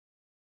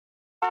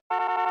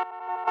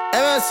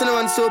Emerson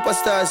one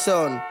superstar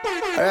sound.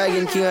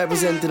 Aragon King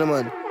representing the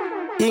man.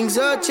 Things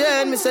are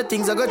change, Mr.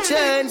 Things are gonna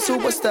change.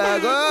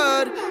 Superstar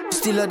God,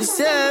 still are the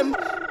same.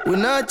 We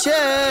not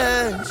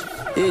change.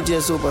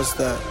 AJ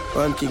Superstar,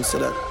 one King so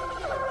that.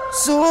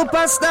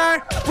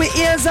 Superstar, we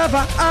ears have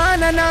a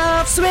on and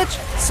off switch.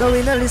 So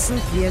we no listen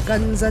to your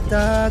guns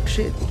attack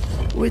shit.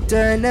 We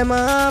turn them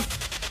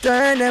off,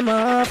 turn them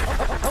off.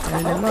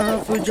 Turn them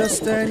off, we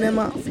just turn them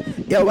off.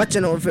 You're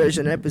watching our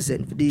version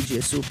represent for DJ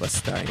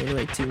Superstar.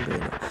 Anyway, team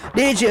going on.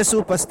 DJ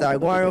Superstar,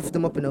 go and rough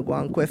them up and go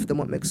and quaff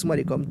them up. Make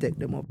somebody come take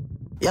them up.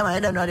 Yeah,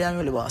 man, them not the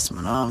really boss,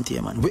 man. I'm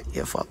here, man. Wait,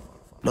 yeah, fuck.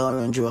 Don't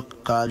run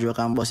joke, call joke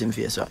and bust him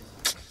face, right?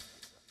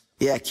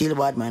 Yeah, kill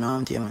bad man,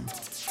 I'm here, man.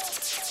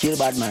 Kill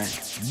bad man.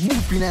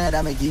 Boop in there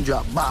that make him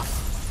drop, baff.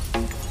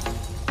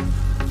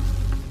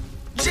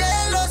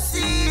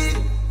 Jealousy,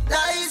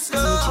 that is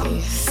love.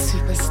 DJ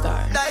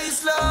Superstar. That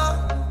is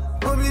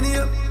love. Come in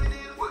here.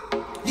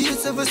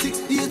 876,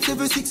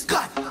 876,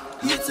 God.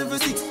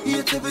 876,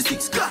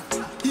 876, God.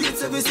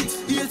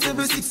 876,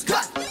 876,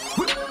 God.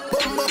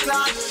 Bumbo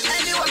clock.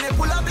 Anyone they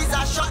pull up is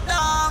a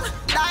shutdown.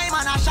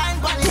 Diamond a shine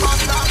for the bus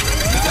stop.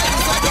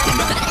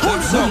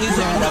 What song is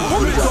that?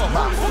 Pull it up.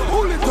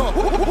 Pull it up.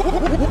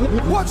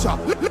 Watch out.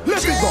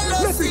 Let it go.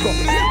 Let it go.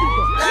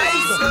 That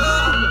is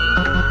love.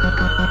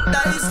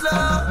 That is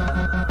love.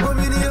 Come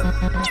in here.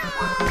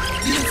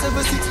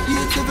 876,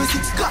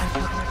 876, God.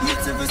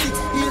 876,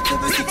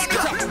 876,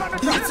 God.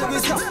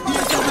 876,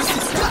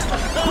 876, God.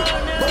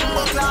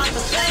 Bumbo clock.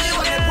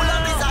 Anyone they pull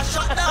up is a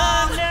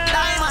shutdown.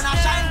 Diamond a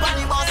shine for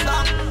the bus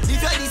stop. If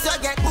you this you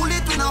get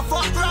bullet to no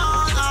fuck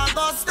round. All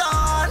bust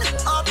down,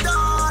 up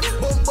down.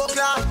 Bumbo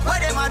clock. Where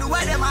them a do,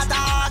 where them a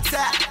talk,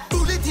 say.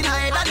 Bullet in a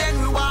head and then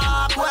we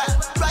walk, well.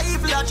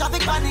 Rifle a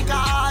traffic panic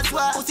as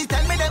well. Pussy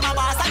tell me them a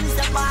boss and me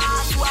say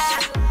pass,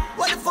 well.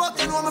 Where the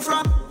fuck you know me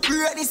from?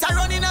 Greatness a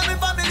running on me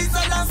family,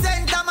 so long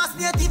St. Thomas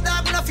native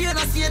dog, no fear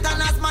no Satan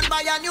as man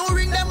buy a new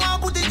ring, them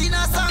want put it in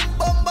a song.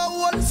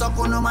 Bumbo hole, so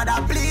no matter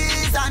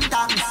please and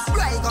thanks.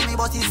 Right on me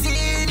but he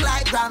sing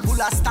like grand.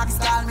 Full of stacks,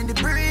 call me the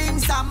bring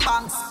some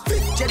banks.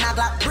 Fifth gen a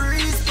glock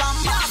breeze, bam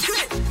bam.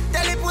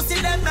 Tell the pussy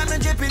them, me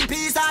drip in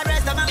peace. I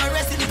rest them, me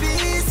rest in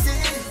peace.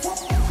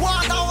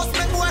 Waterhouse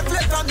make boy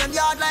flip from them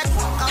yard like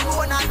I'm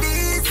going on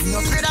this. No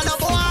afraid of no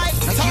boy,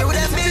 you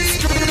them be.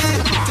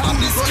 Top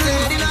this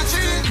street in a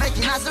tree,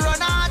 making us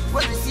run out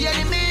when we see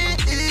enemy.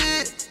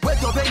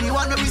 Wake up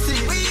anyone when we see.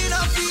 We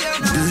no fear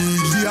no.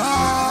 Big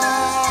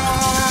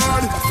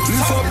yard.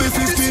 Lift up the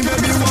 15, let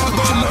me walk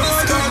on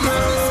murder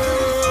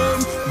them.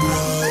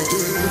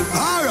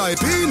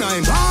 R.I.P.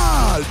 9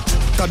 ball.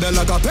 Tabella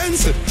like a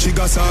pencil. She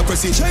got her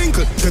pressy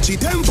chankle. Catchy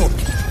tempo.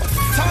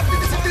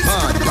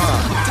 Bad,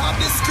 bad. Top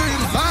the screen.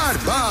 Bad,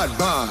 bad,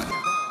 bad.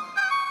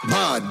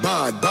 Bad,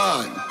 bad,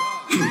 bad.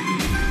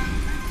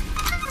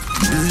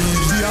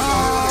 Big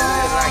yard.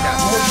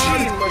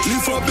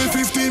 Lift up the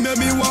 15, let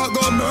me walk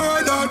on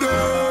murder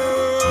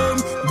them.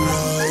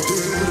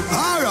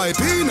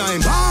 R.I.P.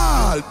 9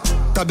 ball.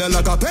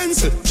 Tabella like a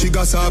pencil. She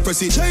got her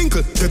pressy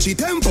chankle. Catchy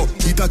tempo.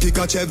 Ita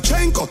kika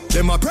Chevchenko.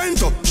 Them a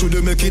prento.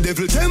 Should make it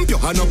devil temp you.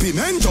 And a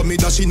pimento. Me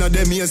dash inna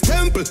them ears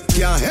temple.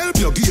 Can't help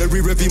you.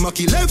 Gary Revi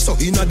Maki left so.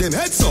 Inna them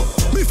head so.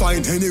 Me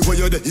find anywhere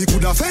you there. He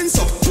coulda fence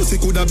up. Pussy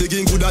coulda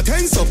begin coulda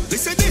tense up.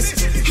 Listen this.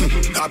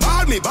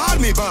 Bad me,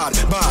 bad me, bad,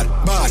 bad,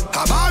 bad.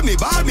 Bad me,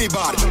 bad me,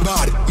 bad,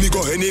 bad. Me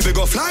go anywhere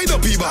go fly up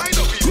he bad.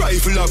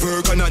 Rifle of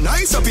work and a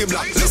nice up he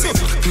black. Listen.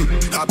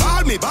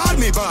 Bad me, bad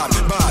me, bad,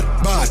 bad,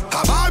 bad.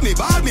 Bad me,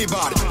 bad me,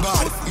 bad.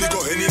 Bad, me go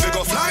anywhere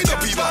go fly the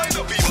people.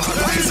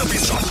 Rise up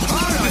his shop.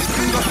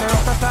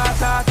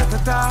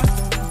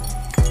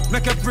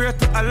 Make a pray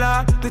to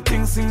Allah. The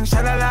thing sing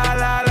shala la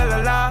la la la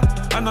la.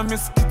 And I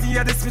miss Kitty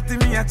at the spitty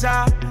me a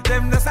cha.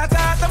 Them the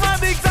sata, them a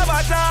big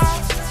sabata.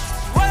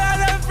 Why are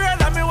them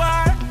afraid of me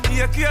why?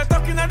 You can't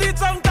talking at the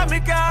tongue to me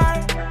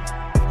car.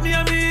 Me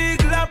and me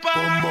glapper.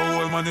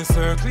 Bumbo old man in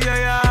circle your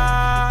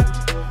yard.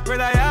 Where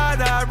the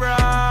yard are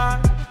broad.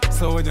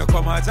 So when you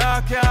come a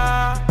talk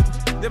ya.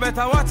 You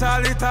better watch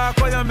all the talk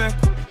when you make.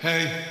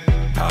 Hey,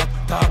 talk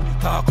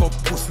up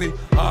pussy.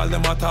 All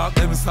them a talk,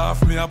 them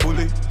soft me a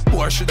bully.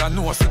 Boy shoulda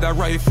know see the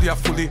rifle ya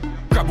fully.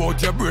 Grab out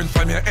your brain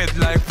from your head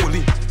like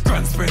pulley.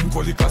 Grand spend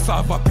gully,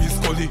 cassava piece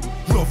gully.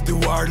 Love the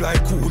war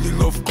like coolie,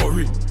 love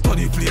curry.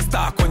 Tony place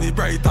dark when it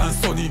bright and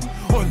sunny.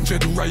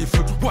 100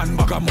 rifle, one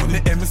bag of money.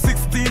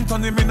 M16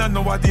 turn him in a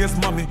nowadays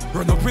mommy.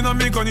 Run up in a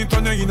me gun, it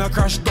turn you in a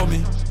crash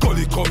dummy.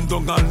 Gully come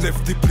down and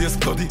left the place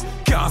bloody.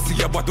 Can't see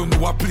ya but don't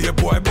know a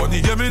playboy bunny.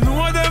 Yeah me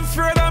know them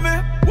afraid of me.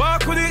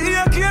 Walk with the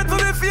AK to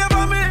the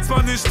favor me.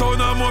 Spanish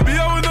town and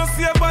Mobile we no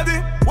see a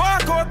body.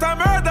 Walk out and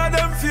murder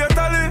them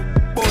fatally.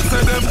 Both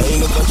of them. I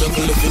look at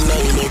jungle living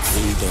 9x.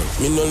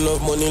 Me no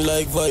love money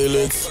like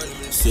violence.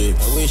 Sick.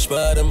 I wish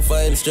for them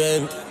find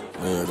strength.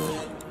 Murder.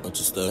 Watch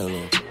your style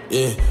now.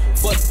 Yeah,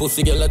 fat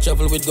pussy girl a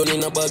travel with gun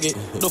in a baggy.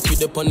 Duffy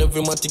dip on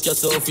every matic you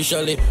say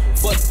officially.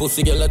 Fat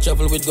pussy girl a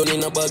travel with gun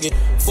in a baggy.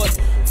 Fat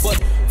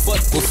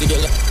pussy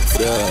girl a...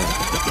 Yeah.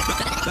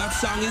 That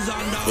song is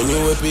on now.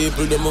 Anyway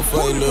people them a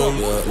find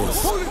them.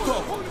 Pull it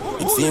up.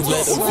 It's Seems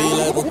like them feel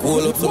like we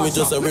call up, so me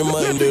just a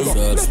remind them. I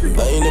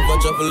ain't never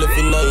travel if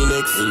in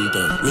 9X.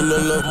 Me no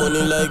love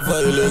money like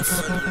violence.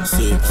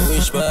 Say, I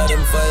wish for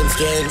them find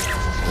strength.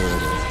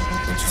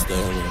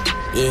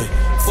 Yeah,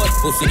 fat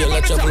pussy girl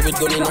I travel with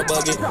gun in a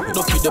baggy.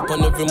 Duck it up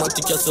on every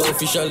matic so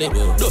officially.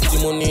 Dirty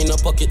money in a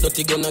pocket,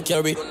 dirty gun I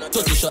carry.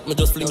 30 shot me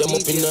just fling them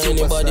up in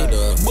anybody.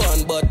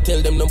 Born bad,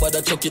 tell them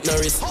nobody chuck it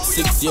Norris.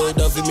 6 year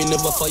old of me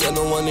never fire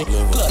no one.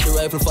 Clap the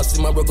rifle fast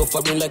in my bro go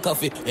firing like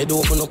coffee. Head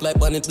open up like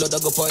bonnet, blood I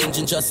go for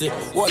engine chassis.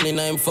 1 in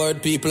 9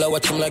 forward people I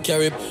watch him like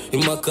Carib.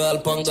 Him a call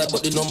Pangad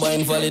but the number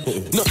invalid.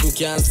 Nothing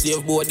can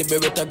save boy, the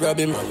Beretta grab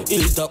him.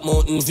 Hilltop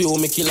mountain view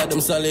me killer them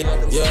solid.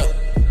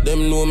 Yeah.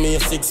 Them know me a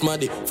 6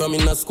 maddy. From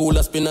in a school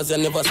of spinners you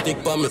never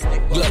stick by me.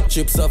 Black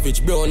chip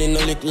savage, brown in a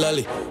lick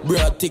lolly.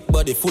 Broad thick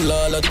body, full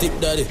all a thick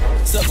daddy.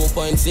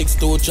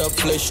 7.62 chop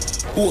flesh.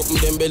 Open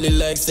them belly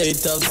like say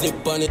it have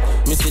zip on it.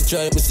 Me see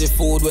tripe, me see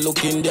food, we look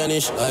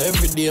Indianish.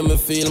 Every day me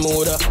feel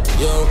more that,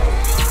 yo.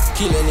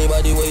 Kill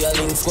anybody where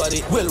you link squad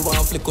it. Well,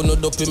 one flick on no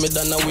dopey me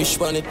than a wish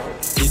on it.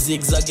 The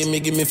zigzag him,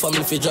 me give me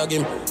family fi drag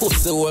him.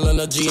 Puts the wall on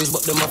the jeans,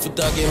 but them have to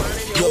tag him.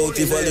 Yo,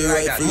 if I the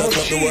rifle, lock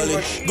up the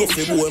wallet. Go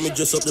fi boy, me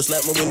dress up just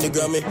like me win the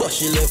Grammy. But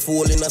she left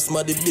hole in a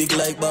smarty big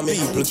like Bammy.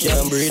 People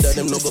can't breathe at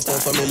them no go for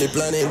family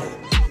planning.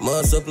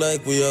 Mass up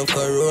like we have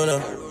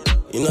Corona.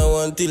 In a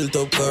one tilt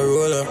up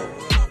Corolla.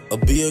 A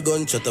beer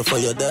gun shot a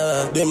fire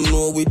dog. Them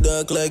know we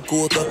dark like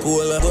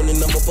Coca-Cola. Gun in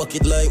my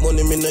pocket like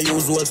money, me no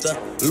use holster.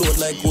 Load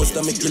like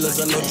coaster, me killers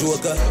and no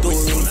joker.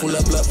 Touring full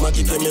of black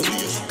magic, them in.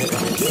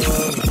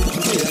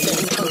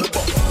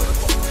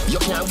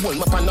 You can't hold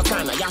me up on no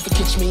corner. You have to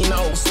catch me in a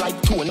house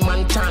like Tony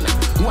Montana.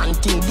 One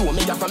thing do,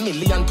 me have a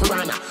million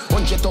piranha.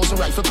 100,000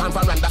 rifle pan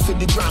veranda for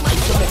the drama.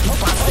 If you make it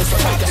past this, I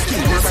like a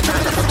skill, you're a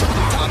banana. But you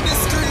put on the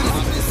screen.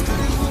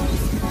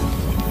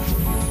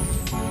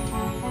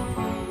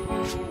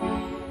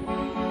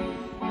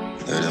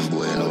 Them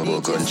boy know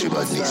about country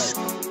badness.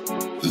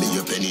 Me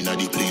a penny inna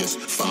the place.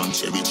 Farm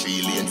cherry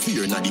tree lane,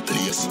 fear inna the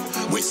place.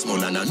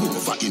 Westmoreland and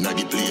Nova inna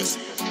the place.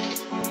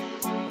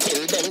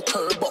 Tell them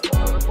curb up.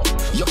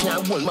 You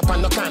can't hold me up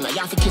on no corner. You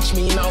have to catch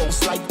me in a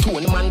house like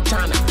Tony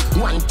Montana.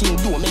 One thing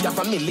do, me have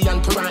a million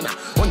piranha.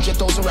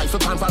 100,000 rifle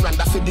pan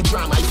veranda for the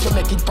drama. If you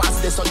make it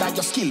past this, so that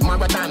your skill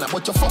Maradona.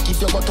 But you fuck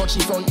if you go touch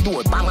the front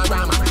door,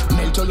 Bamarama.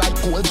 Melt you like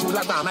cold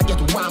Jularama,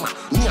 get warmer.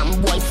 Me and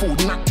boy food,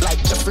 not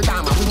like Jeffrey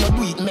Dahmer. We no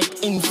do it,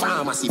 make in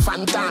pharmacy,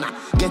 Fantana.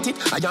 Get it?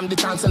 I am the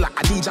chancellor,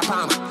 Adidja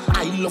Palmer.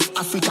 I love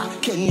Africa,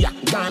 Kenya,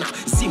 Ghana,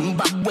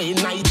 Zimbabwe,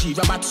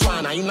 Nigeria,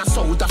 Botswana. In a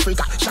South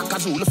Africa, Shaka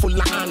Zulu full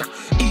of honor.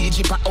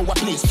 Egypt, our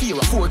place, fear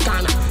of four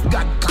corner.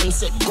 God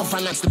concept,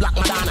 governance, the Black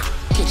Madonna.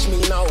 Catch me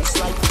in a house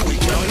like we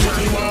don't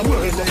know.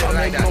 World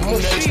government,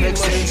 nothing else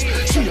makes sense.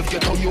 See if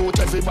get a youth,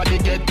 everybody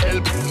get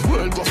help.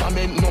 World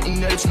government,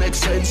 nothing else makes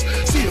sense.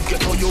 See if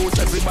get a youth,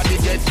 everybody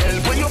get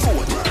help. When you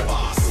vote, world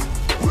boss,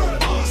 world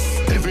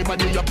boss.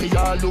 Everybody up here,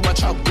 all over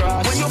chop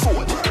grass. When you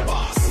vote, world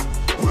boss,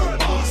 world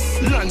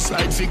boss.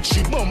 Landslide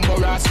victory,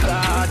 bumper ass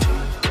clad.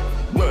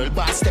 World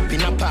boss step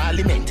in a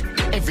parliament.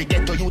 Every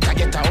ghetto youth a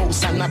get a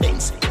house and a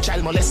Benz.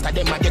 Child molester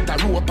them a get a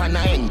rope and a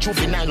end.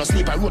 Juvenile no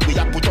sleep a road we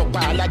a put up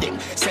all of them.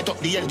 Set up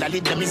the elderly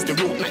them is the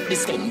root not the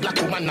stem.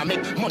 Black woman a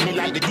make money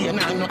like the day and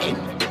no end.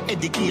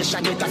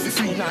 Education get a fi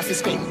free now fi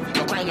spend.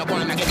 No crime no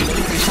gonna get the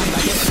rich and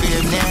I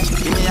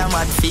get. Give me a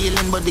mad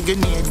feeling but the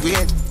grenade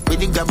great. With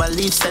the grab a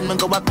leaf send me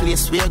go a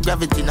place where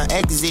gravity no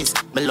exist.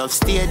 Me love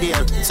stay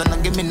there. So no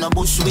give me no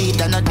bush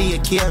weed and no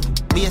daycare.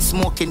 Be a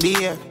smoke in the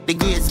air. The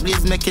grades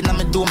blaze making on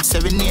my dome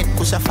 7-8.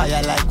 Push a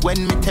fire like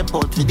when me tap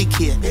out with the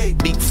care.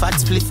 Big fat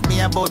split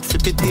me about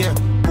 50 pair.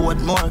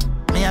 Board more.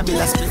 Me a bill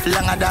a split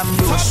longer than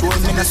bro. Show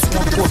me no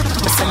smoke up.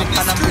 Me send it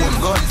on a bone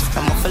gun.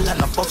 I'm a fella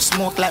no puff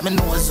smoke like me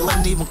nose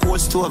zone. Even cold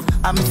stove.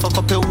 I me fuck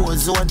up a war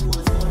zone.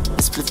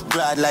 Split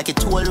broad like a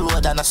toll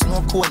road and a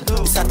snow cone.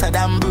 It's hotter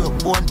than broke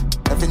bone.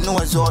 Every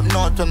nose up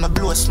north when me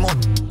blow smoke.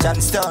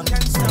 Johnstown.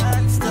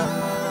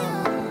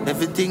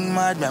 Everything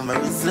mad,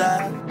 memories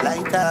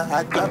like a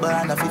hot grabber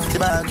and a 50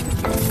 bag.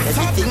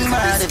 Everything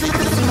mad,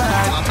 everything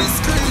mad.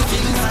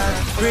 Everything mad.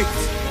 Brick.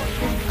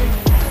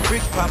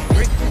 Brick pam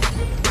brick.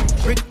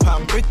 Brick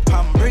pam brick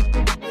pam brick.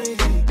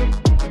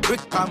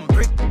 Brick pam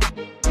brick.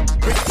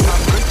 Brick pam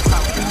brick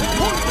pam.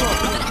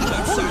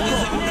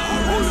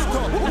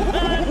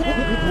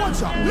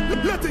 Watch out,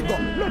 let it go,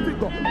 let it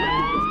go.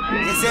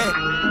 Yes, sir.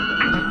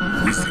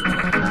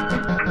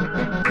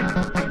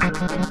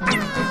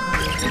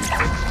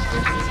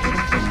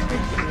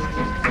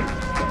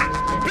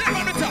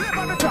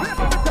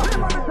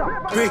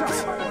 Brick,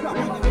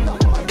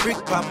 brick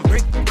pam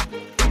brick,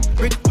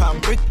 brick pam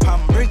brick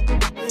pam brick,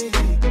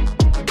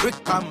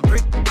 brick pam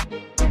brick,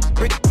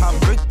 brick pam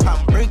brick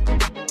pam brick.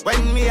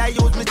 When me I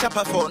use me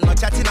chopper phone, no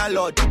chatting a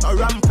lot, no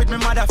ramp with me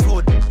mother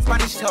food,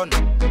 Spanish town,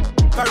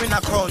 foreign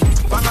account,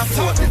 bang a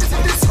phone,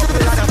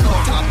 couple of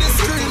account.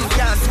 Everything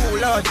can't too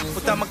loud,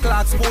 put on my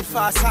clocks, move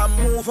fast and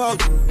move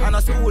out. On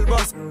a school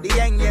bus, the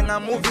young I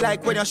move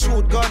like when you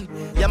shoot gun.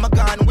 Yeah, my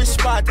gun, which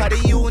part of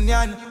the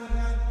union?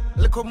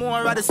 Look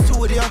more at the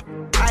studio.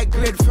 high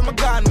grade from a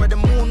gun where the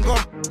moon go.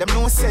 Them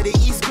no say the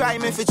East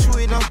crime if it's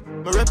true enough.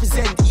 Me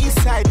represent the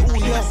East side, ooh The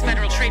U.S.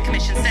 Federal Trade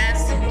Commission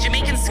says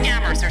Jamaican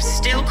scammers are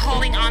still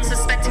calling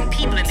unsuspecting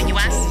people in the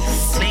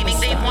U.S., claiming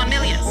they've won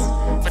millions.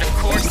 But of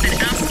course, they're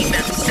asking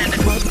them to send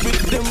it. But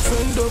with them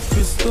friend up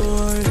his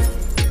story,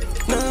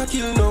 not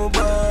kill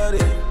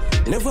nobody,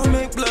 never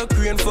make black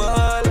rain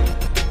fall.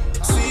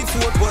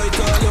 Seafood white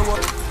all you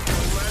want.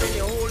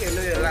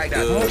 Like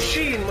that.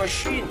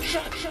 Machine.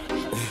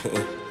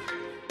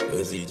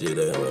 Where's EJ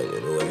there, man?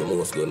 You know what the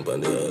most gun pan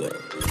the island.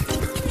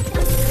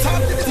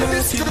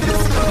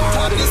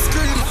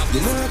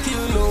 Not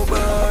kill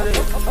nobody.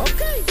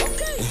 Okay.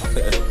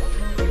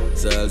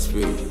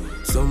 Salisbury.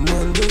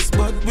 Someone just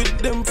bad with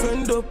them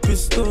friend up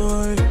his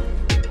toy.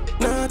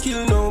 Not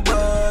kill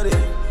nobody,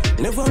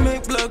 never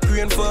make black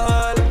rain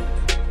fall.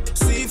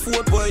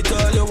 Seafood white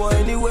all you want.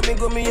 Anyway me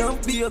go me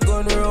have be a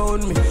gun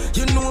around me.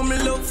 You know me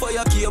love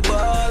fire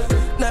cable.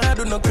 Nah I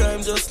do no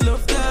crime, just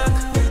love that.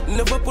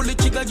 Never pull the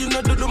trigger, you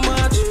not do the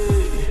match.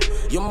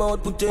 Your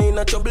mouth put you in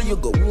a trouble, you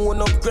go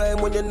own up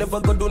crime when you never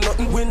go do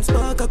nothing. When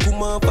spark a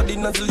come up for the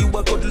nozzle, you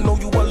a cuddle. Now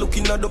you are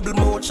looking at double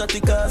mouth shot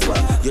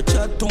cause you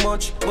chat too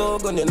much,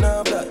 bug on your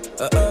knob that.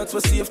 I ask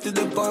for safety,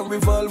 the pan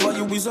revolver.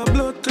 You is a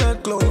blood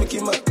clot clown, make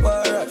him a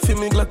bar. Feel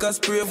me like a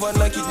spray van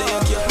like it there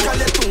you can't.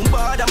 Call it too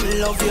bad, I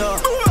love you.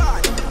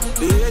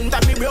 The end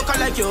of me broke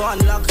like you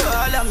unlock.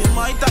 All of me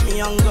might have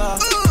me anger.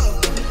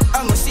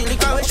 I'm a silly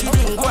car where she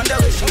didn't go under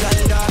where she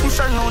under. Push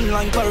her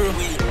online parole.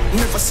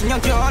 Never seen a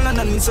girl and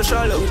I need so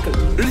shallow.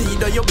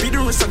 Leader, you be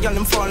the rest of girl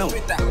and follow.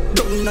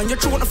 Down on your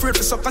throat, afraid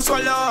to suck and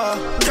swallow.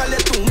 Girl,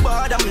 it too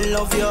bad, I'm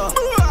love you.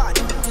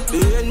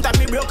 The end of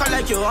me broke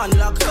like you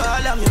unlock.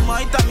 All of me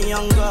might have me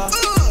anger.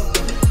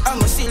 I'm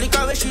a silly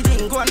car where she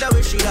didn't go under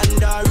where she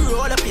under.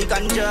 Roll a pig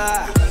and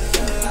jar.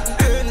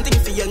 Anything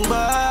for young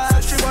boy.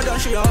 She was done,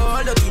 she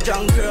all the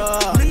junk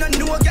girl. Me no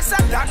know, guess I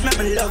got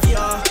me love you.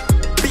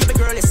 Baby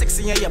girl is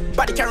sexy and your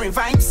body carrying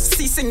vibes.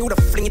 See, sing you the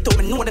fling it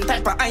over, know the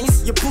type of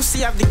eyes. Your pussy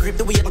have the grip,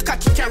 the way my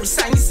cocky carry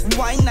signs.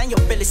 Wine and your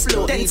belly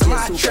slow, then to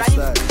my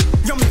drive.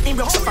 You make me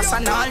rock so fast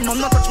and all, no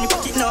touch me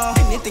pocket no.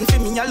 Anything for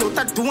me, I look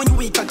at do when you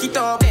weak cock it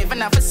up.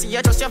 Even if I see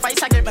you, just your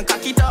vice, I get me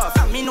cock it off.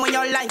 I mean know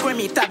you like when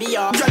me tabby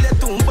up. Girl, you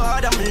too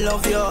bad, I'm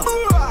love you.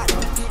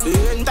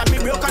 Ain't that me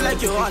broke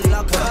like you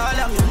unlock. All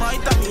of me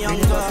might have me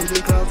anger.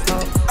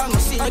 I'm a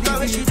silly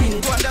girl, she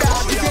didn't go under.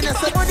 If you know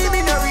somebody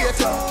me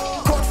narrator,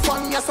 cut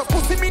from you, so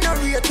pussy me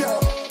narrator.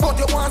 But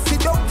you want to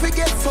sit down,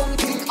 forget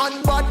something.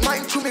 And bad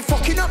mind to me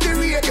fucking up the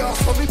radio.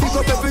 So me pick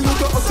up every youth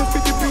up to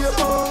 50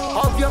 paper.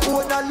 Have your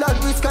own land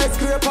with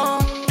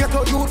skyscraper. Get a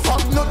youth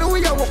from none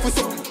we a walk with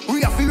some.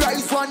 We have to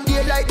rise one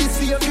day like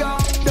this savior.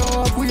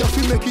 Dog, we have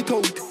to make it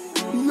out.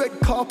 Red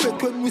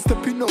carpet when we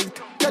stepping out.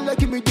 Y'all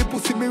give me the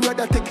pussy, me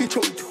rather take it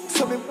out.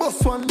 So me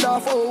bust one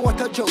laugh, oh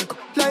what a joke.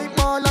 Like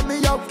man, and me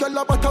have y'all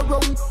a bat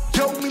around.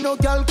 Yo, me no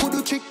girl could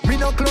do chick, me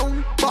no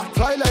clown. But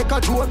fly like a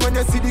drone when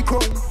you see the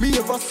crown. Me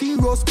ever see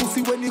rose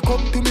pussy when you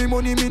come to me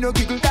money, me no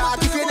giggle.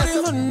 That if you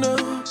know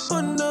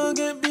Honda,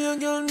 get me a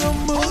girl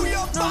number.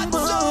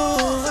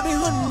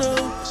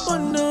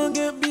 Honda,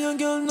 get me a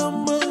girl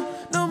number.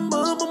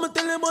 Mama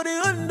tell him about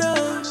the Honda.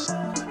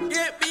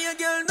 Get me a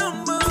girl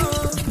number.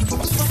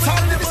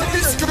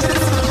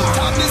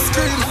 Top the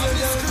screen.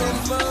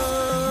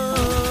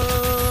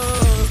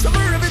 Some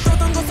rev it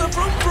out and go so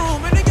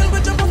vroom. Any girl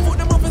with jump and put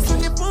them up and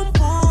swing it boom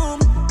boom.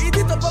 Beat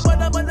it up a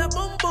bada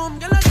boom boom.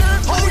 Girl a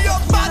dance. Oh your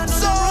bad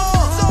so.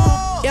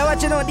 Yeah,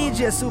 watching out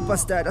DJ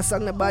Superstar. The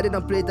song the body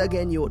don't play it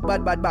again, you.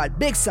 Bad.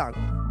 Big song.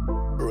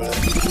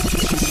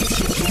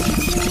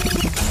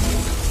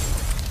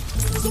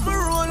 Some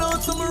roll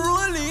out, some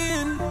roll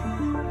in.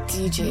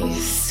 DJ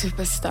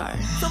Superstar.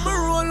 Some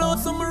roll out,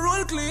 some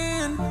roll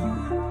clean.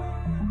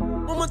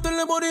 Mama tell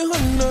me about the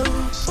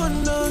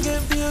Honda,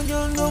 get me a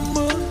girl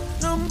number.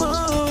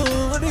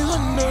 The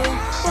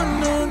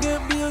Honda,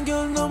 get me a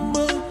girl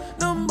number.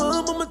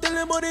 Mama tell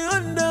me about the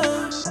Honda,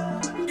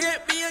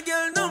 get me a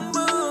girl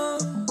number.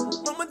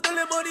 Mama tell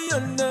me about the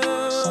Honda,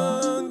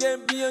 get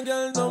me a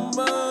girl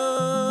number.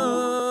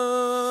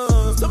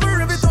 Some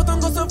rev it out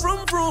and go so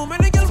vroom.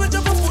 Any girl with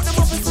jump and put them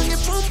up and swing it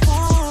boom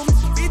boom.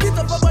 Beat it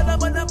up a bada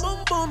boom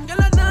boom. Girl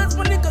a dance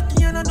when the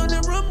cocky and I do the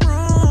room.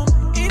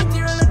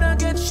 Interior and I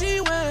get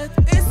she wet.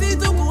 AC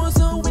to go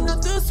so we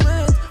not to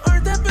sweat. Our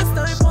tempest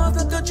time falls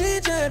like a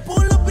G-Jet.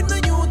 Pull up in the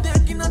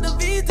U-Deck in the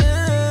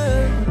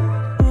V-Deck.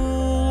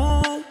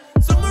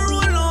 Some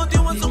roll out,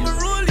 you want some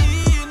roll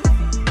in.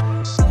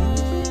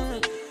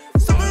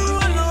 Some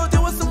roll out,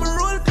 you want some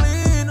roll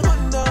clean.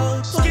 Honda,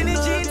 Skinny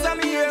jeans and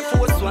me Air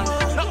Force One.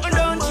 Nothing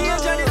don't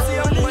change and it's the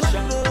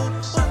emotion.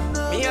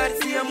 Me heart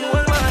see a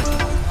mole man.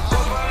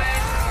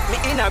 Me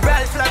in a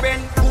Ralph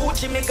Lauren.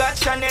 Gucci, me got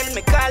Chanel,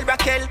 me call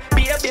Raquel.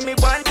 Baby, me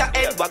want a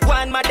head,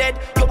 wagwan my dead.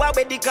 You are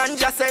where the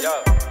ganja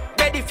sell.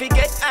 Ready fi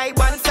get high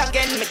once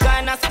again. Me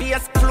gonna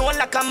space, flow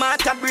like a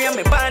matter brain.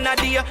 Me born a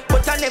day,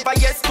 but I never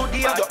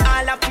yesterday. You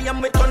all a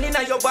fame, we turn in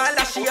a your wall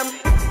of shame.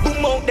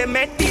 Boom out the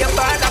med, be a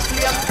ball of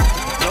flame.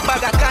 No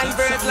bag of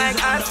Converse like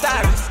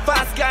All-Star.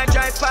 Fast car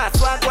drive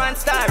fast, walk 1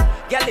 star.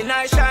 Girl in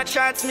her short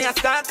shorts, me a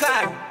star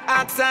car.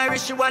 Ask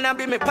Irish, she wanna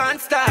be me pan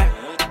star.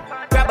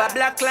 Grab a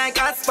black like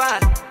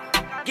asphalt.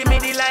 Give me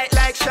the light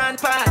like Sean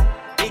Paul.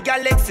 Big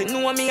Alexi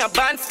know me a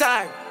band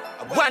star.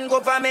 One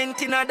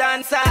government in a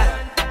dancer.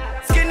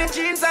 Skinny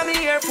jeans and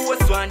me Air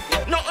Force One.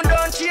 Nothing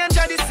don't change,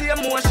 I the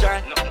same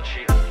motion.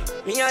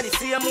 Me a the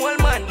same old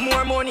man.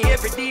 More money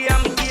every day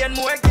and me gain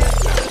more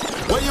gifts.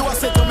 When you a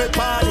say to me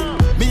party,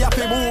 me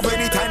happy move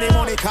anytime the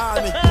money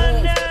call me.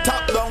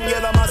 Top down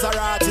yellow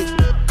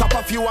Maserati. Cop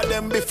a few of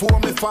them before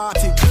me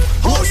 40.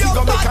 Oh, she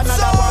gon' make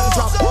another one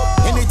drop.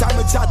 Anytime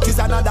we chat is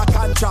another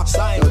contract.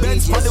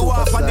 Benz for the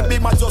wharf and the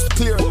beam are just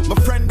clear. My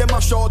friend them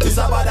a short is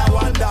about that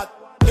one that.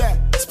 Yeah,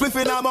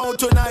 spliffing I'm out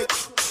tonight.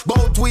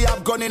 Both we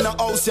have gone in the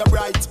house, you're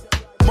right.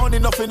 Money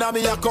nothing on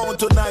me account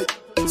tonight.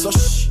 So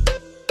shh,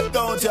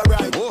 don't you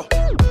right.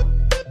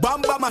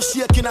 Bamba my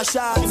shake in a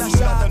shot.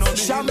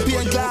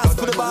 Champagne glass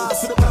for the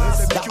boss.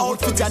 The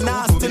outfit are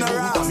nasty in a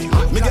rap.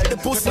 Me get the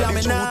pussy and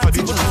me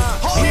naughty.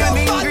 Me an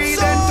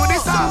ingredient to the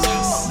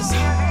sauce.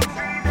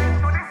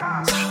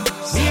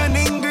 Me an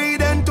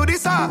ingredient to the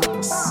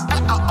sauce.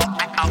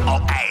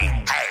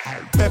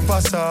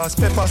 Pepper sauce,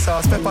 pepper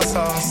sauce, pepper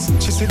sauce.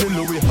 She see the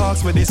Louis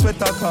Hawks with the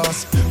sweater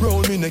cross.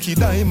 Roll me necky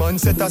diamond,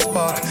 set a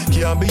spark.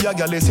 Can't be a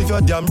gal if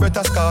your damn breath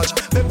a scotch.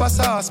 Pepper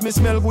sauce, me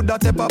smell good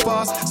that pepper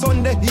pass.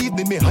 Sunday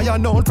evening me higher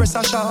now press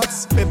a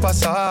shots. Pepper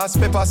sauce,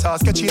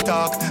 catchy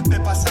talk.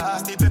 Pepper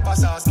sauce, the pepper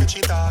sauce,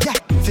 catchy talk. Yeah,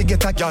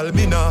 forget a gal,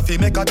 me nah fi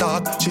make a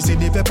talk. She see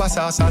the pepper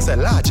sauce and say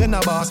large in a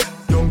boss.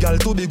 Young gal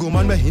too big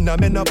woman we in a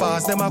me no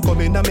pass. Them a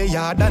come in a me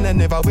yard and they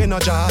never win no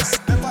jazz.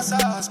 Pepper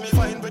sauce, me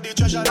find with the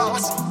treasure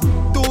lost.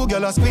 Two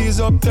gal a squeeze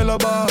up, tell a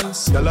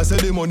boss. Gal a say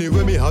the money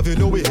when me have it,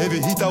 know we heavy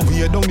hit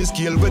away down the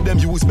scale with them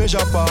use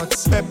measure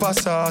parts. Pepper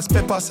sauce,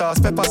 pepper sauce,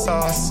 pepper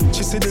sauce.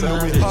 She see the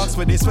Louis Hawks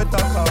with the sweater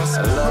cross.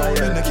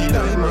 Rolling the key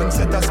diamond,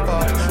 set a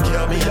spark.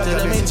 Can't be a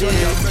gal if you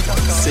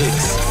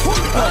six.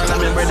 All of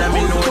me brother,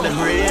 me know them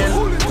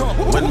real.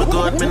 When me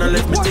got me no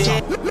left me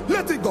stay.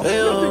 Let it go.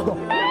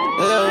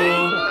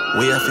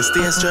 We have to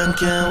stay strong,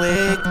 can't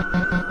wait.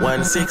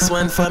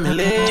 161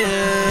 family.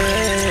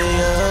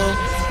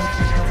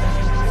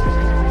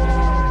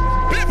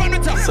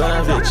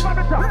 Savage.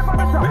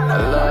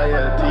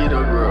 Loyalty to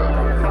bro.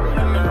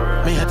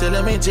 Me a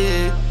tell me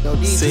J.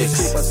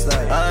 6.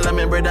 All of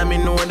me brother, me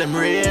know them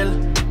real.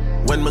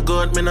 When me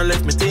got me no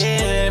left me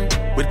team.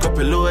 With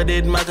couple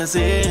loaded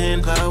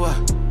magazine. Kawa.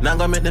 Now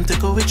gonna make them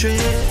take away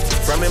trade.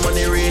 From me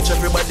money reach,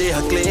 everybody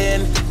a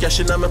clean. Cash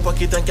in my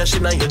pocket and cash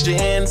in your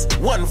jeans.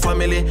 One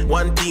family,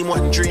 one team,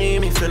 one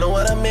dream. If you know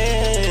what I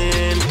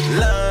mean.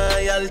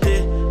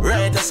 Loyalty,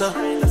 right so.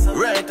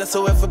 Right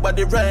so,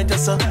 everybody right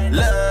so.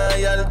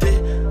 Loyalty,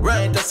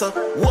 right so.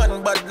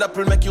 One bad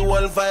apple make you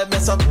all vibe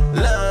mess up.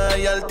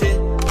 Loyalty,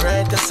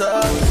 right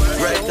so.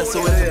 Right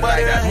so,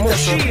 everybody right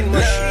so.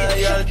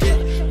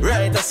 Loyalty,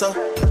 right so.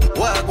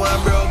 Walk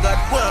one bro, God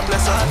one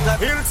bless us.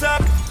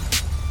 Hilltop.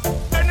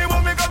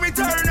 Anyone make me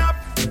turn up.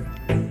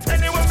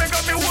 Anyone make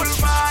me whole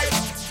vibe.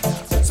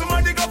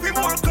 Somebody got me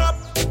more club.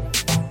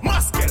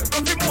 Muscle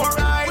got me more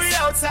ride. We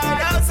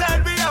outside,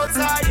 outside, we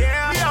outside,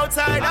 yeah. We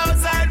outside,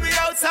 outside, we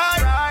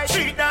outside. Right.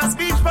 Street dance,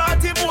 beach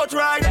party, boat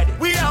ride.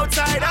 We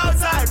outside,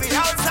 outside, we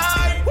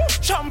outside. Woo.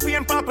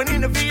 Champion popping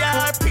in the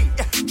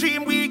VIP.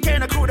 Dream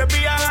weekend, I could have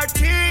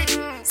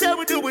BRT. Say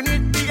we doing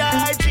it,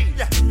 B.I.G.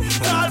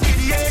 Call me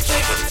the H.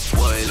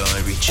 Wild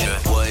and rich,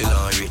 wild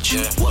and rich,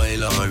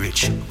 wild and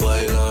rich,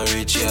 wild and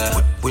rich,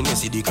 yeah. When you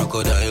see the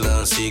crocodile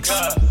and 6,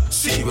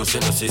 serious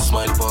and I say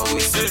smile for me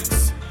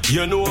 6.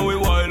 You know we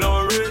wild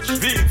and rich.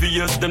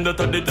 VVS them that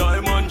are the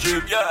diamond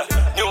drip, yeah.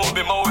 You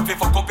be my wife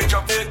if I copy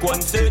traffic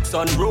 1-6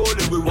 and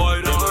rolling we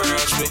wild and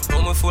rich.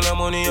 Now me full of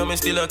money and me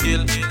still a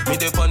kill. Me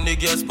dip on the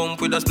gas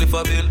pump with a spliff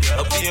a bill.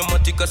 I pay a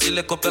matic a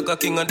select up like a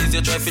king and this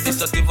you try for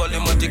this at the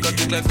volume matic a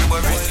kick like we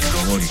were ready.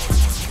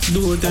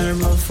 Do time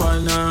rough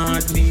and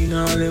hard. Me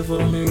now live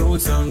for me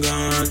roots and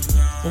God.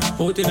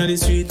 Out in the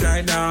street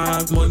like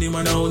that. Money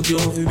man out you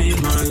fi be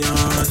my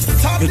yard.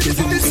 Top is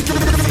the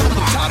screen.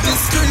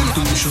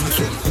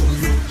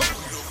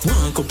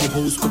 One couple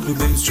house, couple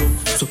bench job.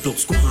 So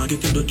plus go and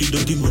get the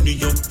dirty money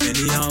up.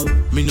 Anyhow,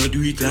 me not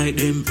do it like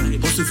them.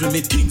 Hustle for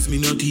me things, me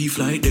not thief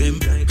like them.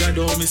 God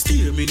on me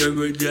steal, me the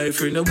great guy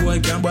friend. A boy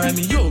can buy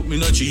me up, me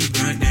not cheap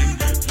like them.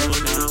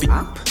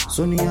 Up,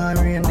 sunny and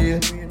rain day.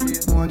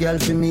 More girl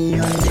for me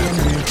and them.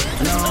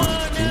 No,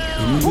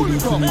 you really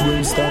feel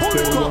them stuff.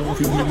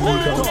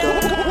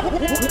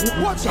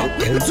 Watch out,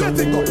 let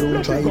it go.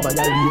 Don't try by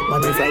the late,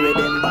 man, if I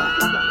remember.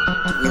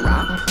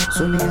 Rap,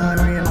 sunny and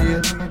rain day.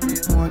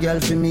 More girl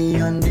for me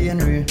and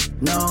DNA.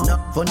 No,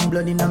 funny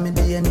blood in my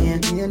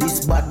DNA.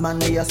 This bad man,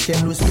 they are scared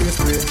to spray.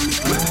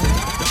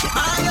 I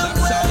am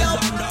way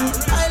up.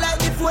 I like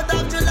the 4th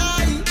of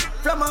July.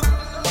 From a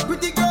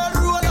pretty girl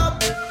roll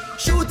up,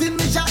 shooting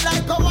me shot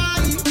like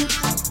Hawaii.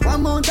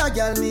 One mount a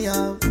girl me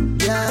have,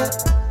 yeah.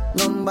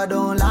 Number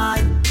don't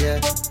lie, yeah.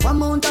 One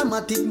mount a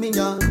matic me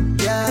young,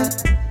 yeah.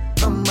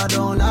 Number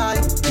don't lie,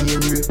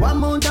 yeah. One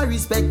mount a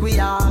respect we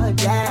are,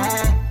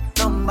 yeah.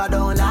 number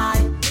don't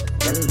lie.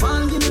 Tell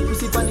man give me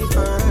pussy for the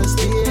first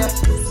year.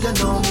 You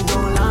know me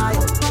don't lie.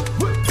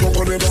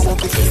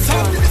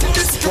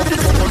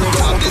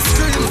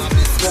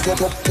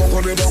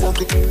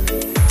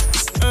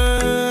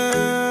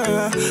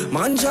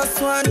 Man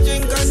just want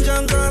drink and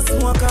junk and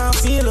smoke and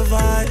feel the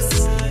vibes.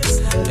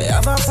 They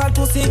have a fat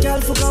pussy girl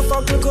who can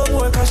fuck me come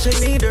work cause she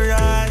need the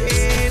ride.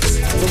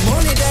 The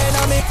money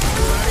dynamic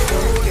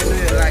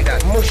like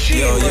that. Machine,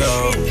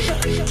 yo.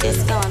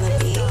 It's gonna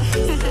be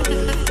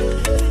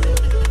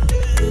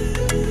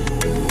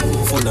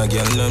full of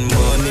girl and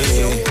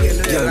money.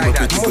 Girl but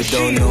pretty but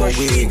don't know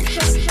wig.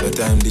 The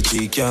time the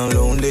chick can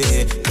lonely.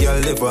 Girl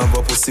never have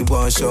a pussy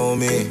want show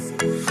me.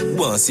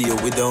 Want see you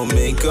without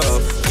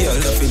makeup. Girl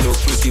nothing look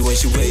pretty when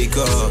she wake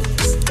up.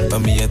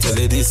 And me I tell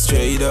her this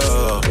straight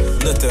up.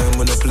 No time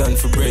when I plan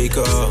for break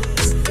up.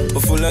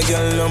 But full of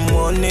girl and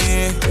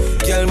money.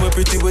 Girl but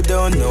pretty but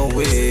don't know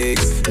wig.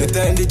 The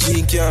time the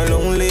chick can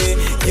lonely.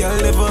 Girl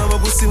never have a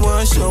pussy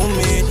want show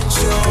me.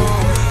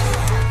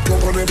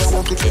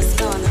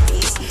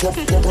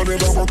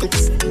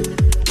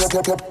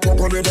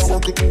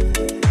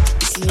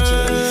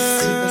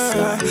 it's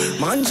gonna be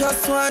man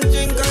just want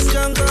drink and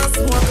junk and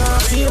smoke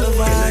and feel the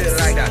vibes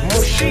like that.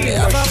 Machine.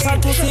 Have a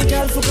fat pussy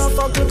girl who can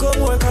fuck me come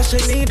work cause she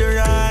need the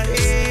ride.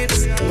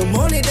 The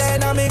money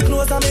then I make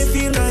clothes and me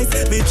feel nice.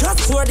 Me just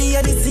for the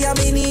energy I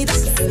me need.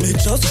 Me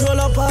just roll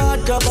up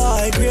hard to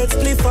buy great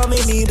spliff and me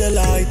need the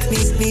light.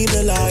 Need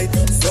the light.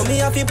 So me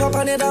have to pop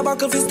another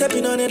buckle fi step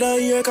in another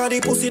year cause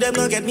the pussy them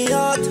not get me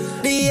hot.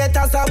 The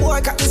haters a boy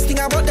got this thing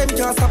about them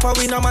can't stop her.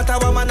 We no matter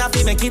what man have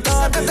to make it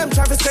hard. Them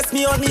try to stress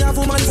me out. Me have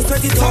woman to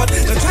sweat it out.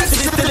 Them try to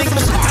distill me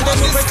shit and them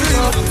me break it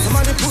out. Some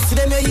of the pussy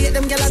them you hate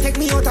them gyal a take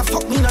me out. A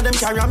fuck me now them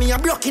carry me a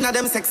block inna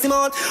them sexy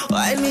mouth.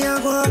 While me a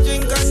go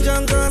drink and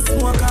junk and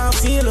smoke and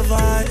feel the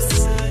vibes.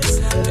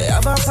 They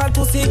have a fat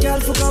pussy girl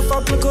who can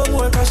fuck me come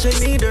work cause she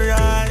need the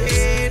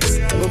ride.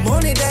 The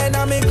money then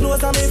I make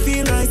clothes and me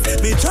feel nice.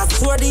 Me just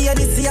for the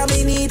energy I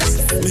me need.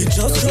 Me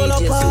just roll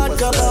up hard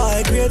to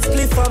buy great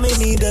spliff and me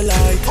need the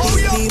light.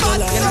 Need the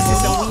light. You know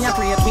sister we a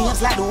create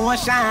waves like the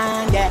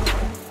ocean, yeah.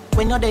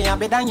 When you're there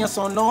better than your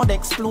son, Lord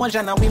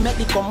explosion and we make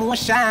the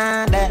commotion,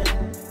 yeah.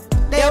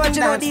 They want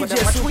you know DJ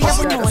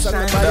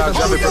Superstar.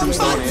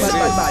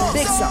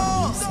 Big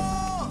sound.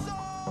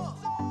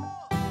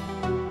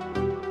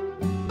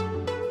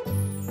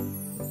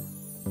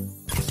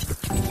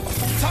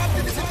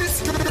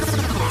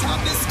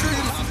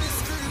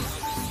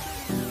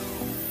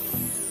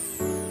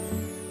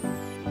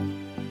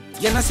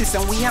 You know, sister,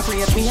 we are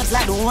create waves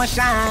like the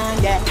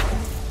ocean, yeah.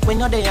 When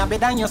you're there, better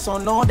than your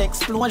son, Lord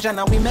explosion,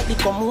 and we make the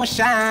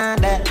commotion,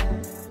 yeah.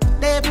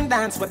 They even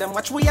dance with them,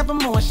 watch we have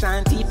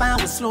emotion, deep and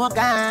we slow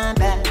down,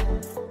 yeah.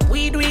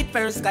 We do it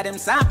first, got them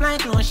soft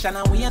like lotion,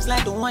 and waves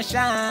like the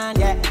ocean,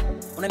 yeah.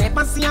 When I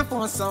never see a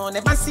phone sound,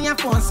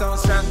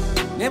 strong.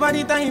 Never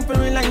the time for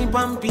rely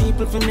on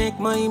people to make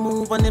my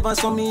move, and never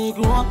saw me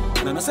grow up.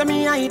 And I know say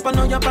me hype, I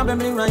know you're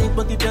probably right,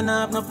 but if you don't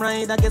have no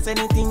pride, I guess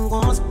anything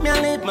goes. Me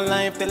I live my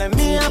life telling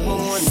me I'm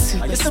born.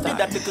 I used to be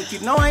that little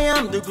kid, now I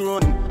am the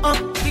grown.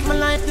 Give my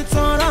life it's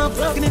all up.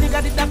 Skinny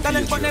nigga did that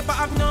talent, but never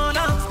have no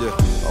love.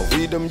 Yeah,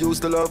 we them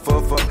used to love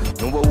for.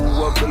 Know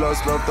who up the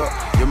last love that.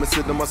 Yeah, me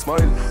see them a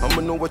smile,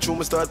 I'ma know what you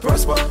me start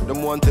prosper.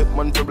 Them one tip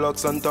man for Black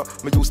Santa.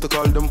 Me used to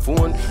call them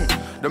phone.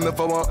 Them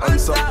never want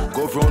answer.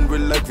 Go round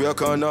real like we a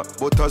corner.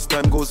 But as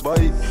time goes by,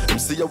 them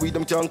see how we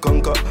them can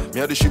conquer. Me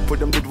had the ship with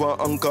them did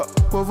want anchor.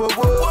 Whoa.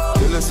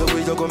 Tell us the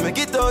way you gon' make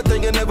it out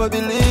and you never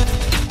believe.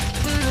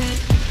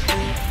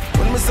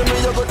 When me say me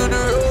you go to the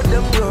road,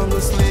 them wrong go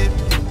sleep.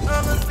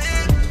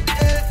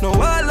 No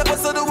all of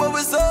us are the one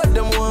we saw,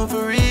 them want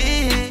for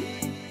real.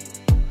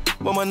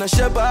 But man a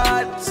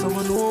shepherd,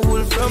 someone who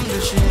wool from the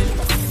sheep.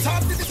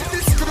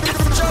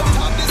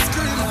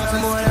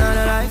 Some more than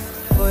a life.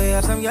 Boy, you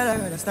have some girl I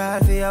heard a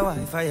start for your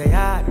wife or your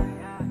yard.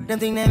 Them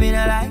think they mean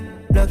a lie.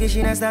 Lucky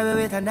she not stab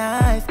with a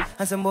knife.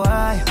 And some boy,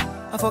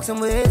 I fuck some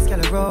ways,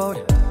 girl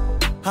road.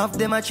 Half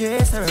them a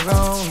chase her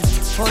around.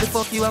 How the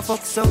fuck you a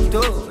fuck some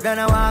dude? Then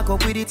I walk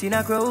up with it in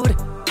a crowd.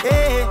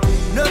 Hey,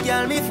 no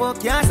girl me fuck,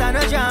 can't stand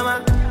no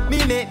drama.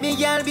 Me make me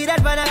girl be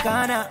that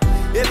banana.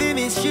 Baby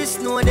miss, she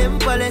know them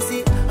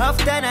policy.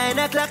 After 9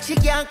 o'clock she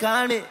can't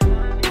call me.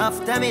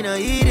 After me no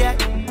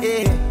idiot,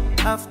 yeah.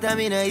 After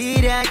me no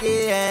idiot,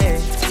 yeah.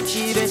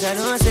 She better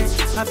know say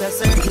after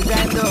certain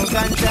time don't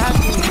contact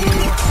me,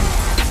 yeah.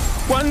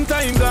 One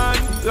time gone,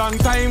 long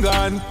time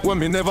gone, when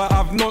me never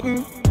have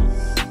nothing.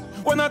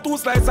 1 or 2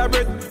 slices of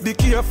bread, be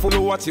careful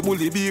of what you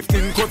bully beef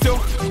thing cut you.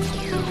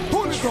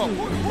 Pull it up,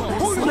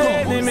 pull it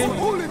up,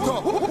 pull it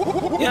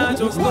up. Yeah,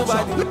 just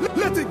nobody.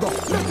 Let it go.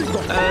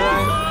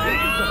 Hey.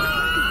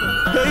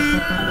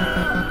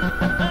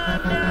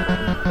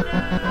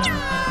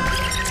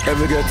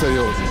 Ever get to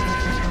you?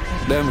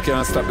 Them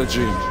can't stop the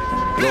dream.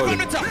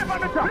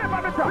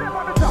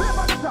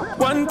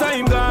 One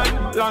time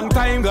gone, long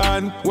time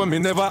gone, when me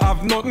never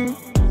have nothing.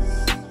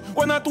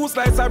 1 or 2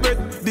 slices of bread,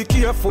 be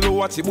careful of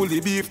what you bully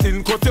beef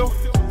thing cut you.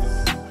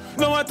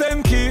 Now a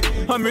 10 key,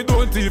 and me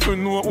don't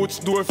even know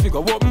which door figure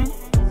open.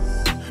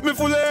 Me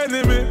full of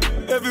enemy.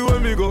 Everywhere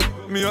me go,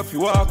 me have to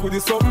walk with the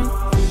something.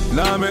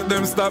 Now make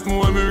them stop me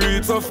when me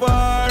reach so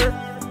far.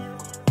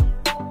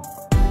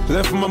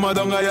 Left mama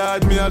down a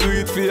yard, me I do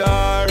it for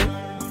her.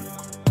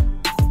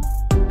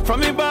 From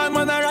me bad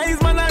man I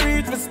rise, man I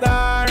reach the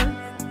star.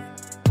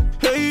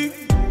 Hey,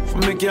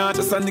 from me can't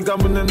just a nigga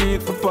me no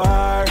need for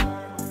par.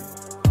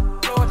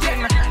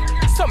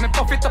 So me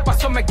puff it up and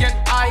so me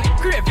get high.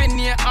 Craving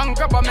near and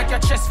grab and make your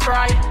chest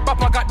fry.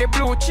 Papa got the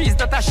blue cheese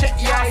that I shake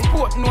your eye.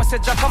 Put no say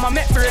Jack come and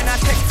make brain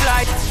and take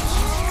flight.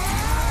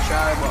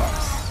 Try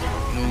boss.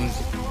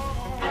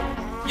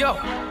 Yo,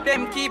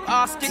 them keep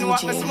asking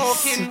what me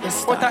smoking.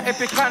 What a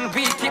epic and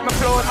we keep me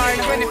floating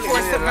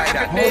 24/7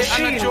 every day.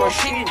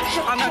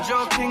 I'm not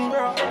joking,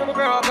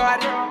 bro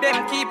God.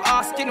 Them keep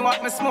asking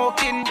what me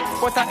smoking.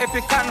 What a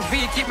epic and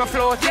we keep me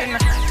floating.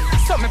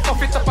 So me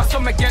puff it up and so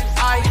me get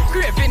high.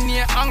 Craving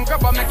near and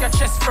grab and make your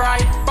chest fry.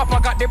 Papa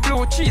got the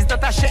blue cheese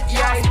that I shake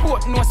your eye.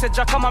 Put no say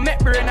Jack come and make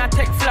brain and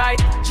take flight.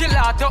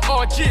 Gelato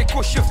OG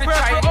kush you fi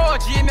try.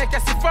 OG make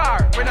us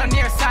far when I'm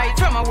near side.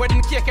 From a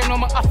wedding cake and no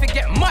me have to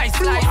get my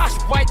slice. Ash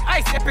white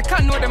ice epic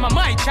and know them are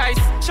my choice.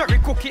 Cherry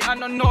cookie and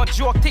no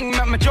joke thing.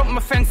 Make me jump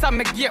my fence and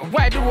me get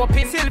wide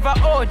open. Silver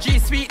OG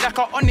sweet like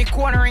a honey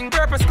cornering.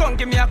 Purpose can't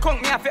give me a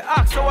conk me have to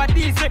ask so what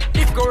these it.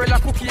 If gorilla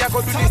cookie I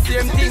go do the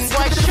same thing.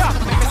 White shop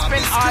make me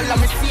spend all of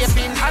me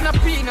saving. And a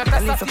peanut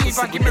that's a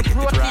fever give me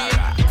protein.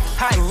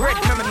 High red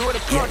me know the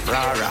protein.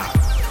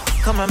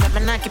 Come on, make me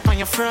knock it on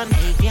your front,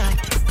 yeah.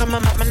 Come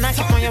on, make me knock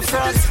it on your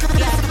front,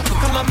 yeah.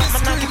 Come on, make me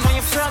knock it on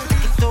your front.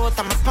 Get out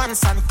of my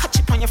pants and catch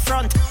it on your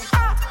front.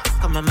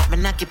 Come on, make me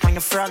knock it on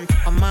your front.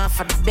 I'm off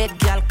of the bed,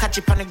 girl, catch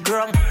it on the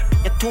ground.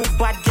 You're too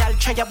bad, girl,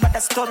 try your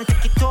bad stunt.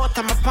 Take it out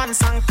of my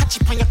pants and catch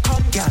it on your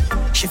cunt.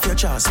 Girl, shift your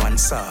jaws one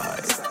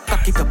side.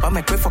 Cock it up and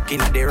make we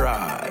fucking at the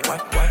right.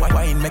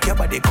 Why make your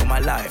body come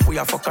alive? We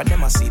are fucking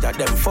them and see that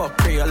them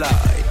fuck real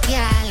life.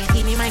 Yeah,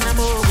 give me mine and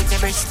move with your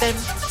breast them.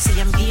 See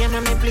them game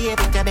and me play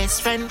with your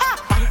best friend.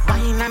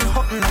 Wine and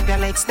hooking up your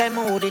legs them.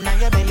 Holding on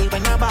your belly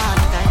when you're ball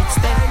and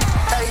extend.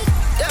 Hey,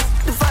 yeah,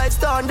 the fight's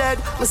done dead.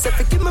 Myself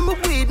give me my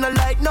weed, no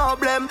light, no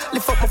blame.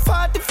 Lift up my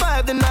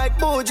 45 the night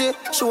bougie.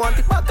 She want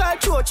it back, I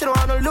throat, she don't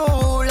want no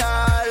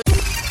lula.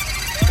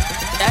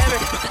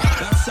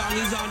 That song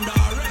is under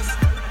arrest.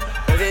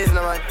 It is,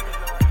 no man.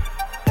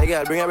 Hey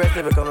girl, bring your breath,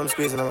 never come, I'm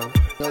squeezing, no man.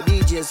 No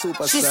DJ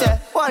Superstar. She said,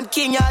 one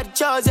king you had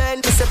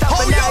chosen. Set up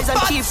your eyes and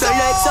keep your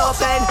legs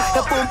open.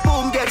 Your boom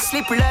boom get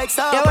slippery like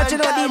soap. Yeah, what you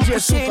know, DJ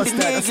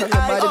Superstar? That's not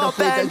nobody don't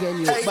play it again,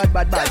 you.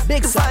 Bad.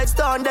 Big the song. fight's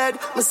done dead.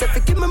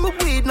 Myself give me my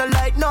weed, no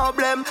light, no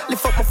blame.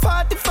 Lift up my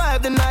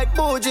 45 the night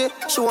bougie.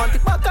 She want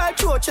it back, I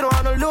throat, she don't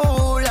want no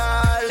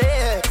lula.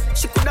 Yeah.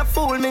 She coulda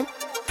fooled me.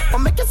 I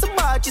make it so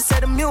bad, she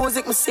said the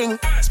music me sing.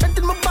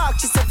 Strengthen my back,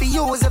 she said for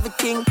you is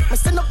everything. Me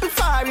stand up in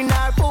fire in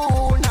her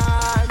pool,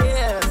 nah,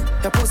 yeah.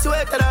 The pussy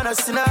wetter than a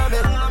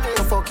tsunami.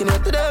 I'm fucking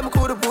it today, me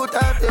coulda put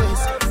her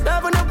face.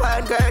 Never no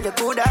one girl, you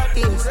coulda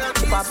this.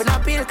 She poppin' a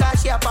pill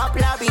cause she a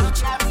popular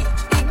bitch.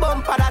 Big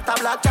bumper that a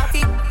black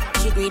traffic.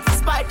 She do it for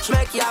spite, she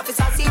make you happy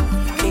sassy.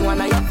 Me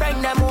one of your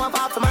friend, them who have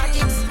half the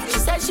magics. She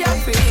said she a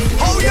free.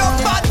 Oh, your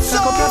bad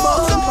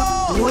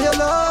soul. You know you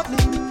love me.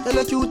 Tell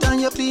you cute and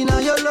you're clean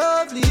and you're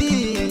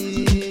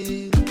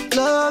lovely.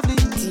 Lovely.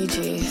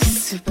 DJ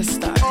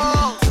Superstar.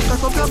 Oh,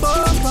 cock up your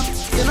bumper.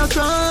 You're not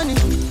crying.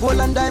 Gold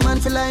and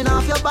diamond feel line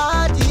off your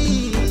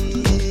body.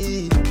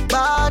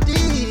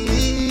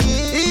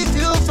 If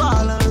you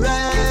fall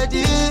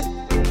already,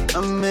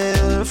 I'm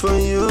here for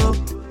you.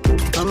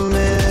 I'm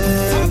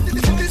here.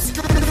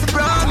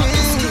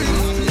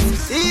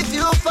 Promise. If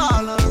you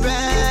fall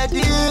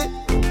already,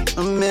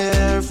 I'm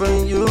here for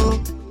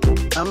you.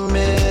 I'm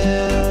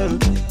here.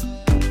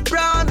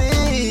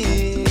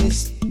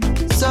 Promise.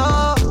 So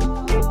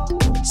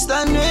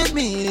stand with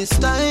me this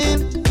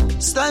time.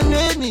 Stand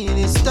with me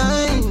this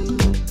time.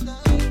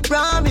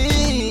 Promise.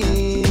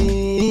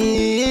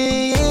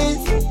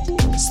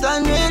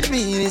 Stand with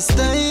me this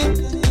time.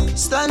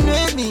 Stand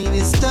with me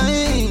this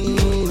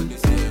time.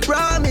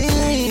 Promise.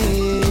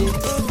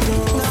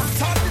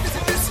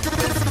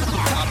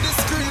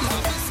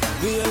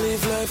 We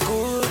live life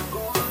good.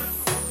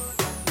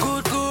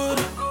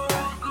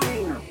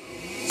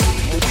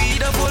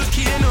 Weed a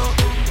volcano.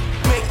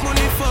 Make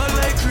money fall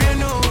like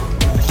Reno.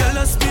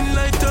 Y'all spin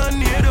like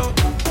tornado.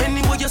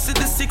 Anyway you see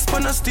the 6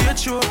 on a stage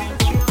show.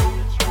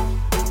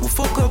 We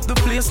fuck up the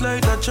place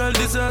like natural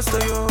disaster,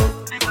 yo.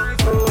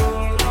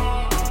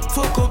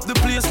 Fuck up the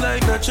place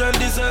like natural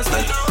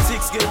disaster.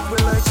 6 get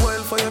well like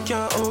wildfire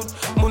can't out.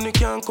 Money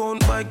can't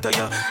count, bike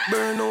tire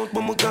burn out,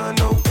 but me gone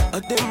out. A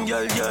them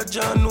y'all, yeah,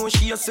 John know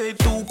she a say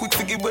too quick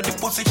to give her the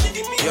pussy she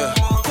give me. Yeah.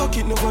 Fuck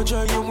it never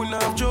dry, yeah, we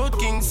not have joke.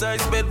 King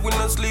size bed, we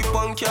not sleep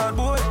on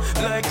cardboard.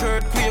 Like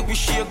earthquake, we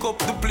shake up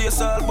the place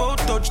all about.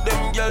 Touch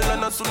them y'all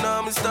and a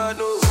tsunami start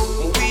now.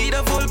 We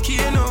the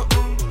volcano,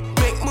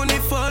 make money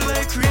fall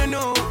like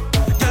Reno.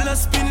 Y'all a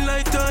spin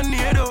like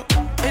tornado.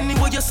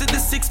 Anyway you see the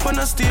 6 on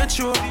a stage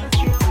show.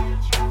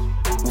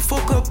 We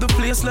fuck up the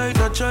place like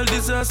natural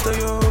disaster,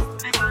 yo.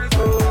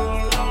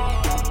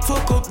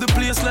 Fuck up the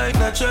place like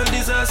natural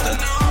disaster,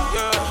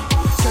 yeah.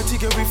 a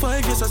tick every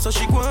 5 years, that's how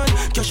she want.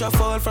 Cash a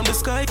fall from the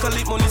sky, call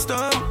it money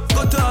storm.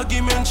 Got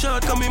argument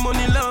short, call me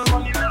money long.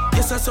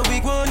 Yes, that's how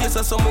we want, yes,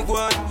 that's how we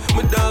want.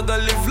 My dog a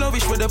live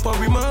lavish with a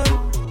parry man.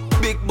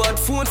 Big bad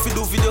phone fi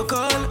do video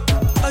call.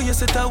 Oh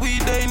yes, it's a we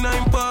day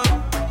 9 pound.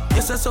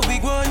 Yes, that's how we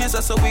want, yes,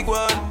 that's how we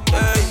want.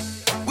 Hey,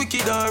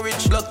 wicked and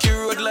rich, lucky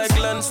road like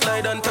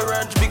landslide and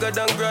entourage bigger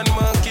than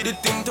grandma. Kid the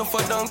thing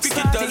tougher than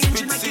cricket and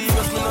spit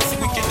serious. Me not see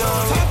wicked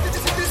and rich.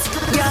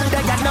 Girl,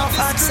 they got no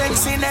hot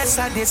sexiness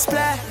on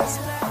display.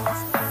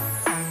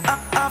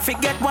 I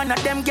forget one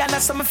of them girl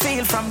that's me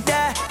feel from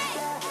there.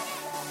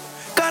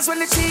 Cause when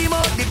the team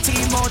out, we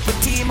team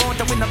out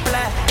and we no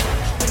play.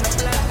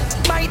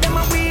 Buy them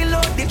a wheel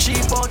out, the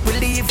cheap out, we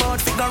leave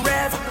out, figure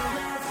rev.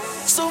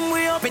 Some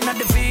way up in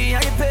the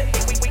VIP.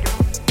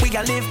 We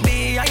a live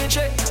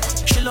B.I.J.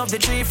 She love the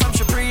tree from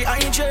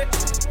Shapri.I.J.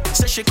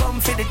 Say she come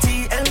for the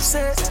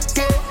TLC,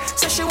 yeah.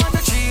 Say she want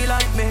a tree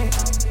like me.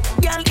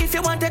 Girl, if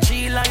you want a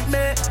tree like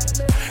me,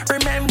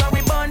 remember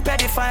we born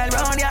pedophile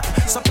round ya.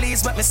 So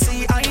please let me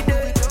see I do.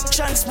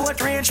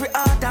 Transport range we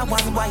order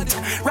one white.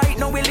 Right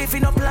now we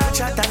living up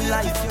larger than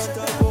life.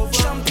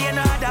 Champagne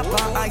order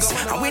per ice.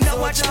 And we know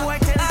what boy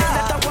tell them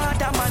that the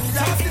water man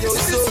life. Yo,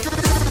 so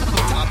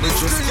they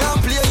just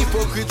can't play a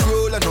hypocrite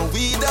role. I know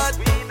we that.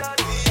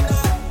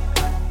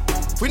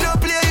 We not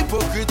play a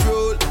hypocrite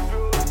role.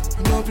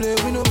 We no play.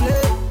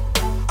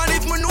 And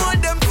if me know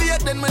them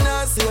fake, then me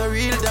not say a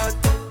real that.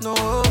 No.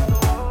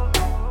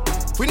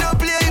 We not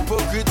play a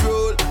hypocrite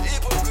role.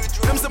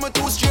 Them say me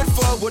too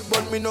straightforward,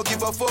 but me no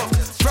give a fuck.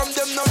 From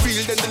them not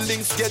real, then the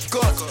links get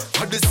cut.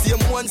 Are the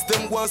same ones,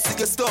 them want to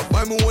get stuck.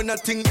 I me wanna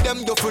think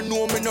them don't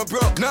know me no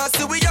broke. Now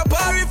see we a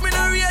bar if me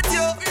no rate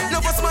you.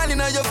 Never smiling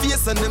on your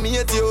face and them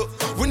hate you.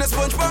 We no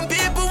sponge from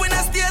people, we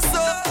no stay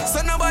so.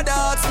 So nobody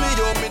asks me,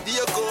 yo, me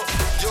dear go.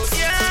 Just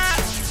yeah.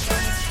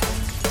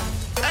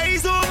 Hey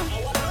Zoom.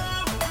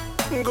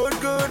 Good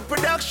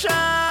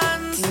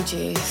Productions.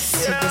 DJ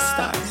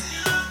Superstar.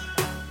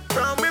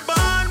 From me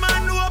born,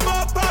 man, know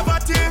about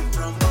poverty.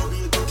 From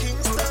Bobby to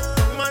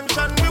Kingston.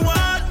 Mansion me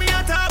want, me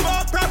a talk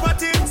about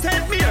property.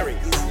 St. Mary.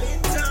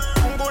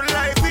 Good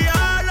life we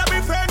all of me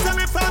friends and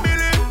me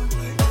family.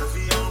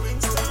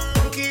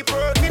 Keep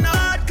working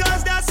hard,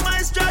 cause that's my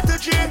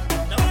strategy.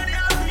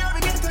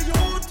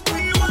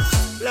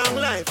 Long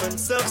life and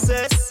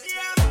success.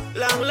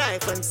 Long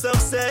life and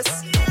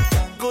success.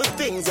 Good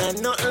things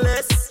and nothing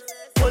less.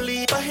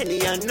 Only a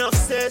henny and enough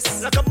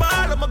cess. Like a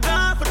ball, I'm a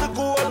gun for the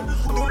goal.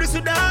 Do this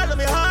with all of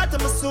my heart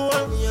and my soul.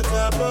 Me a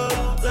top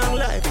up, long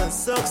life and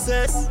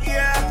success.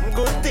 Yeah,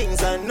 good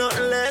things and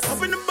nothing less.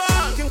 Up in the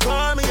ball, you can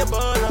call me a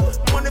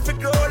baller. Money for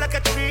grow like a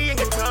tree and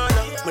get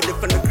taller. Me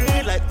live on the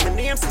grid like my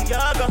name's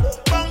Siaga.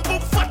 Bang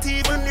book fat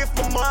even if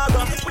I'm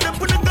maga. When I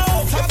put the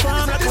dough, I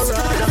farm like a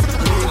rider.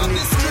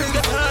 Street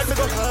get hard, me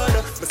go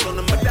harder. My son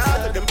and my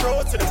daughter, them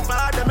bro to the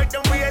father. Make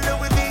them real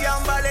with me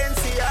and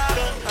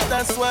Balenciaga. And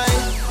that's why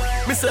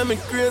me say me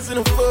crazy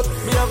no fuck.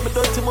 Me have me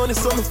dirty money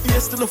so me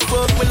face to no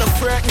fuck. When I'm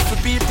frightened for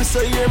people so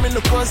hear me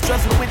no cause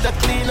traffic with that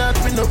clean out.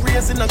 We no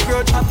raising a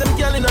grudge. Have them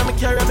girl in me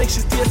carry make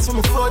she taste for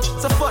me fudge.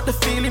 So fuck the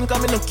feeling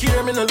cause me no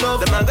care, me no love.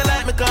 Them not gonna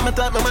like me cause me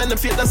type my mind them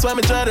fake. That's why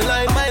me draw the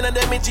line. Mine and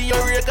them itchy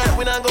or real cause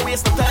we not gonna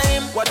waste the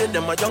time. What did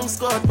them a young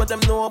squad but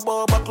them know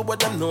about buckle but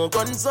them know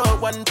guns out.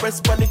 One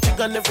press panic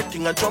trigger and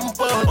everything I jump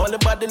out. All the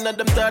body in them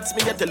thoughts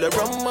me I tell her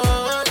run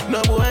man.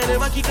 No boy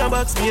never kick a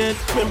box me head.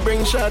 Me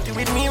bring shorty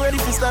with me ready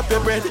to stop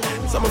your bread.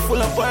 So I'm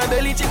full of fire,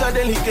 deli chica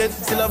delicate.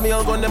 Still have me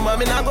all gun, them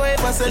mommy not go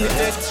ahead and sell it.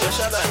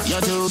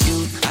 You're too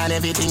cute, and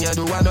everything you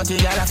do, I don't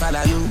think I'll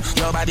follow you.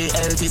 Your body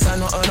healthy, so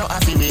no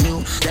happy with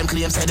you. Them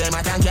claims say them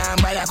a tank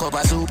and buy a cup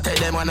of soup. Tell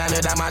them one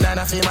another man and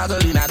a female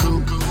girl in a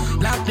crew.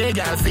 Black the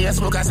girl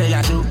Facebook, I say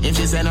you true. If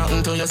she say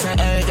nothing to you, say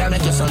hey girl,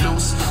 make you so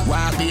loose.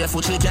 Walk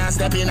barefoot, she can't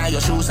step in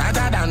your shoes.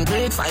 Other than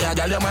great fire,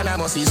 girl, your man I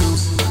must be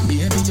Zeus.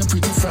 Baby, you're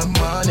pretty from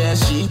Monday,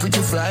 she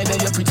pretty Friday,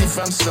 you're pretty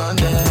from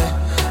Sunday.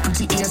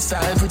 Pretty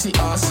hairstyle, pretty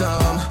awesome.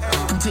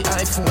 Pretty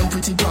iPhone,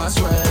 pretty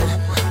password.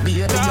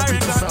 Baby, you're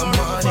pretty from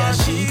Monday,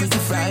 she pretty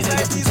Friday,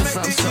 you're pretty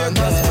from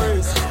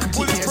Sunday.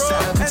 Pretty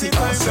hairstyle, pretty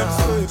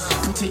awesome.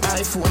 Pretty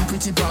iPhone,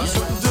 pretty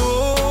password. Do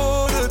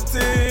the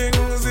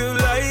things you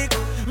like.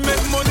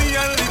 Make money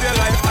and live your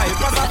life. I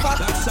pass a pack.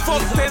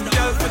 Fuck 10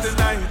 girls for the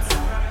night.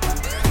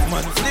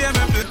 Man, flame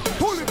me.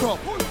 Pull it up,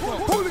 pull it up,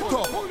 pull it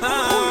up.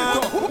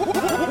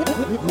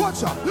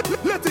 Watch out,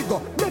 let it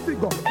go, let it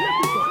go.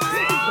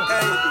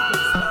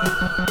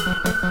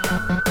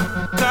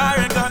 Car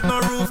ain't got no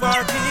roof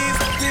or keys.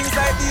 Things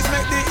like these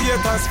make the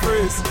haters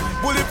praise.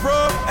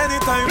 Bulletproof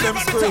anytime them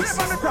sprays.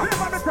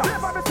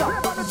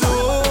 Do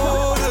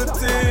the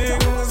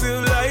things you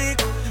like.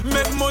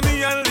 Make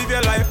money and live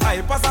your life.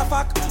 I pass a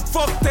fact.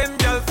 Fuck 10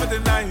 girls for the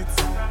night.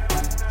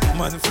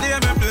 Man,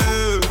 flame me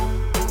blue.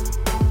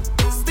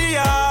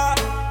 Steer.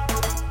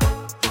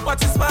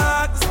 Watch it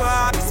spark,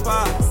 spark,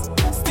 sparks.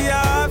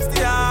 Steer.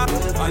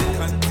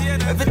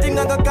 Everything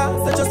I got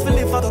cost, I just feel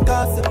it for the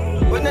cost.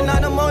 When I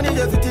not the money,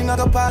 everything I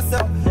got pass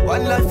up.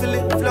 One life feel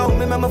it flow,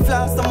 me my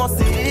flash, I must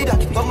see that.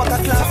 Come back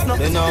a class, no.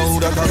 They know who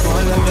that I call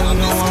and them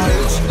know I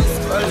rich.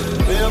 Well,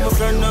 me and my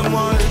friend them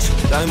want rich.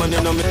 Diamond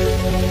in me.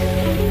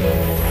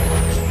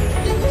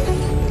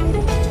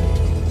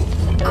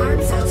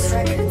 Arms House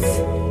Records.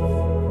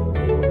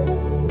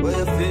 What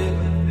you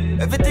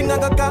feel? Everything I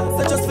got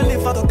cost, I just feel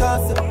it for the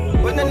cost.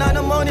 When I not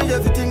the money,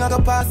 everything I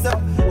got pass up.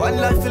 One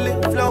life feel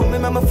it flow, me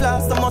my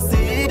flash, I must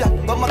see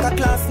that. But my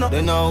class now.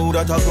 They know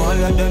that I go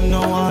let them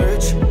know I'm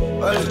rich.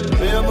 Well,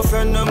 me and my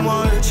friend them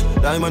want rich.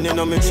 Diamond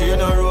in me chain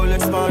and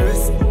Rolex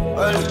Paris.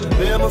 Well,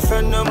 me and my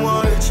friend them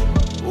want rich.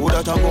 Who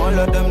that I go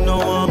let them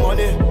know I'm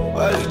money.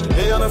 Well,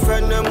 me and my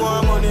friend them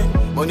want money.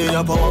 Money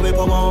your power, we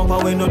power up,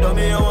 and we know that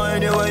me you want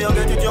anyway. You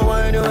get it, you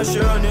want anyway,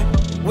 sure.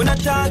 When I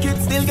talk it,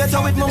 still get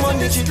out with my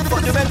money. Shit,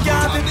 fuck the red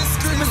carpet.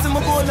 Me see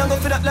my gold and go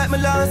for that like me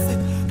lost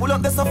it. Pull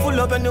up this and full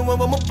up anyway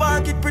when my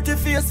pocket. Pretty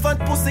face, fat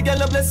pussy,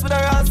 girl blessed with a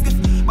rascal.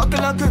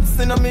 Buckle and grips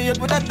in me head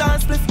with a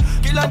dance split.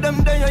 Kill all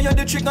them there, you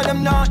the trick and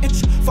them not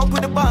itch. Fuck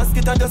with the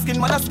basket and the skin,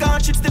 man a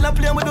scotch it. Still a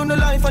play with no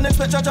life and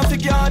expect charge and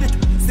figure it.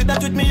 See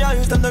that with me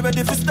eyes and I'm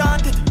ready for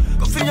start it.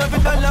 Go feel every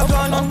dollar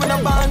gone on when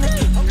I ban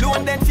it. Blue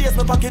and then face,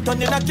 my pocket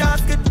on in a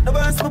casket. The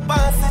verse my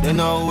pass it. They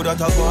know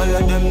that I go and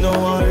let them know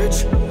I'm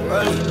rich.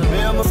 Well, me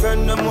and my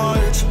friend them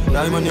want rich.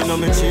 Diamond in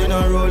my chain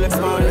and Rolex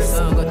Paris.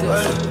 Well,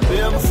 me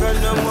and my friend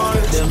them want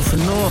rich. Them for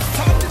no.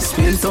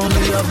 Spain town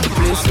we have the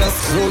place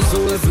locked. So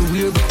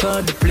everywhere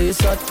because the place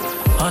hot.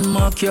 On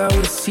my car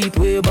with a seat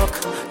way back.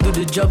 Do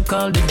the job,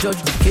 call the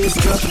judge, the case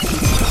drop.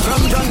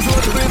 From John Joe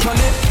to River.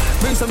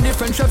 Bring some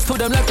different shots to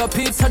them like a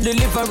pizza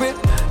delivery.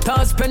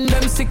 Toss spend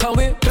them sick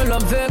away. Tell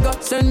them Vega,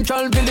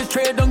 Central Village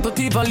trade down to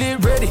Tivoli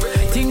ready.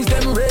 Things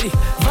them ready.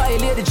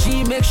 Violate the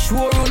G, make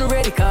sure run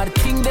ready. Cause the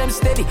king them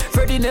steady.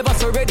 Freddy never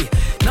so ready.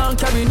 Now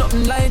carry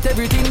nothing light,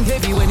 everything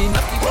heavy when he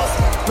knock the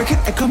bus. Make it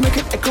echo, make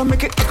it echo,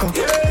 make it echo.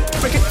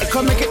 Make it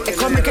echo, make it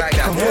echo, make it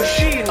echo.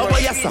 Oh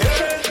yes sir,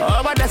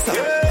 oh but that's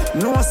sir.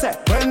 No sir,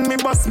 when me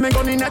bust me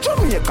gun in a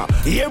Jamaica.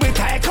 Here we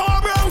take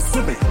our bros.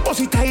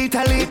 Bust it to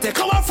Italy, take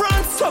our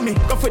France. So me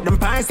go for them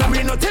pints and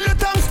me no tell the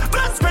tongues.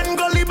 Blood spend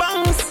gully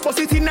bangs. Bust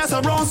it in a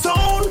surround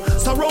sound,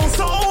 surround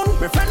sound.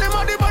 Me friend them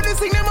all the body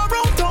sing them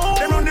around town.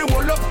 Them run the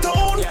whole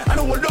uptown and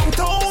the whole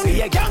downtown.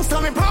 See a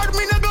gangster me proud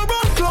me no go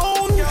run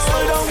clown.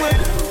 Slow down with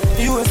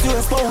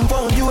US,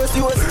 pound, US.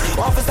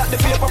 Office at the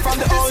paper from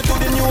the old to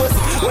the newest.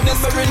 When them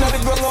married at the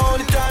ground all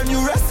the time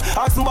you rest.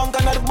 Ask some bank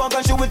and at the bank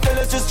and she will tell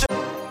us just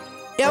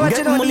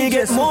get money,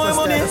 get more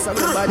money.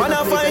 Man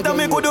I fight and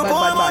me could do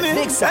more money.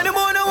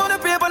 Anyone that want a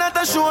paper that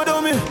I show to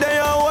me. They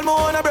all want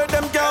more and bread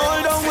them can't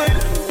hold on with.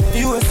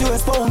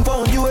 US, pound,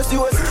 US.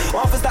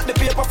 Office at the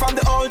paper from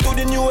the old to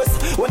the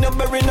newest. When you're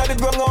buried at the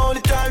ground all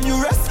the time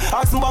you rest.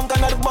 Ask some bank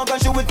and at the bank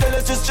and she will tell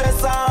us just stress.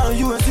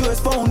 US,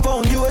 pound,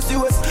 US.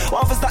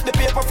 Office at the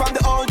paper from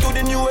the old to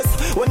the newest.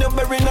 When you're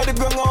buried at the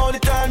ground all the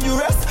time you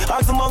rest.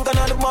 Ask some bank and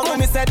at the bank when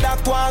me said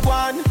that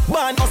one.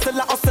 Ban, hustle,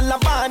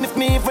 ban. If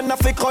me even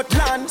have a cut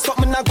land,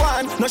 something I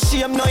want. No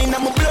shame, no in a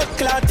my blood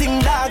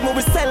clotting dog. Me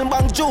we sell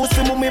bank juice,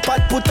 me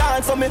pot put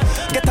on. So me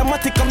get a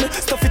matic and me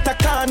stuff it a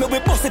can. Me we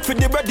bust it for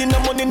the bread, no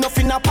money,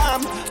 nothing a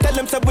palm. Tell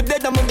them say we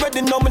dead, I'm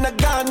ready, no me not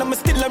gone. I'm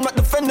still I'm not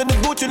defending the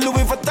Gucci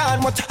Louis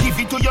Vuitton. Watch give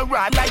it to your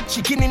raw like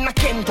chicken in a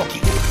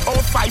Kentucky. Oh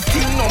 5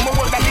 no more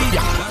world a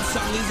leader.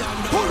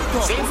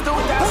 Since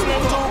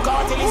 2002,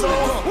 cartel is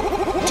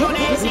over.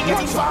 Johnny Easy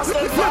getting faster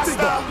and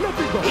faster.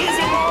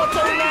 Easy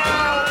motor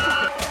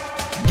now.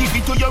 Give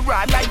it to your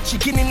raw like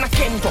chicken in a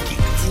Kentucky.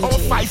 Oh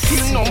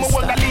 5 no more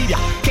world a leader.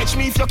 Catch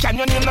me if you can,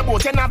 you name the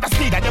boat and have the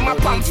speed. Them a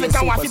pamphlet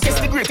and want to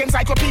test the great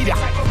encyclopedia.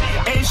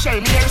 Hey,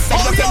 shell me and say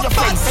you tell your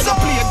friends. Say you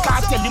play a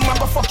cartel, you man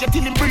go fuck you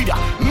till him breeder.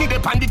 Middle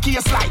pan the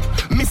case like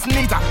Miss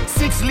Nita,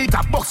 6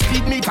 liter, box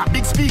speed meter,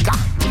 big speaker.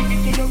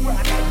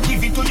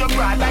 Give it to your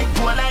brother like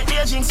poor like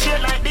Beijing,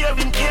 straight like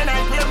David, air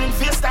night waving,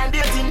 FaceTime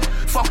dating.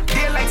 Fuck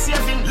daylight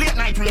saving, late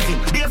night raving.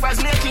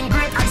 Davers making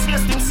great ice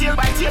wasting, sail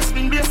by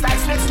tailspin, bass style,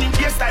 snake skin,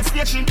 bass style,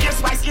 station, bass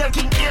spice, air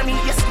king, air me,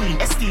 yes queen,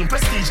 esteem,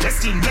 prestige,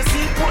 esteem,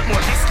 blessing,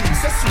 Portmore, esteem,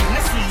 Cecil,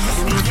 Nestle,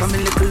 yes from a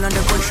little and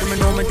the country, me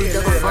know me did I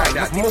go far.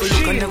 People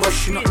you can never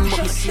see nothing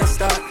but me see a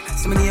star.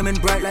 So me name in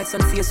bright lights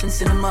and face in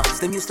cinemas.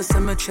 Them used to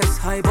send my chest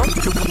high, but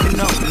look at me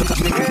now, look at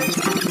me now.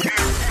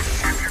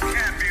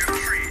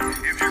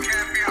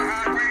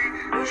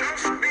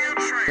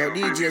 Yo,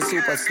 DJ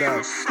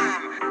Superstar.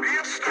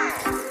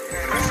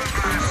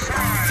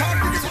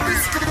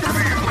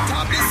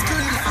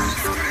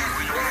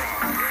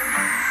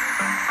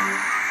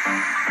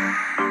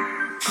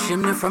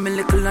 Shame me from a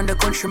little and the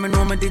country, me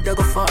know me did I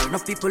go far.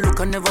 Enough people look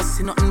and never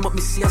see nothing but me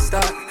see a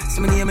star.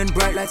 So me name in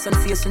bright lights and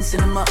face in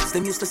cinemas.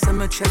 Them used to send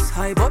my chest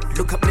high, but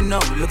look at me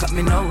now,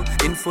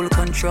 in full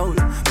control.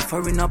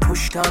 Before in a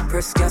push start,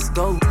 press gas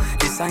go.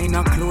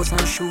 Designer clothes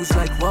and shoes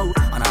like wow.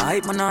 And I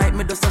hype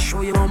me just to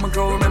show you how me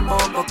grow. Remember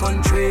our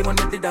country when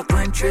I did a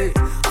country.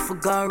 I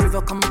forgot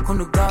river come up on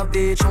the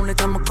garbage. Only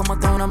time I come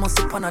a town I must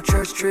sit on a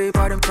church tree.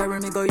 Part them carry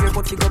me go here,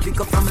 but you go pick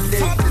up family.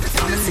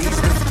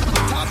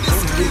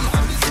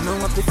 You know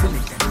what we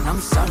feeling, and I'm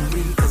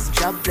sorry, cause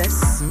God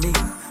bless me.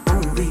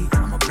 Movie,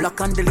 I'm a block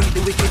and delete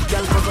the wicked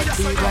girl cover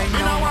T right now.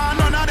 Me no want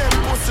none of them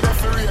pussy that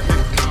for rate me.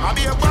 I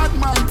be a bad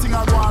man thing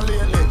I go on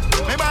lately.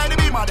 Me by the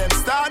beam of them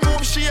start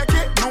move shake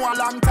it. No a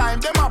long time,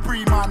 them a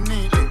pre-man.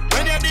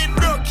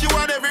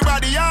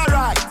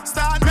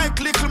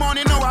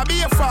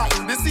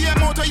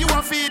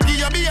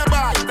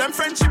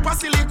 friendship a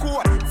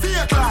silicone.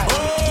 Fake life.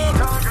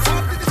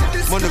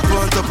 Money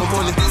go on top of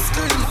money.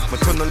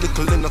 But turn a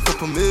little in a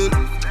couple mil.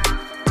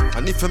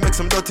 And if you make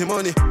some dirty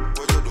money,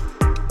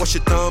 wash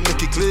it down,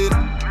 make it clean.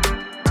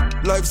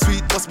 Life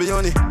sweet, must be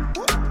honey.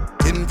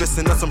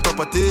 Investing in some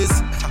properties.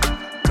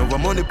 Now my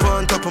money go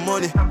on top of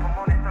money.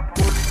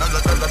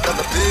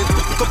 Dollar bill.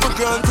 Couple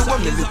grand to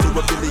 1 million to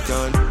a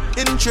billion.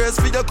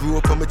 Interest for your grow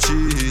up on my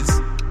cheese.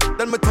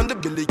 Then me turn the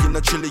billion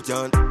a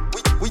trillion.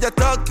 We a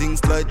talk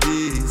things like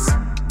this.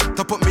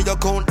 Top up me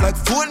account like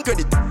phone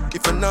credit.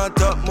 If I not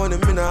talk money,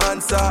 me no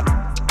answer.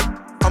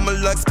 I'ma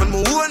like spend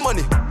my own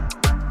money.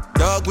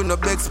 Dog with no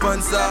big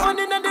sponsor.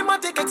 Money in the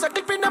matic,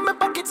 exactly in my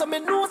pocket, so me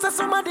know say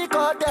somebody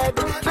got dead.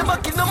 Never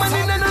give no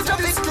money, no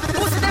traffic.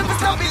 Pussy them for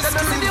stop it, and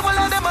I see the whole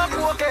of them a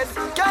crooked.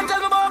 Can't tell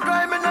me about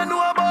crime, and I know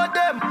about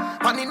them.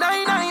 Money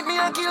 9-9, me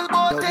a kill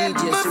both them.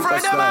 My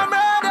friend them a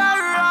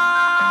murderer.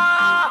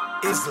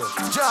 Isle,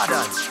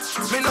 Jordan,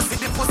 me no see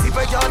the pussy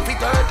where y'all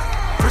fit hurt.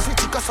 Prison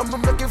chica, some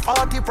make it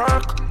 40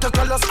 perk. The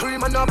girl a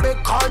scream and a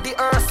beg call the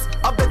earth.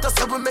 I better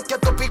say we make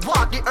it up big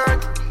walk the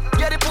earth.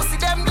 Yeah, the pussy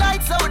them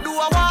lights, so we do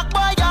a walk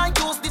by and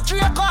use the tree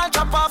call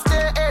chop off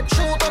the head.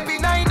 Shoot up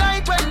in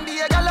 9-9 when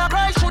the girl a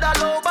cry, should a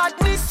low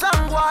badness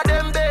and go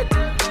them dead.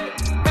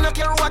 Me no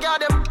care who I got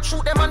them,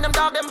 shoot them and them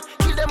dog them,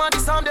 kill them and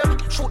disarm them,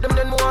 shoot them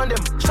then move on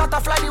them. Shot a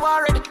fly the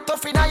war red,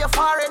 tough in your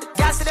forehead.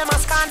 Girl see them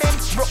and scan them,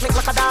 broke neck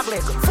like a dog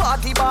leg.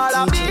 40 ball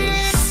of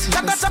beef,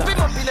 like a chop him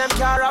up in them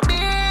car of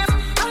beef.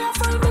 I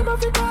find them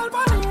if you call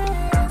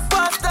police.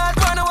 Bastard,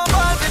 when I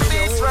want the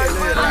beast right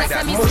with like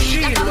that.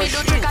 Machine, me do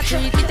trick or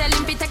treat. Me tell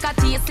him fi take a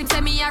taste. Him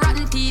say me a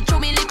rotten teeth. Show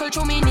me little,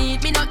 show me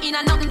neat. Me not in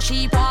a nothing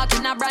cheap. Walk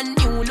in a brand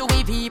new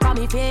Louis V for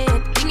me feet.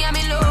 Thing ya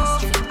me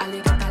love.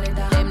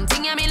 Them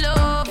thing ya me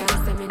love.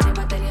 Can't say me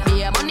never tell ya.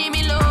 Me a money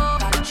me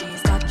love. Got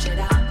cheese, got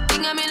cheddar.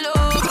 Thing ya me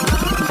love.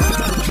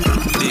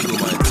 Big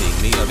woman thing,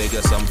 me a beg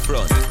you some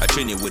front. I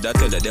train you with a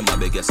tell them I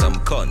beg you some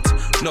cunt.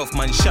 Enough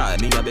man shy,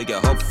 me a beg you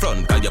up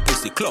front. Cause your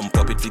pussy clump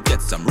up if you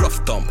get some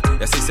rough thump.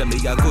 Your sister me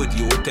a good,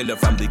 you tell her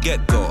from the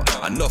get-go.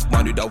 Enough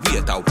man with a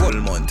wait a whole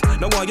month.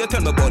 Now why you tell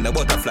me about the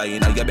butterfly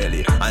in your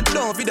belly? And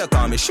don't video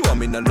call me, show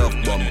me no love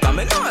bump. Cause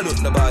me nah look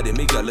nobody,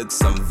 me a look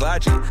some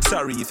virgin.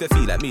 Sorry if you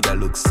feel like me that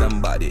look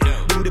somebody.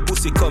 Bring the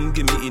pussy come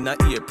give me in a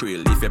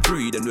April. If you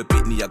breathe and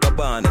repeat me, I go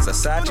born as a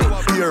sergeant.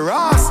 Your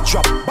ass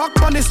drop back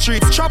on the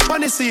street, chop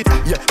on the seat.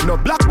 Yeah, no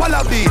black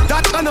wallaby,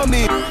 that I know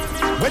me.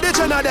 Where the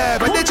Jenna there,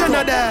 where the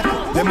Jenna there?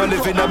 Them a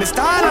living on me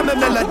style and me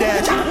melody.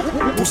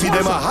 Pussy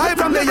them a high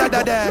from the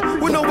yada there.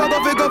 We know what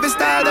go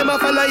style, them a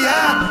follow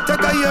yeah.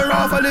 Take a year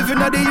off, a living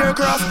at the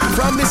aircraft.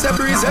 From Mr.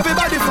 Breeze,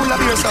 everybody full of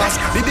beer sauce.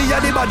 The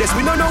baddest,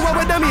 we don't know what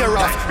with them here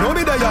off. No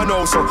me there you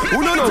know, so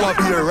who don't know what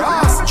beer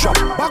ass? Drop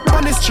back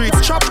on the street,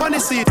 chop on the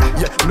seat.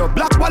 Yeah, no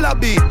black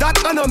wallaby,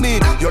 that I know me.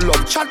 Your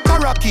love chat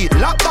parakeet,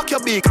 lock back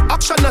your beak.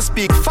 Action a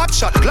speak, fat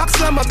shot, Glock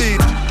slam a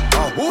beat.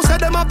 Who said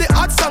them have the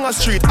hot song a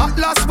street? At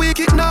last week,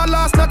 it now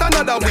last, not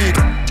another week.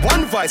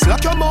 One voice,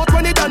 lock your mouth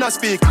when it done a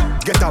speak.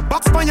 Get a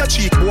box on your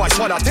cheek, boy,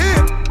 swallow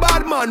tape.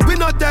 Bad man, we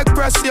not take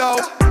press, yo.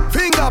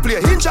 Finger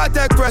play, hinge I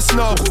take press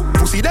now.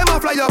 Pussy them a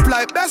fly up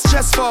like best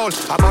chest fall.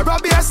 I'm a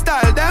Robbie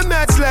style, them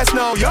meds less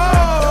now. Yo,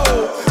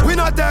 we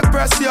not take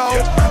press, yo.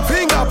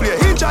 Finger play,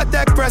 hinge I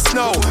take press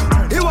now.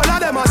 He will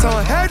have them as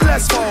a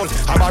headless fall.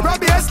 I'm a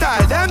Robbie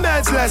style, them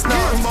meds less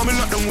now. Mommy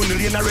not them winning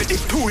lane already.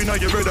 Two in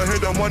your brother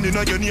head and one in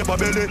your neighbor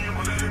belly.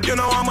 You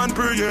know I'm on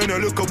prayer and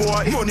look a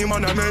boy. Money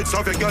man I made, so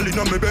if you girl in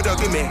on me better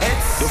give me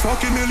heads. The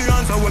fucking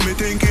millions are what me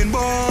thinking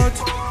about.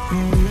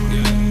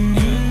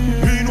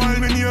 Meanwhile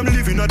me name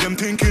living at them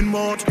thinking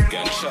about.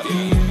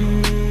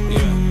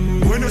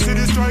 When you see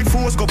the strike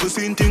force, couple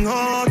scene thing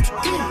hard.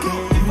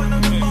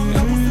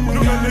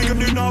 No man make up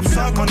the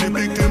knapsack and the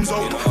big things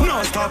out.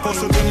 Now stop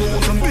us with them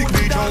moves and big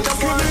beat out.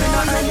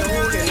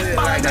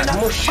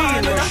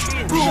 Machine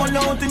roll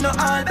out in the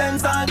all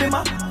Benz all them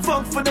a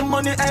fuck for the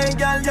money, hey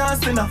girl, you're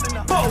sinner.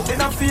 Bow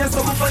in a face,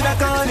 so for the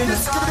corner.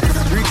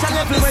 Reach a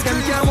level where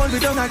them can't hold me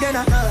down again.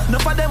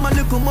 Enough of them a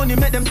little money,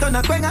 make them turn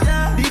a quenga.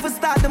 Even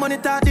start the money,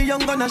 talk the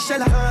young gun a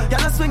sheller.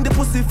 Y'all swing the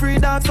pussy free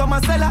dogs from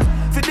a cellar.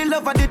 For the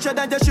love of the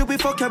cheddar, just should be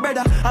fuck your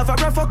brother. Have a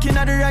rough fucking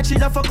at the right, she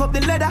just fuck up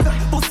the leather.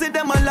 Pussy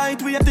them a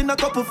light, we ain't in a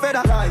couple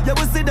feather. Yeah,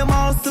 we see them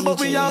house too, but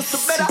we house too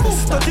better.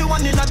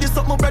 31 in a this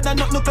up, my brother,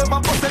 not no clever.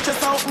 Pussy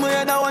chest out, my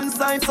head on one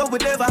side, so we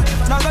never.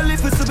 Now go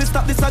live with we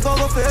stop this, I go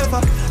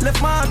forever.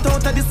 Left my heart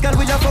out of this girl,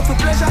 we have fuck for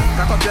pleasure.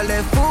 Cock up your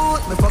left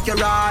foot, me fuck your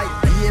right.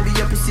 Baby,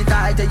 your pussy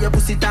tight, tell your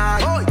pussy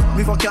tight.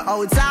 Me fuck your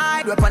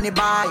outside, rep on the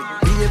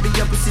bike. Baby,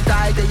 your pussy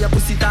tight, tell your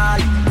pussy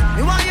tight.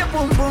 Me want your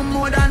boom boom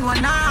more than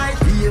one night.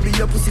 Baby,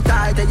 your pussy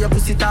tight, tell your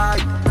pussy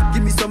tight.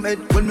 Give me some head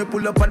when me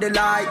pull up on the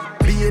light.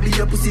 Baby,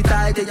 your pussy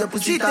tight, tell your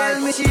pussy tight. She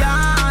tell me she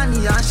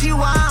honey and she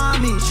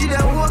want me. She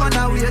the woman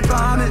that wait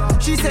for me.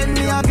 She send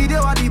me a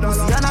video of the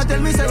pussy and I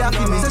tell me say you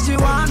feel me. Say she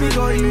want me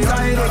go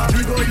inside it.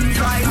 Me go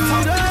inside.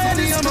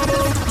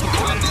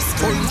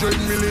 $100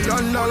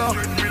 million.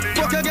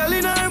 Fuck a girl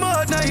in her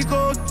mouth, now he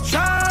go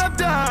sharp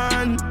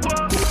down.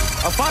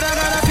 A father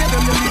gotta pay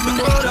them, they even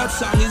know that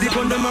song is the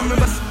condom and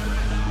members.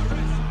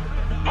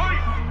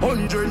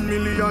 $100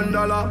 million,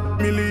 $1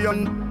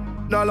 million,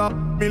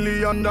 $100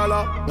 million.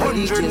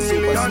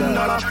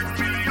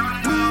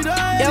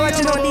 Yeah, what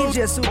you know,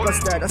 DJ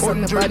Superstar? That's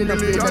something bad enough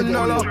to do.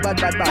 Bad.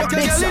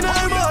 Big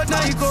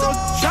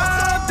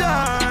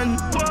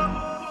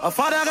A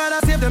father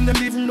gotta save them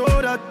even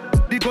know that.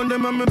 The gun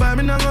them on me buy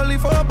me not only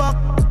for back.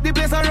 The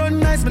place I run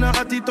nice, me not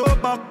at it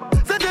up back.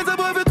 Sentence a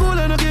boy fi cool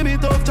and no give me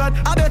tough chat.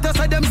 I better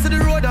side them to the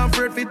road and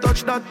afraid fi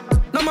touch that.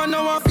 No man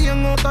now want fi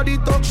hang out of the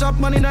talk shop.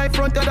 Man in the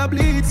front of the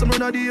bleed, some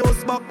run of the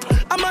house back.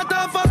 I'm a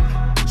tough fuck,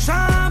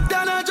 sharp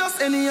than I just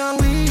any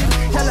and weed.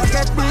 Tell I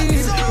get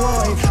weed,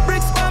 boy.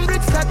 Bricks on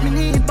bricks that me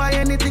need. Buy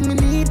anything me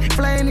need,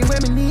 fly anywhere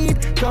me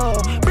need. Go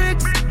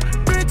bricks,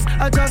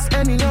 I just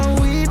any and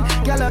weed.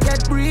 Girl I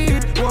get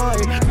breed, boy.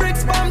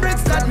 Bricks on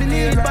bricks that me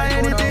need. Buy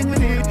anything me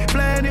need,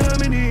 fly anywhere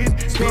me need.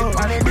 Go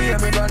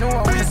bricks, me gonna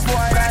know this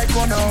boy like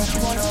go now.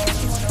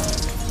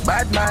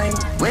 Bad mind,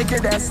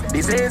 wickedness,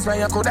 disease where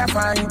you coulda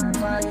find.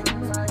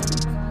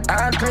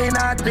 And clean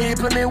out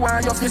people, me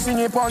want you fi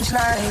sing a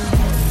punchline.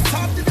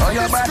 Oh,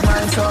 your bad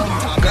mind, so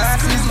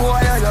glasses,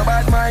 boy, oh, your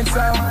bad mind,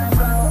 so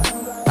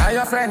and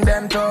your friend,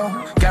 them, too.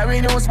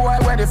 Carry news, boy,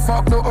 where the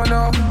fuck do you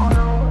know?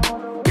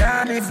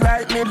 Can't live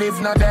like me, live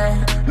no day.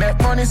 Make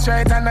money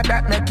straight and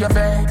that make you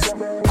vex.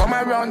 Come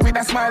around with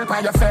a smile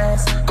on your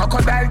face.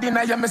 Crocodile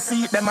dinner, you me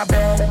see them a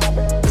bed.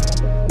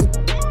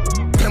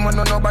 Them a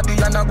know nobody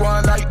and I go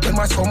on like them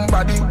a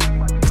somebody.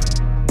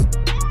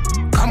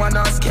 Come on,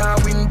 ask,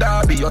 can't win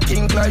derby, you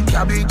think like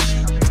cabbage.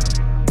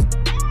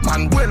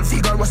 Man, well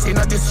figure was in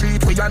the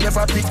street where you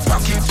never pick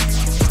pocket.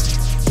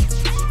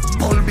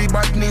 All be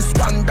badness,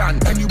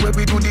 pandan, anyway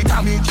we do the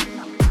damage.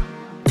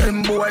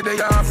 Them boy they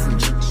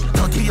average,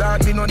 30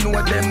 yard me no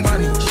know them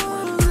manage.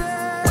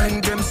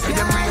 When them say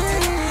them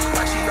rated,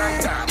 watch it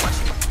right down, watch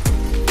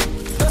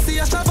it. Don't see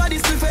a shop at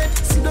this buffet,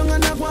 sit down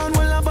and go on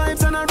while the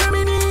vibes and a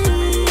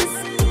reminisce.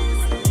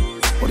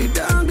 Put it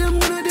down, them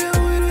gonna deal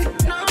with it.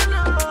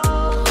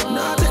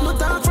 No, take no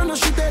time for no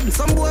shit head.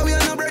 Some boy we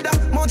are no brother,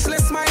 much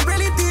less my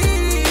relative.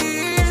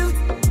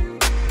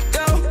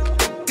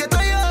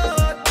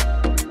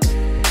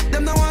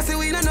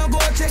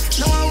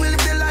 No one will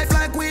live the life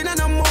like we in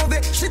a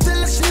movie. She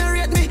tell us she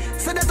narrate me,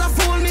 say that I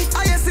fool me.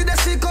 I see that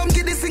she come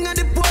get this thing at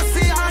the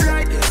pussy,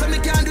 alright. So me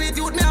can't do it,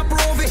 youth me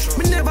approve it.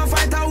 Me never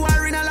fight a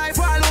war in a life,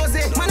 I lose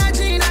it. Man I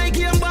Gene, I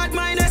game bad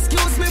mind,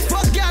 excuse me.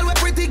 Fuck girl, we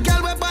pretty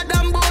girl, we bad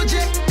and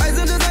bougie. I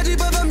send this a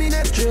jeep over me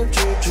neck.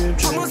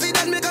 I must see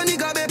that make a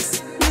nigga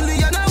bex.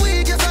 Million a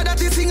week, you saw that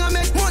this thing I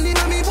make money.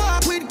 Now me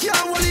walk with can't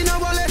hold in a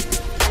wallet.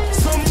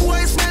 Some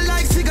boys smell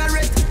like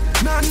cigarette.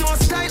 Nah, no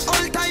style,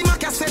 all time a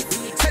cassette.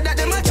 Said that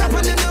them a chop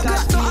and them no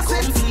got no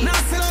asset. Now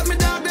sell out me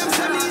dog, them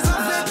say me is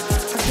upset.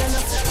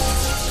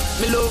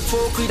 Me love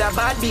folk with a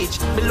bad bitch.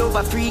 Me love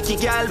a freaky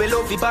girl, we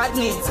love the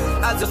badness.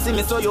 As you see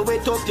me, so you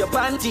wet up your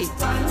panty.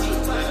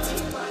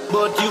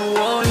 But you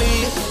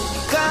only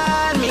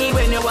call me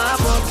when you want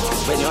up.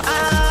 When you're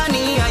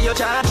honey and you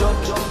charge up.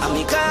 And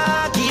me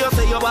cocky, you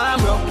say you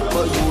want rock.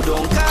 But you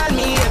don't call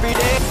me every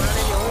day.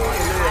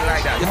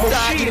 You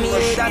start in me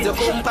head as your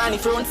company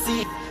front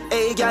seat.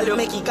 Hey girl, you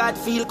make it God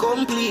feel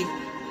complete.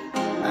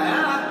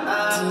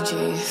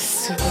 DJ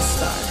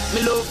Superstar.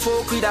 Me love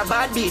folk with a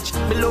bad bitch.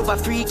 Me love a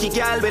freaky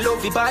girl, we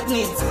love the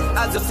badness.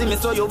 As you see me,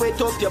 so you wet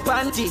up your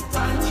panty.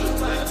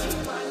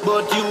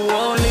 But you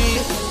only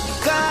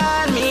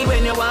call me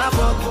when you want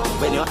fuck.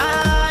 When you're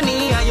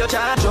honey and you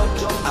charge up.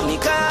 And me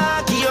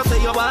cocky, you say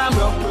you want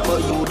rock.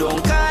 But you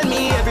don't call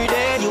me every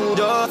day. You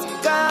just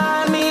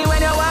call me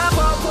when you want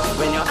fuck.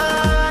 When you're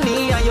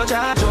honey and you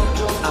charge up.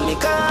 And me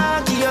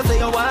cocky, you say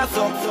you want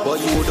some. But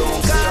you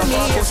don't call me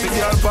every day.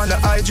 Girl on the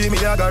IG, me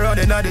I go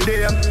running at the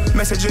DM.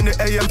 Message in the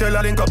AM, tell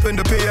her link up in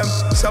the PM.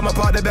 Some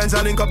apart the Benz,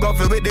 I link up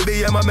with the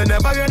BM. And me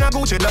never in a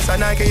Gucci, that's a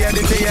Nike and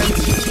the TN.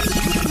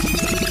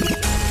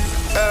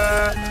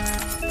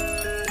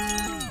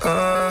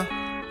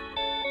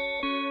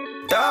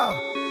 Yeah.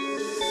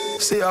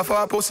 See a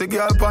far pussy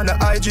girl on the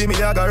IG, me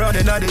I go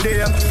running at the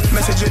DM.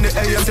 Message in the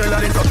AM, tell her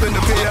link up in the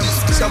PM.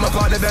 Some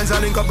apart the Benz, I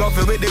link up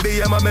with the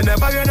BM. And me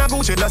never in a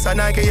Gucci, that's a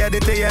Nike and the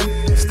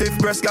TN. Stiff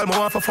breast girl, me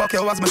want for fuck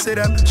you, watch me see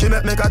them. She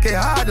make me cocky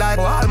hard like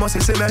almost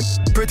a cement.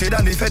 Pretty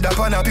than the fed up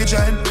on a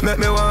pigeon. Make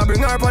me want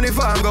bring her on the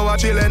farm, go a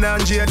chillin'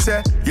 and Jade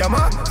say, yeah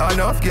man,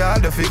 enough girl,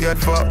 the figure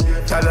fuck.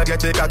 Tell her get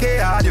the cocky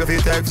hard, you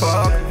feel take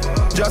fuck.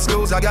 Just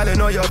lose a girl, you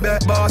know your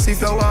bet boss.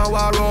 If you want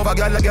war over,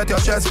 girl, get your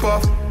chest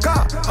puff.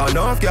 Car,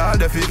 enough girl,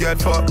 the figure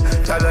fuck.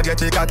 Tell her get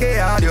the cocky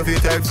hard, you feel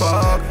take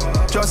fuck.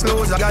 Just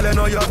lose a girl, you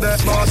know your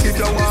bet boss. If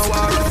you want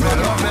war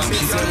over,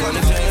 she said,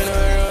 wanna turn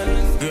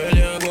around, girl,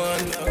 you're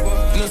gone.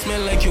 No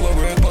smell like you a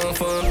work on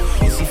farm.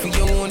 Listen for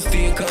your own,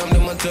 stay calm,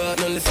 them a talk.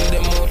 Now listen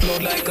them out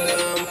loud like a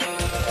lamb.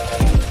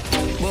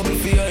 Bubble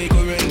for your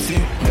currency.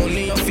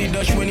 Only your feet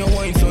dash when you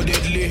wine so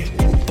deadly.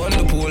 Pon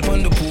the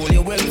pole,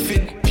 you're well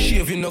fit.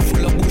 Shaving up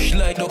full of bush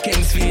like the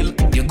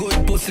Kingsfield. Your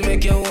good pussy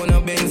make you own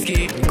a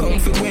Bensky. Come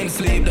for when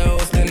sleep, the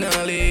house then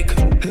I lick.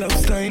 Love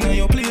style and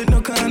your plate no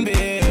can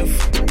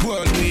beef.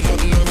 World with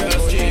nothing no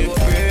grass cheap.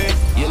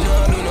 You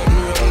know do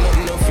nothing wrong,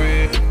 nothing no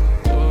free.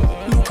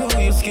 Look how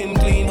your skin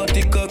clean but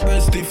the cock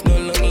breast stiff.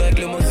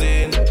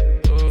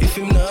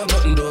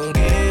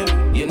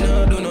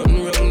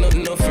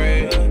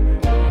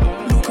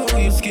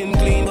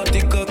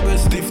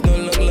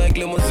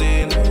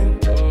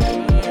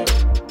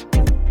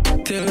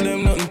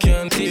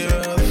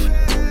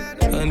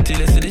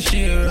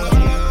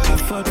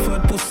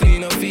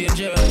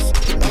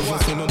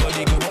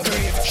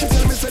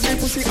 me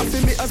pussy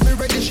happy me as me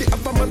ready. She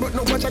have a man but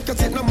no watch I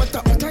cause it no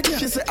matter what I get.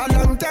 She say a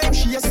long time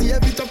she a see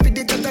every time for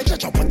the cat I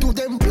chop up to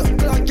them blood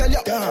clot girl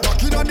yeah.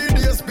 Back in the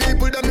days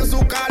people them used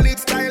to call it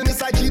style.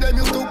 This I them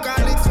used to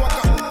call it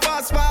swagger.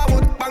 Fast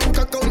forward bank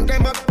account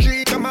them up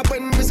tree. Come up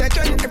when we say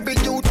trend every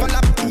youth fall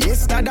up.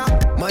 Yes dada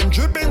man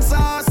dripping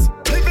sauce.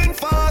 Living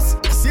fast.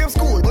 Same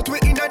school but we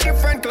in a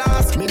different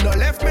class. Me no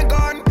left me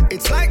gone.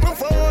 It's like my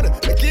phone.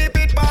 Me keep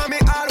it by me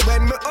all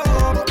when me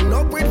home. Button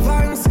up with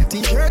Vans,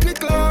 t-shirt with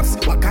gloves.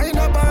 What kind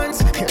of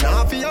bands? And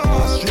half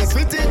yours. Straight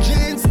fitted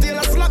jeans, still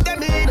I slap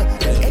them in.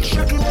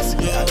 Extra clothes.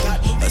 Yeah,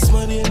 that's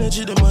money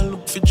energy, them man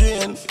look for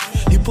drain.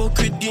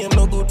 Hypocrite game,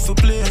 no good for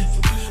play.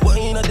 Why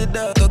in the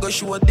dark, I go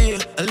show a day.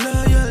 A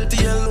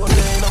loyalty alone,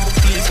 then I'm a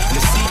place.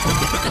 Let's see.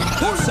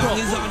 What song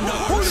is on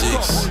now?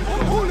 6.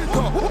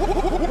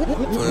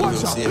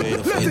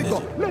 Let it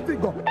go. Let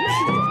it go.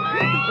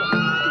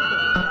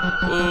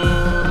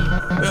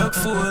 Rock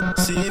food,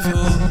 see if you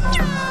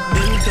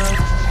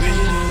intact,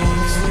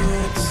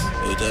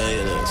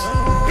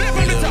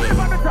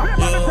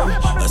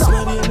 that's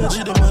money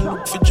energy, the man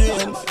look for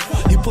drain.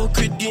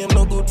 Hypocrite game,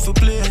 no good for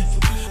play.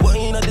 Why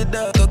in the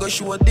dark, I go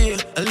show a day.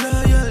 A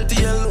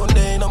loyalty alone,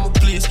 then I'm a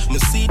place. My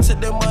seats at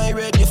them high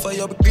red, you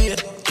fire up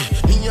great.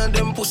 Me and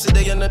them pussy,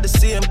 they are not the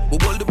same.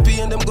 But all the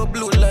pain, them go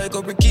blue like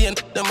a hurricane.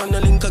 Them on the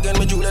link again,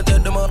 my jewel,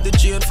 take them off the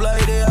chain. Fly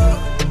there,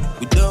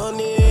 we don't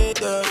need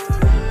that.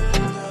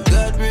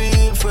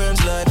 Real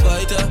friends like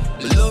fighter.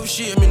 Me love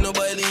shame, me no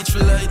buy leech for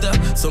lighter.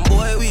 Some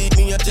boy weak,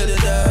 me I tell you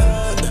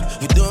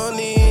that. We don't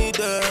need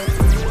that.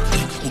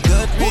 We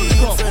got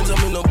real friends, and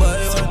me no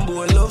buy. Some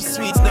boy love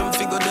sweets, them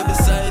figure they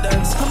beside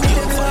us.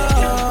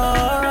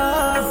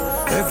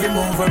 Every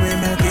move we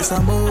make is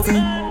a movie.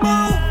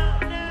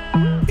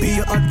 Be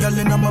a hot girl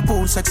in my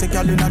pool, sexy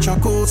girl in a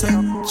jacuzzi.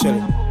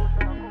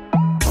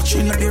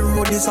 Touching at the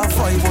road is a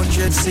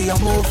 500, see a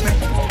movement.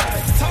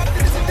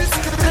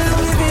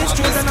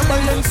 Straight and a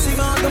balancing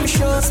on them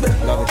shows, man.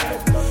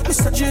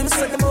 Mr. James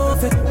said the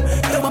movie,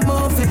 them a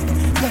movie.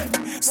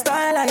 Yeah.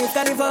 Style like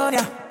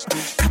California.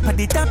 Top of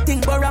the top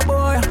thing, Bora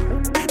Bora.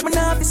 Man,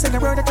 I be saying a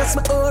word that touch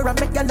my aura.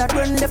 Make a lot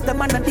run left the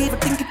man and even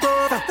think it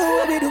over.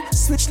 What we do?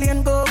 Switch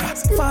lane go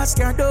fast,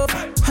 can't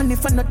over. And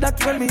if I not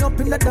that, roll me up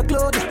in the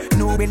cloud.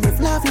 No, we live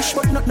lavish,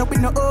 but not no we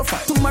no offer.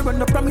 Tomorrow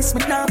no promise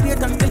me now,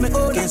 wait until me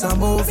old. It's a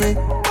movie.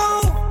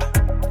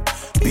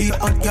 Be a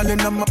hot girl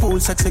in my pool,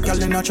 sexy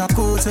girl in a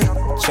jacuzzi.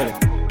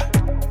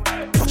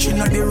 Touching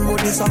at the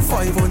road is a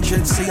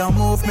 500, see a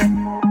movement.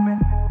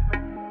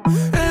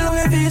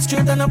 Louis V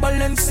straight and a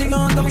balancing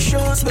on them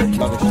shows, baby.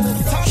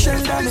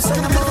 Shell down is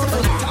on the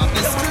movement.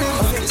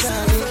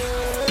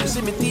 You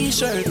see me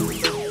t-shirt,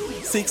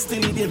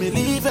 16 day me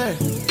leave her.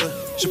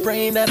 She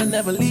praying that I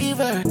never leave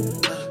her.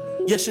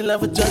 Yeah, she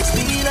love a drug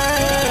dealer.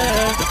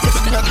 Yeah,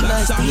 she love a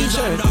nice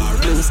t-shirt.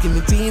 Blue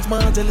skinny teeth,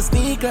 Margiela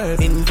sneakers.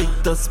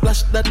 Invictus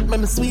splash that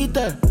make me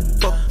sweeter.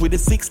 Fuck with the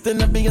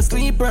 16, I be a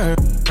sleeper.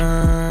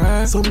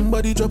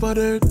 Somebody drop a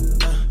dirt.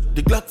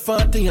 The Glock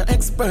 40, an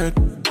expert.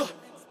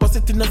 Bust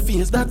it in the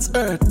face, that's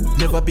earth.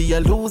 Never be a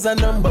loser,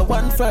 number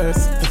one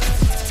first.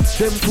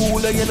 Them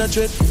fool in a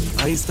jet.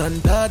 I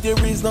stand out,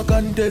 there is no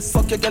contest.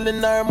 Fuck your girl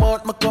in her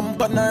mouth, my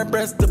kump on her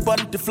breast. The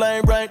bunty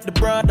flying right, the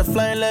broad the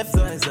flying left.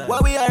 Why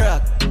we are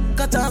rock?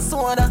 Cut on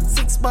soda,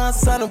 6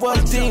 months on the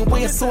one thing,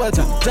 we a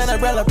soldier.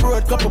 General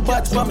abroad, couple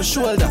bats on my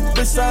shoulder.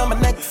 This time my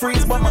neck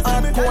freeze, but my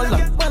heart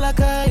colder.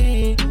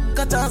 Malachi,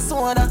 cut on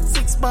soda,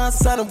 6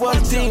 months on the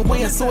one thing,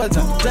 we a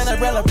soldier.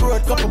 General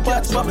abroad, couple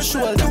bats on my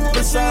shoulder.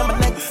 This time my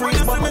neck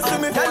freeze, but my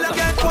heart colder. Hell I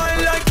get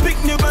wild like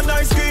picnic and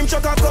ice cream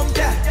truck a come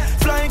there.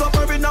 Flying up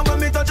every now when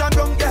me touch and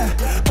drunk there.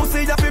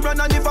 Pussy ya fi run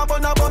and if I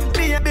bun a bun.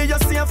 Baby you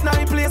safe now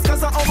in place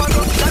cause I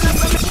overdone.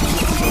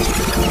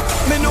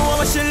 Me know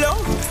what she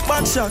love,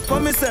 back shot for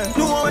me say.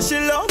 Know what she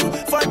love,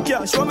 fat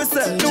cash for me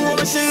say. Know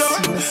what she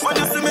love, when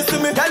you see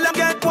me. Hell I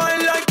get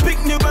wild like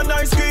picnic and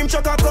ice cream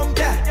truck a come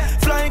there.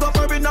 Flying up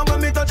every now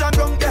when me touch and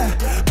drunk there.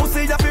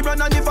 Pussy ya fi run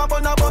and if I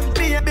bun a bun.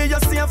 Baby you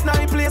safe now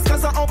in place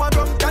cause I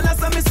overdone. Girl I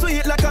say me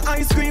sweet like a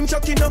ice cream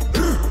truck you know.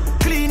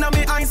 Clean and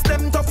me ice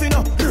them tough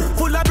enough.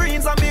 Full of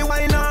greens and me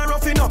wine and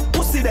rough enough.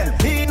 Pussy them,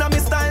 in and me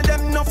style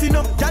them nothing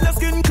up. Girl your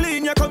skin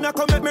clean, you come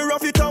make me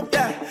rough it up,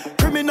 yeah.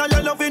 Criminal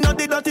you loving and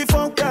the dirty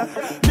funk, yeah.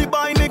 Me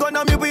buy me gun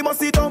and me we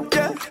must it up,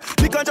 yeah.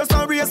 Me can just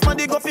race man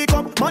the guffy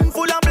come. Man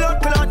full of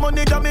blood, clot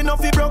money jam me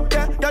nothing broke,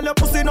 yeah. Girl your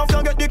pussy enough,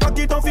 you get the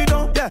cocky tough it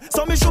up, yeah.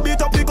 So me should be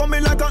tough, you come me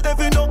like a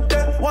heavy no,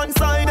 yeah. One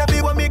side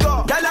everywhere me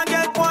go. Girl I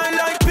get wild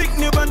like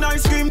picnic and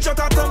ice cream truck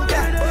a come,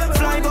 yeah.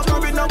 Flying up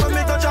every now when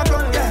me touch a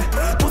gun,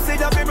 yeah. Pussy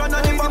that be run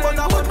and if I run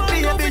a bun.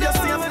 Baby just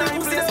see me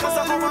in place cause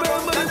I have a gun.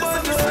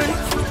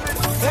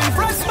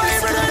 Impress my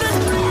brother.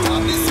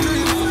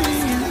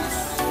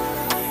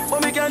 But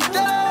me can't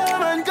tell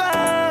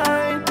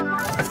mankind.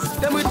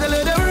 Then we tell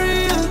you the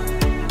real.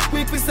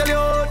 Make we sell you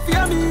out for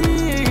your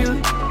meal.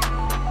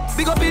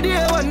 Big up in the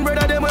A1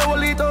 brother, them will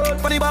hold it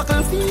out for the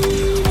battlefield.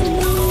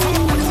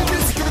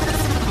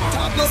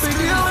 Big up in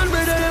the A1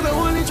 brother, them will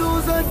only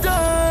choose a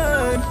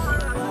time.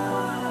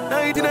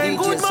 99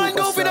 good man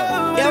go for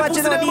them. Yeah, watch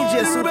it out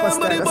DJ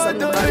Superstar, that's a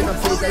new man of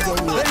faith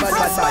again. Bad.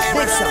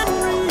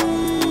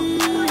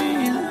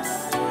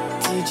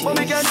 Dixon.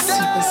 DJ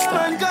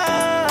Superstar.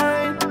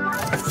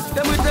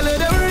 Them we tell you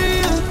them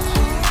real.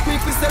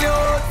 Quick we sell you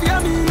out for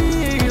your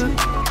meal.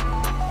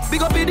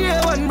 Big up in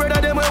the one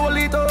brother, them we hold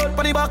it out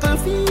for the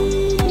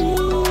battlefield.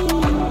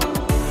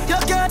 You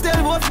can't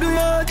tell what's the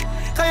road,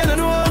 cause you don't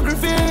know how to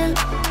feel.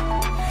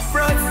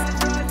 Front,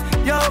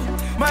 yo,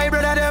 my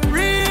brother them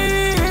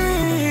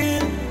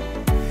real.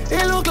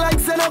 He look like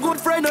send a good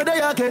friend of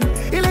the again.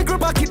 He like a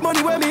pocket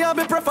money where me have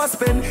me prefer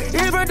spend.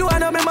 Even do I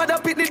know me mother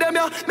pitney them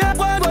ya. Me a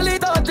go and hold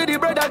it out to the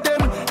brother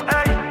them.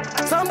 Hey.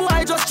 Some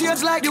boy just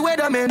change like the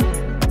weatherman.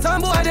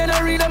 Some boy they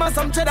don't read them as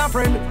some cheddar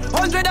friend.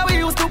 100 that we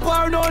used to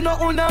pour, no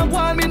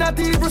one me not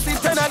even see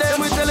 10 of them.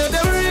 We tell you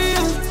them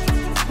real.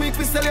 Quick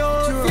we sell you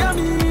out for your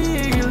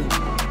meal.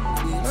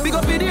 Big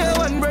up in the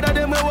one brother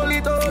them we hold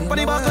it out for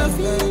the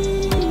battlefield.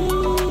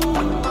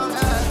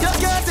 You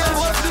can't tell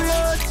what's the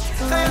road,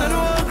 I don't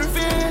know how to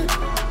feel.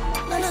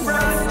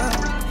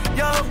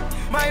 Yo,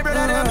 my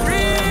brother them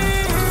real.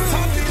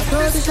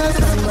 Close the shots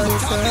on my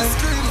side.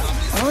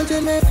 I want you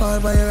to make fall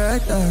by your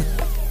right hand.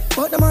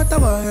 But the matter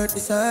what hurt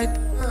inside.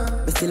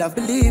 But still I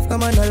believe,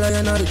 come on, I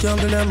lion out the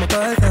jungle and my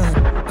python.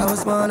 I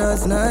was born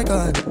as an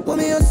icon. Put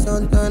me a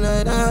son, turn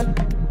I down.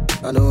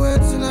 And the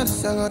words in the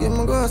song, I give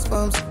my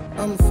goosebumps.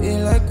 I'm feel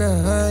like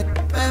a high.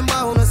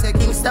 Remember when I say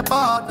King step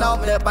out, now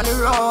me up on the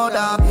road,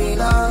 I be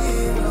the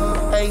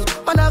hero. Hey,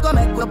 when I go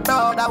make you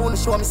proud, I wanna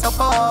show me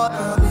support,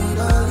 I be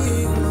the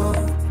hero.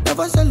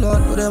 Never say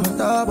Lord to them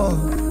talk about.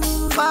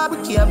 Far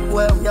became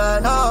where we are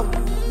now.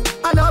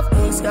 Enough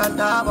things can't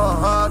talk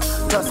about.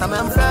 Just a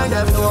man friend,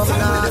 them know me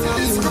not.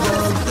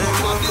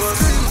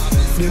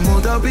 The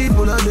amount of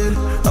people are dead, I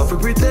have to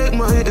protect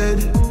my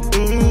head.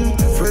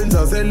 Friends,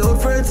 I say love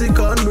friends, it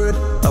can't bread.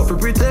 I have to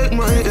protect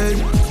my head.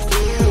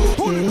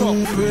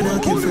 Friend, I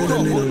keep friend,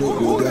 and they don't look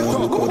good, dog.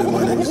 We call them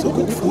man, and so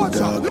good food,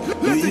 dog.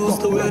 We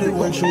used to wear the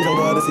one shoes and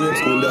go the same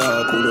school,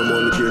 dog. Cool them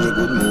on, we carry a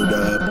good mood,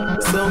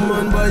 dog. Some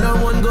man buy a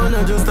one gun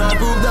and just start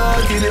proof,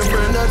 dog. Kill your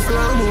friend, that's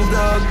wrong move,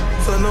 dog.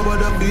 So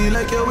nobody feel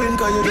like you win,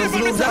 cause you just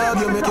lose, dog.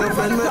 You make your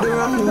friend make the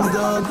wrong move,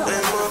 dog.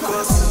 Hey,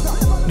 Marcus.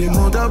 The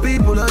amount of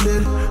people are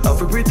dead, I have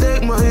to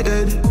protect my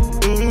head.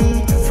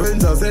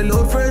 Friends, I say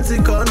love friends,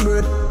 it can't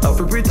bread. I have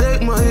to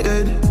protect my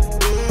head.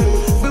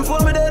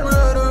 Before me dead,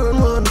 rather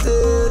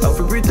unwanted. I have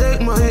to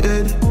protect my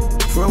head.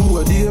 From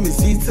what day me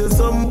see to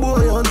some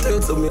boy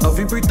hunted, so me have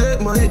to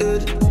protect my head.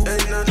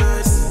 Ain't no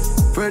nice.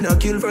 Friend I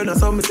kill friend, I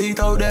saw me see it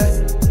out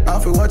there. I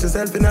have to watch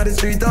yourself in the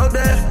street out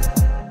there.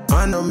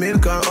 I know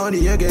milk and honey,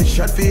 you get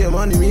shot for your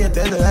money. Me and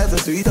tell the life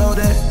is sweet out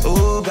there.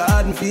 Oh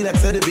God, me feel like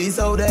said the beast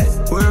out there.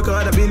 Work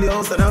hard to build the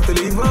house and have to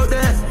leave out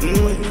there.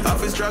 I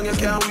feel strong, you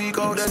can't weak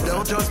out there.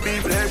 Don't just be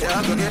flesh, you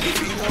have to get the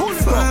feet out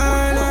there.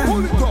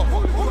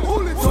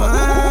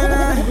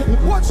 Father,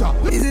 watch out.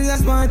 This is a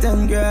smart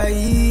and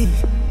cry.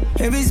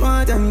 Every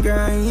smart and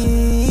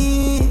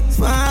cry.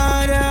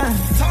 Father,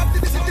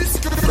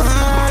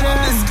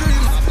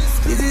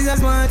 this is a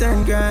smart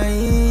and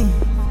cry.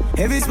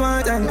 Every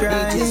smart and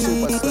cry.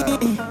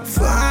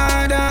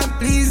 Father,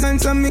 please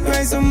answer me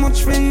cry so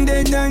much. Friend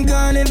dead and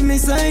God left me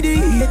side. The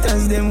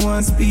haters them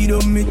want speed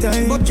up me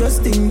time, but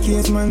just in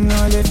case man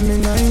not left me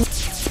night.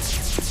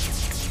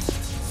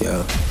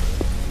 Yo,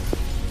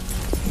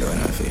 don't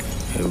have it.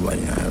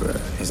 Everybody know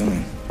her, isn't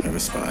it? Every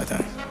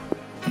Spartan.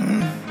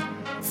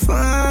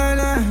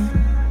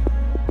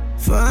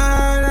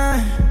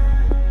 Father,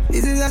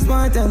 this is a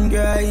Spartan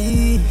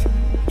cry.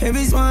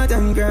 Every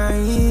Spartan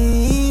cry.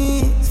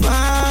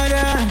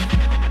 Father,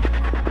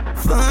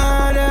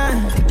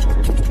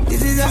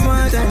 this is a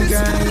Spartan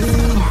cry.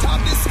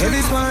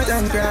 Every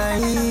Spartan cry.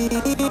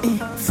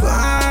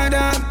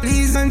 Father,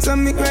 please answer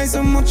me cry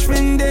so much.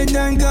 Friend dead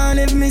and God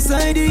left me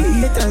side. The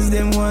haters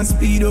them want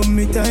speed up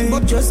me time,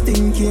 but just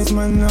in case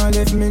man not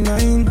left me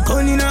nine.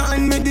 Calling her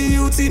and make the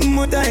youth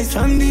hypnotize.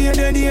 From the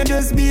other day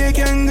just be a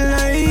candle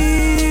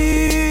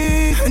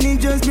light, and it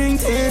just bring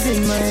tears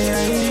in my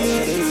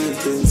eyes.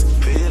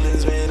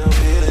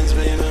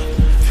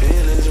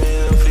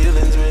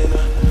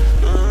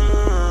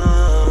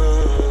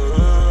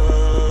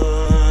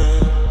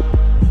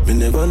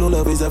 Never know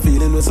love is a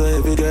feeling with so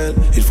heavy, girl.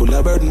 It's full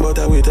of burden, but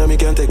I wait and me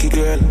can't take it,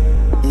 girl.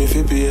 Me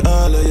fi pay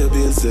all of your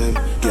bills, them.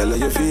 Girl,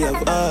 you fi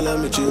have all of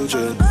my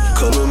children.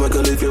 Come on, my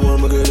girl, if you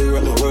want my girl, you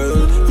rock my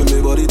world.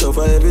 Me body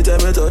tougher every time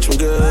you touch my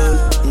girl.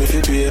 Me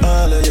fi pay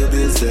all of your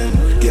bills, them.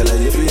 Girl,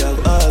 you fi have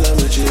all of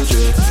my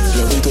children.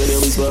 Love it when you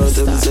whisper and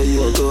tell me say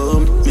you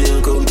come. Me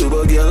and come to,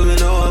 but girl, me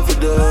know what for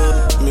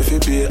done. Me fi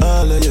pay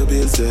all of your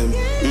bills, them.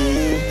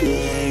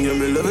 Girl,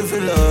 me love you for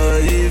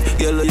life.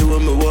 Girl, you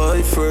want my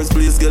wife first,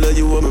 please. Girl,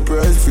 you want my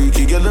prize.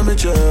 Freaky girl, I'm a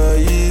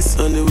choice.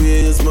 And the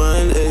way you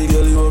smile, hey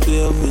girl, you want to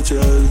have my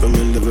child. I'm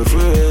in love you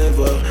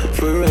forever,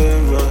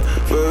 forever,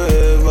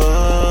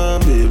 forever.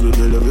 Baby,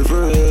 me love you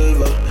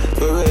forever,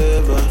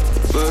 forever,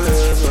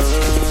 forever.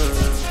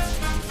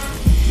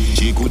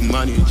 She couldn't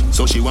manage.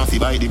 So she want to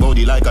bite the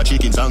body like a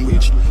chicken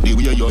sandwich. The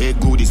way your head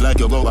good is like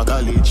you go to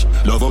college.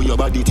 Love how your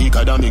body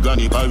thicker than me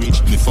granny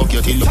porridge. Me fuck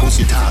you till your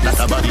pussy talk like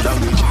a body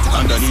language.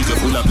 Underneath you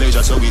full of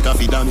pleasure so it have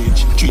to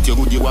damage. Treat you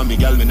good you want me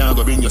girl, me now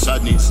go bring your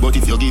sadness. But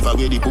if you give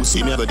away the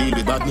pussy, me go deal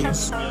with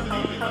badness.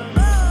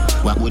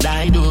 What would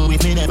I do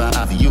if me never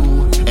have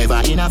you?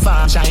 Ever in a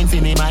farm, shine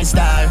for me my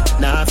star.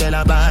 Now fell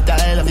apart,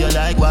 I love you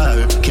like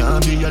war.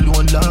 Can't be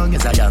alone long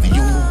as I have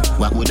you.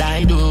 What would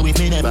I do if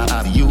me never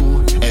have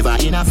you? Ever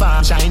in a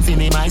farm, shine for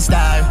me my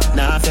star.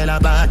 Now fell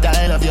apart,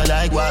 I love you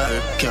like war.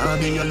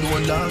 Can't be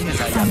alone long as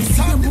I have you.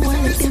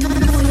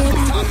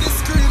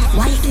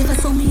 Why ever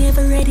saw me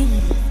ever ready?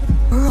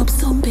 Rub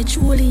some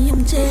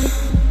petroleum jelly.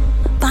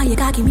 Buy a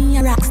car, give me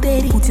a rock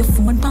steady. Put your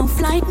phone on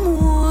flight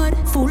mode.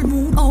 Full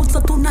moon out,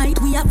 so tonight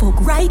we a fuck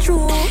right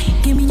through.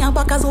 Give me a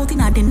backers out in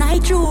a the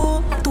night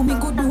show. To me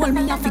good boy,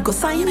 me a figure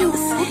sign you.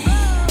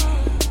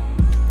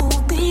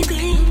 Oh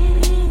baby,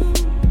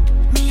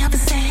 me have to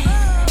say,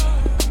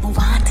 I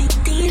want it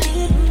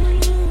daily.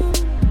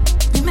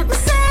 You make me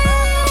say,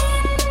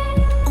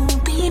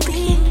 oh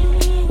baby,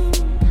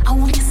 I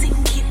want you sing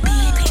it,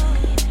 baby.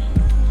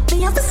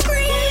 Me have to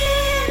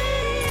scream.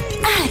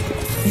 Aye.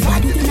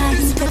 Body in a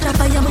heat, better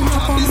fire when you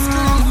come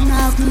around.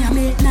 Now me a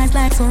make nice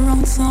like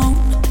surround sound.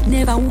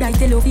 Never would I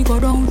tell you if you go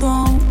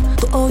downtown.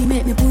 But oh, you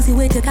make me pussy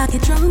wait to cock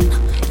it down.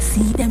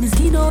 See them is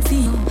skin up for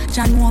you.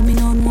 John want me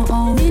no more,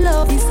 how me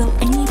love you so.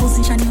 Any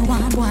position you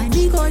want, boy,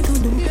 me going to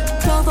do.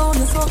 Love how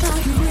you so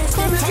hard, you waste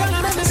time. Come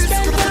and let me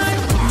spend time.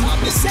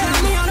 You say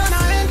me on a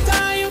end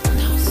time.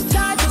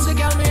 Start to say,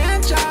 girl, me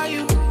enjoy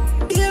you.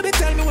 Baby,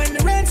 tell me when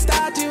the rent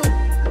start you.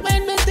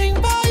 When me think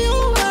about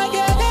you, I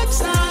get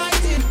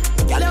excited.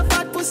 Girl, your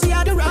fat pussy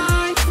are the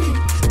right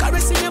fit.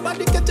 Caressing your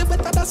body, get you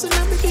better, that's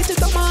when me beat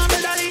it up on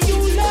me, darling, you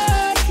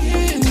like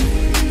it.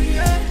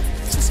 Yeah.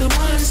 So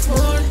once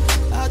more,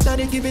 after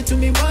they give it to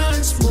me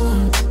once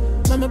more.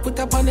 Mama put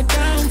up on the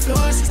down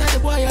floor. Since I the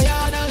boy, I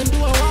yard and do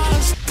a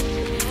once.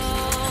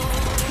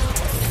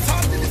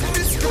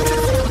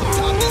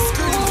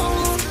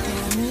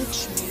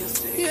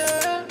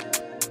 Yeah.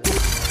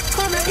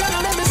 Come here,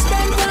 girl, let me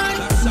spend time.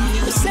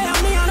 You say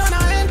I'm me on a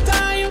end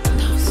time.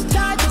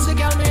 Start to say,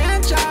 girl, me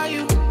enjoy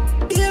you.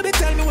 Baby,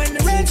 tell me when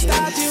the rent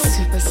start you.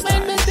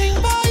 When me think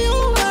about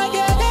you, I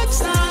get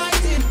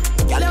excited.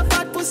 Girl, your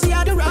fat pussy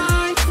are the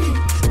right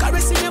fit.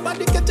 Caressing your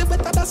body, get you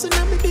better, that's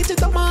when me beat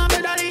it up,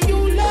 mama, darling, you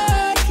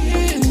like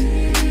it.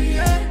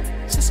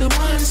 Yeah. So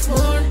once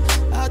more,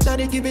 after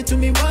they give it to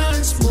me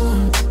once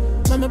more.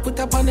 Mama put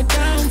up on the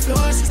down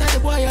floor. Since I the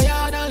boy, I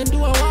yard and do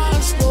a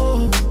once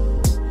more.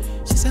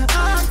 She said,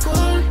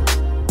 hardcore,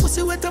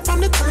 pussy wet up on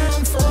the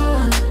town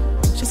floor.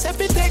 She said,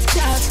 we take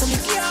shots, so me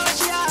care what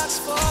she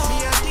asked for.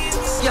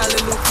 Y'all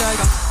look like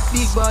a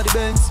big body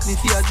Benz. Me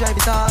fear drive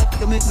it hard.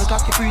 You make me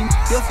cocky print.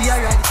 You fear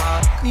ride it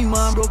hard. Me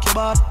man broke your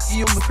back.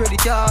 You my credit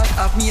card.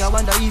 Have me, I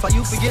wonder if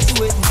you forget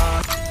to wait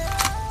hard.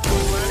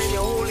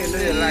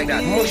 Like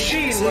that.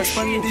 Machine.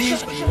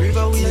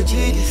 River we a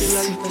G.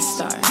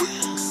 Superstar.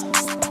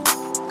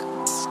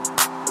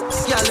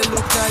 Y'all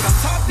look like a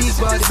big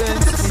body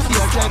Benz. Me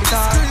fear drive it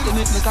hard. You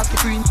make me cocky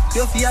print.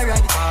 You fear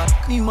ride it hard.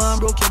 Me man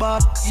broke your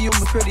back. You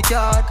my credit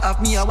card.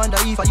 Have me, I wonder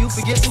if you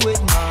forget to wait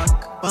hard.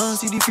 Want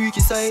see the freaky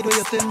side where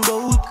you tell me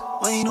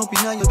about. Wine up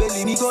in your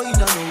belly, me go in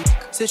and out.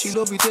 Say she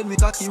love it, tell me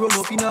cocky roll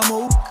up in her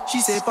mouth. She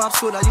say pops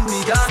so that you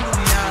me gone to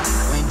me hard.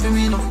 Wine for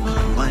me now,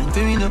 wine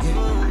for me now,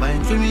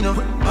 wine for me now.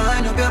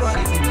 Wine up your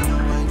body for me now,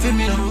 wine for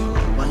me now,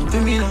 wine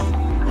for me now,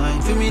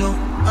 wine for me now.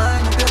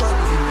 Wine up your body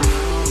for me now.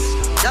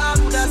 Dog,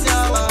 that's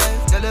your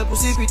wife. Tell her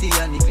pussy pretty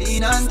and it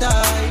clean and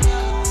tight.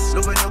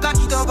 Love when you cock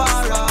it up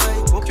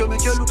alright. Hope you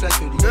make you look like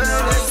you're the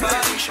girl.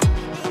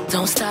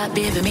 Don't stop,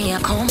 baby, me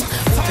I come.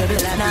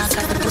 Pebble and I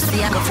got the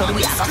pussy, I go from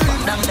we I go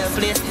fuck down the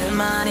place. The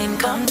morning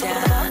come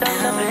down,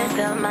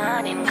 the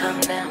morning come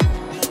down.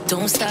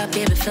 Don't stop,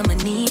 baby, feel my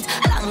needs.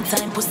 Long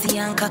time pussy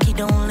and cocky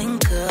don't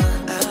link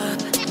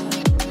up.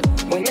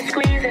 When you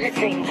squeeze it, it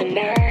sings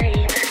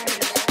tonight.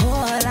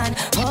 Hold on,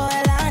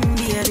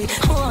 baby.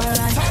 Hold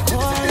on,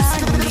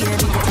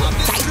 baby.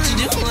 Tight to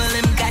the hold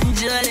him,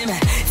 control him.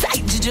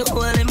 Tight to the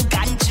hold him,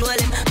 control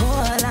him.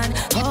 Hold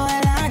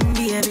on,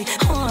 baby.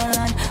 Hold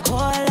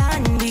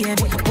on, baby.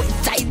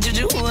 Tight to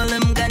the hold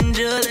him,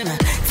 control him.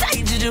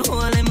 Tight to the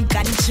hold him,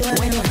 control him.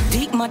 When you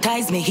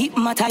hypnotize me,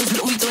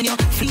 do it when you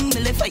fling me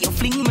left or you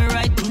fling me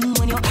right.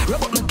 When you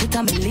rub up me put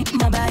on me lip,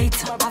 my bite.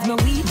 Have me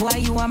weed, boy,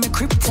 you are me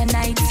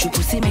kryptonite. If you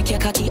pussy make your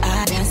cocky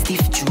hard and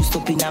stiff, juice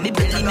up in me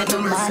belly, make me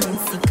man and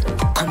sick.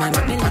 Come on,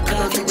 make me lick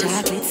up your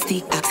chocolate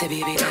stick. Ask a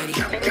baby daddy.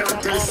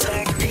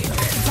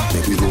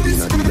 Make we go in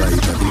a the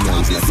light and the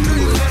nice like the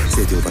road.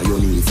 Set up on your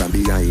knees from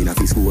behind a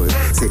fist score.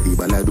 Set the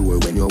ball a door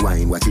when you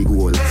wine, watch it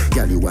goal.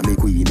 Girl, you are me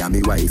queen and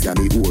me wife, and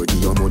me whore.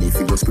 Give your money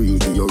for your spree,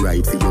 give your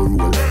right for your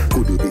rule.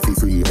 Could do be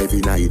free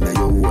every night now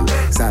your whole.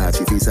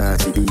 Sachi fi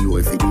Sachi,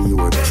 Dior fi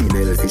Dior.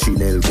 Chanel fi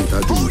Chanel, put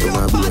a drink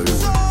on a bowl.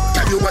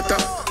 Tell you what,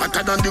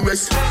 hotter than the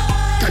rest.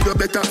 Tell you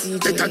better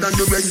than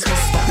the rest.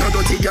 No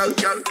dirty girl,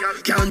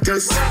 can't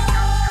test.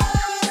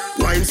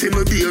 Wine for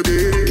me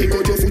baby. Kick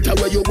out your foot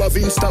away, you have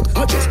in stock.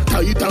 I just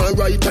tight and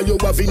right and you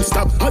have in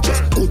stock. I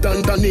just good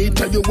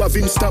underneath and you have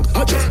in stock.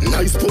 I just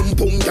nice pum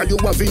pum that you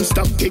have in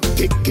stock. Kick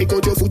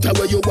out your foot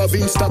where you have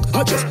in stock.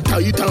 I just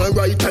tight and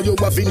right and you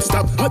have in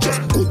stock. I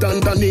just good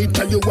underneath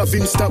and you have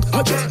in stock.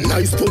 I just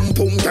nice pum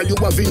pum that you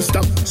have in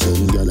stock.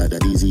 Some girl had a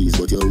disease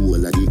but your whole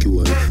of the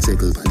cure.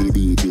 Circle for the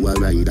beat you a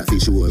ride a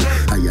fish hole.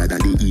 Higher than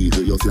the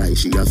eagle you fly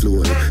she a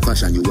floor.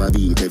 Fashion you a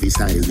beat every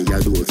style me a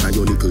door. From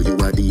your little you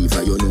a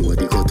diva you know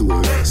the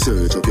couture.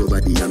 Search up your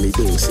body and me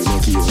don't see no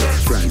cure.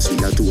 France we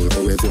a tour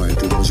au revoir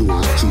to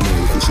bonjour. She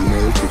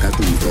nail with a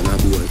tweet on a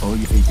board. Oh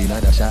you fit in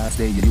other shots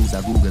there you use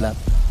a Google app.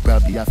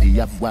 Probably have to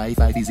have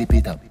Wi-Fi visit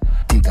it up.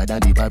 Thicker than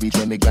the porridge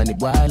when me granny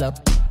boil up.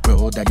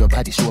 Proud that your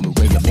body show me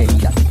where you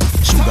made up.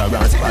 Sugar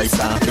and spice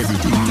and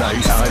everything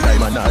nice. All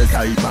time and all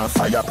type and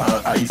fire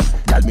pan ice.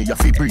 Tell me you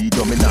fi breathe,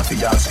 you me not fi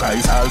ask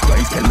price. All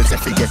twice tell me say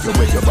forget you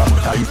where you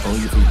baptized. Oh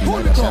you fit in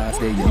other shots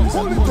there you use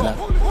a Google app.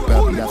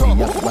 Probably have to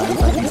have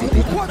Wi-Fi visit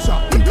it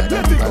up. Thicker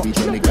than the porridge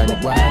when me granny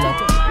boil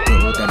up.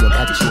 Proud that your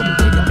body show me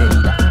where you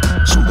made up.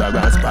 Sugar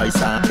and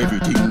spice and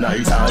everything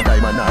nice. All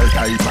time and all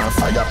type and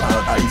fire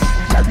pan ice.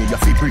 Tell me you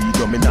fi breathe,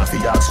 you me not fi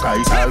ask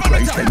price. All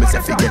twice tell me say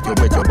forget you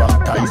where you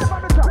baptized.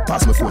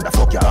 Pass me phone, the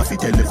fuck you have to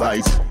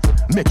televise.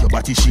 Make your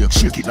body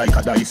shake it like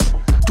a dice.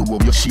 To how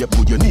your shape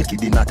good, you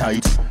naked in a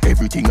tight.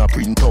 Everything I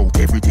print out,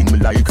 everything me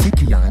like.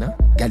 Kikiana,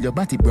 girl your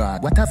body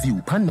broad, what a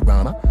view,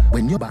 panorama.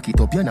 When you back it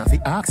up, you not fi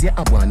ask you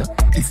a wanna.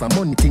 If a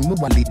money thing, me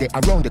wallet there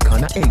around the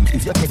corner. Hey,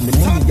 if you take me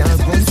money, you run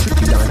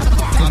Kikiana.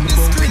 Tell me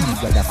about please,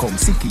 where come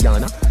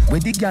Sikiana. Where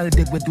the girl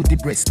they we do the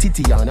breast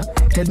Titiana.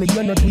 Tell me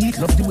you're not weak,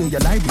 love the way you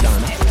lie,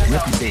 Diana.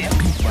 Represent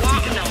big body.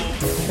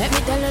 Let me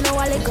tell you now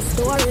a little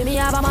story. Me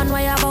have a man,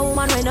 why have a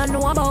woman when don't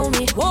know about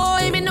me.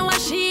 Boy, me know a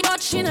she,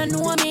 but she don't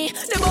know me.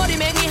 The body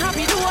make me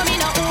happy, do me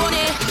not own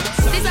it.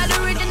 This is the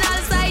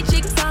original side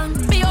chick song.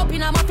 Be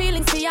open up my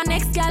feelings to your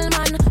next gal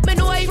man. Me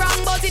know I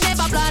wrong, but it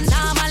never plan.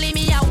 Normally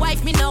me a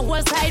wife, me no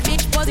whole side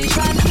bitch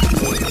position.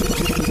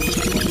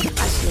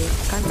 Ashley,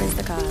 conference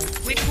the call.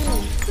 With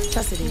who?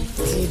 Chastity.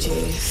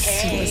 DJ.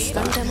 Superstar.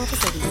 Long time up for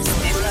cities. Let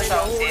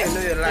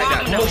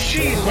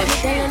me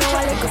tell you now a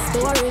little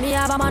story. Me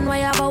have a man, why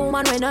have a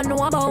woman when don't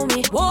know about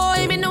me.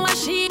 Boy, me know a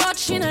she, but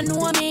she don't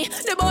know me.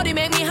 The body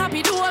make me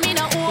happy, do me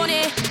not own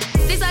it.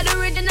 This is the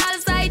original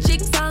side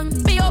chick song.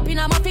 Me open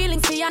up my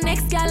feelings to your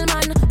next gal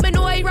man. Me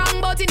know I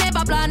wrong, but it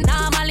never plan.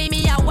 Normally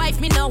me a wife,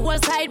 me no whole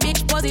side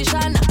bitch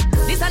position.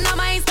 This is not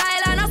my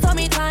style and I saw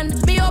me tan.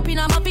 Me open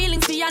up my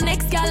feelings to your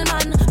next gal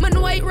man. Me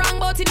know I wrong,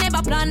 but it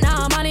never plan.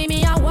 Normally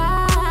me a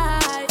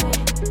wife.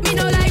 Me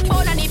no like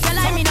more than if you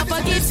like me no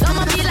forgive. Some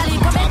of feel like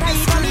a better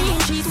eat on me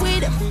cheat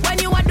with. When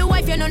you are the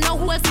wife, you don't know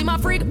who else in my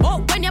freak.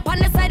 Oh, when you're on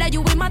the side of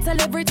you, we matter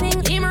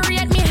everything. Him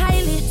rate me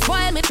highly,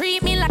 spoil me,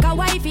 treat me like a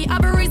wifey. I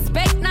be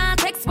respect now,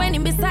 text when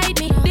him beside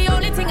me. The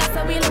only thing I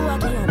say we'll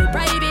walk in on me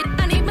private.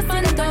 And if me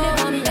son don't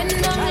never me, then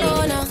don't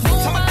know now.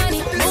 Move on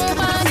it, move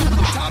on it.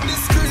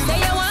 Say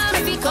you want me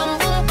to come,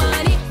 move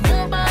on it,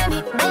 move on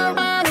it, move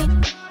on it.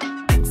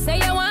 Say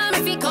you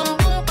want me to come,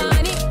 move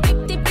on it.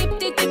 Tip, tip, tip,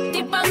 tip, tip,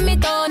 tip on me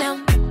toe now.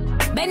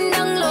 Bend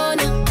down low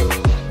now.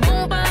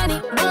 Move on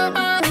it, move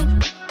on it.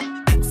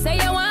 Say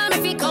you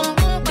want me to come,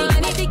 move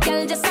on it. The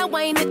girl just a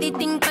wine with the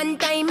thing pan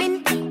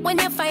timing. When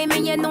you find me,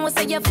 you know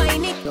so you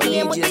find it.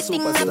 Game with the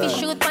thing, I be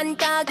shoot one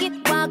target.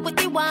 Walk with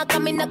the walk,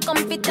 I'm in a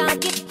comfy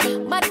target.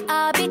 But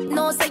have it,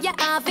 no so you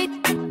have it.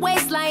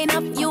 Waistline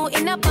up, you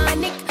in a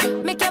panic.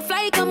 Make you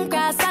fly, come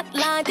cross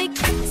Atlantic.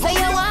 Say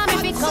you want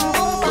me to come,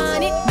 boom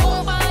on it,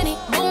 boom on it,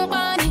 boom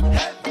on it.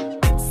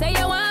 Say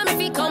you want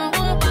me to come,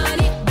 boom on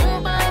it,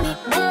 boom on it,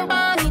 boom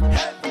on it.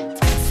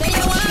 Say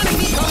you want me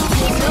to come,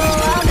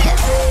 boom on it.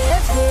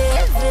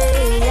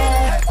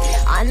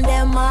 Yeah. And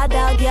them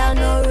other girl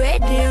no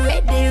ready,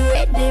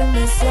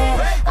 me say.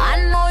 I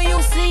know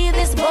you see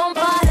this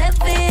bumper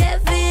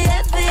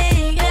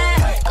heavy,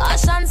 yeah.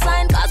 Caution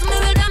sign, cause me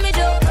will damage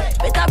you.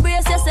 Better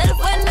brace yourself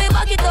when me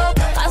back it up.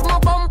 Cause my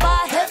bumper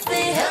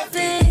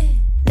heavy.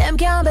 Them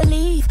can't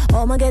believe,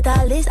 I'ma get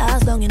all this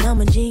ass down in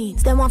my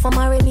jeans. Them want to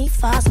marry me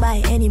fast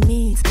by any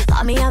means.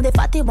 Call me have the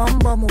fatty bum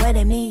where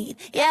they need.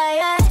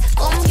 Yeah,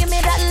 come give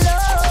me that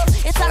love.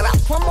 It's a rap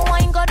when my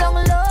wine go down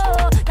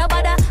low.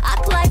 Nobody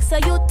act like so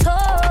you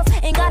tough.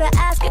 Ain't gotta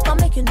ask if I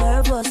make you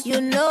nervous.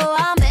 You know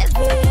I'm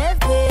heavy,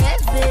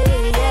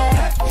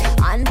 yeah.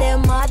 And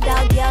them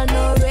other girl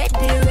no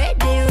ready,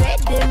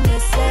 me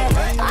say.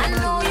 I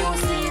know you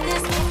see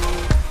this.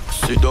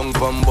 Sit down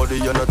from body,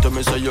 you know tell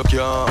me say you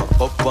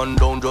can't. Up and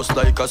down just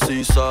like a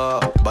seesaw.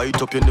 Bite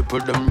up your nipple,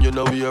 them you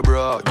know we a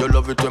bra. You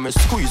love it when me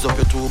squeeze up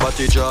your two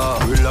body jaw.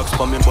 Relax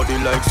for me body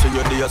like say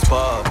you're the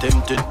spa.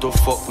 Tempted to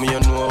fuck me, you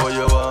know what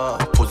you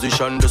want.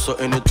 Position this so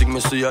anything me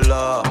see a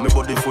lot. Me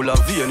body full of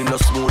vein in a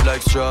smooth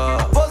like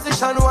straw.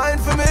 Position wine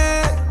for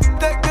me.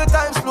 Take your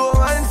time, slow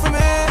wine for me.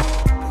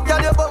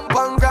 Girl, you bump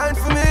and grind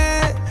for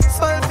me.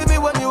 Smile for me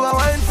when you are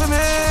wine for me.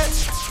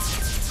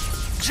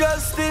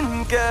 Just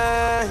in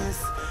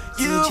case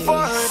you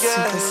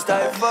forget,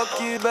 I fuck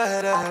you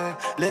better.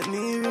 Let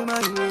me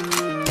remind you.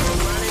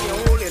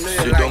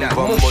 Sit down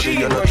from body,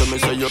 you know to me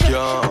say you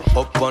can't.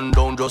 Up and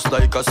down just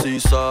like a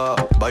seesaw.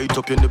 Bite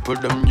up your nipple,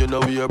 them you know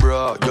we a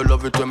bra. You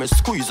love it when me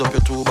squeeze up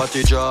your two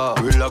body jaw.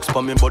 Relax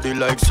pa me body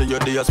like say you're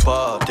the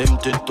spa.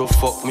 Tempted to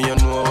fuck me, you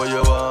know what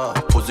you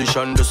want.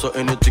 Position this so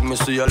anything me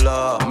see a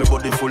law. Me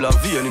body full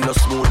of vein in a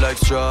smooth like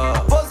straw.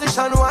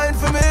 Position wine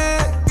for me.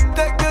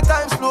 Take your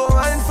time, slow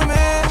wine for me.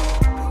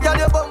 Girl,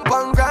 you bump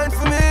and grind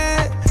for me.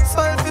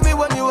 Smile for me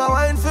when you are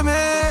wine for me.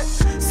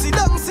 Sit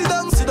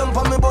down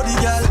for me body,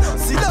 girl.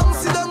 Sit down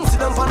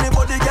for me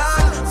body,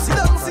 girl. Sit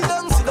down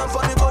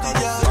for me body,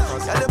 girl.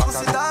 Girl, the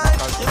pussy tight.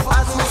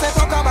 As me say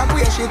fuck her back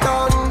where she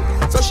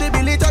done. So she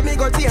believe me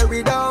go tear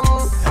it down.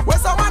 Where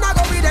someone I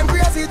go with them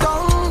crazy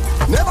tongue.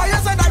 Never you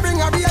said I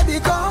bring a baby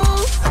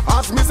come.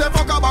 As me say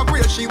fuck her back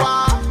where she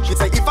want. She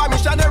say if I'm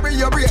missionary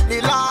you break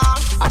the law.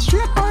 A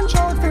straight punch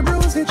out for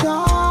bruise the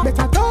jaw.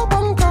 Better dope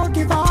and cock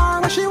give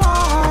her what she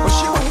want. What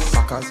she want?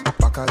 Backers.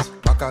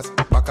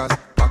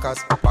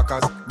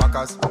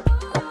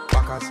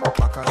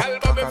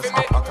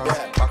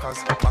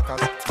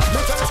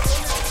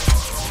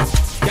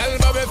 Girl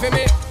bubble for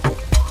me.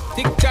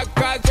 Tick-tock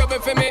call trouble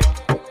for me.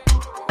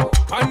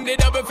 On the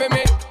double for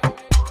me.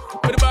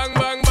 With bang,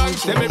 bang, bang.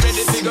 Say me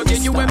ready to go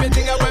get you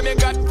everything I want me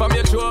got. From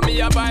you show me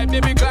a vibe,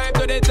 baby climb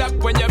to the top.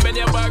 When you bend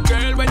your back,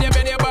 girl, when you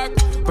bend your back.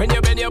 When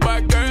you bend your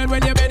back, girl,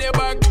 when you bend your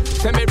back.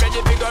 Say me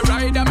ready to go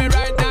ride, and me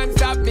ride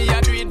non-stop. Me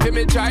a do it for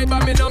me try,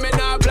 but me know me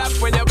not flap.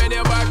 When you bend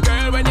your back,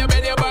 girl, when you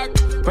bend your back.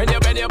 When you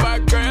bend your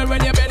back, girl,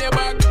 when you bend your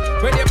back.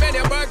 When you bend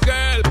your back,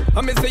 girl.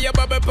 I me see your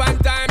bubble pan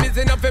time is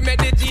enough to make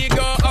the G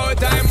go out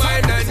time,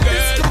 mine and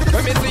girl.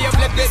 When me see you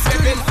flip this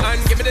weapon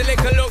and give me the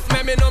little look,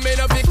 man, me know me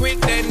not be quick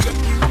then.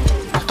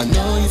 I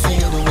know you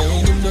feel the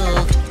way you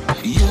look.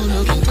 You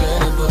look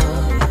incredible.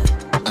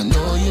 I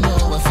know you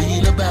know I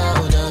feel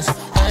about us.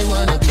 I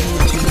wanna be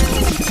with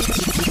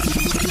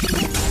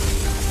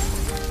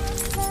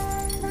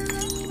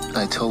you.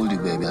 I told you,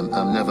 baby,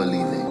 I'm never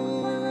leaving.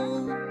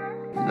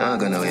 Not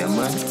gonna away,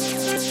 man.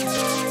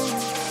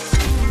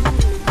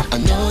 I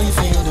know you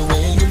feel the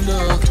way you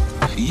look.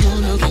 You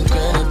look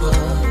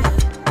incredible.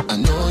 I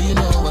know you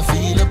know I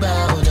feel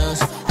about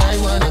us. I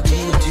wanna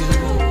be with you.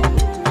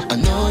 I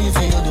know you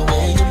feel the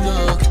way you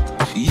look.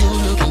 You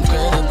look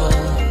incredible.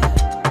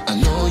 I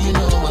know you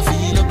know I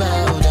feel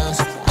about us.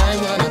 I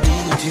wanna be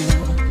with you.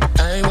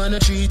 I wanna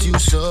treat you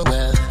so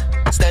well.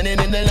 Standing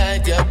in the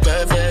light, you're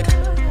perfect.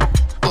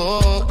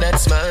 Oh, that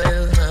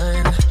smile,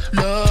 I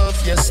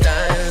love your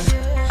style.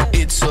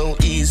 It's so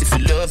easy to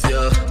love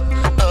you.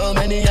 How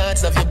many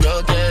hearts have you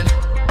broken?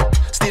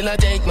 Still I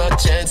take my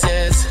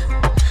chances.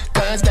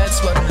 Cause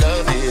that's what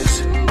love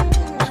is.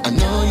 I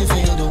know you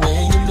feel the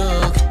way you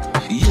look.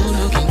 You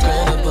look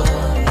incredible.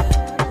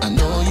 I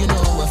know you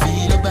know I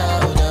feel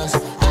about us.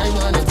 I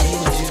wanna be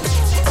with you.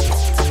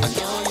 I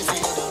know you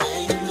feel the way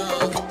you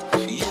look.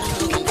 You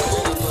look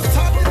incredible.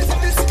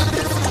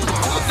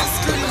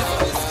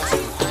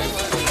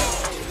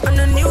 On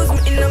the news, me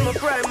in my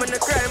prime. On the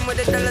crime with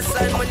the dollar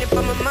sign, money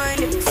for my mind.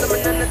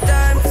 Someone on the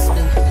time for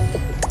spend.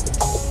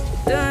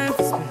 Time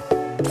for spend.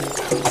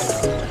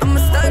 I'm a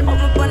style, put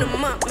me on the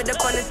map, me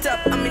up on the top.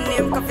 I'm in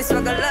name, coffee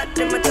swag a lot.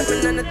 Them a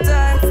chopping on the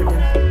time for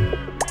them.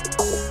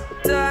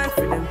 Time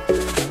for them.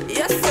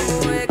 Yes, I'm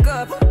wake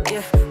up.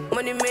 Yeah,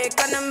 money make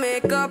and I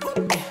make up.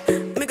 Yeah,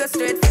 me go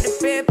straight for the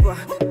paper.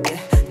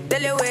 Yeah,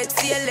 tell you wait,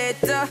 see you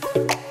later.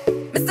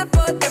 Me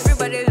support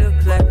everybody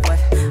look like what?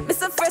 Me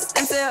so first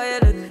them say how you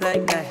look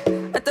like that.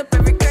 I top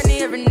every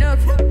cranny, every nook.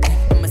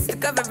 I'm a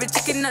stick of every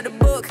chicken out the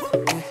book.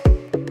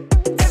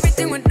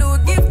 Everything we do,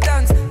 give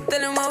thanks. Tell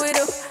them what we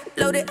do.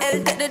 Load the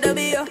L, take the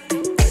W.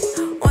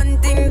 One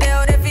thing they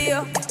out there for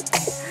you.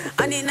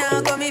 And it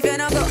now come if you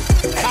not go.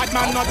 Bad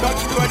man not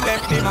touch road,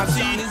 left the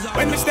machine.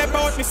 When we step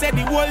out, me say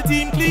the whole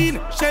team clean.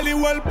 Shelly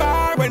whole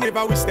bar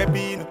whenever we step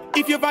in.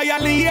 If you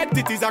violate,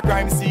 it is a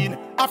crime scene.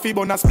 I feel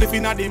bona spliff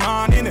in the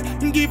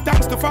morning. Give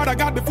thanks to Father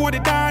God before the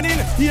dawning.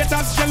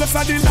 Haters jealous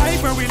of the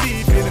life where we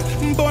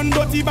living. Born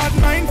dirty bad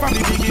mind from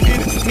the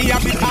beginning. Me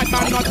have the bad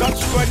man not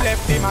touch road,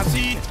 left the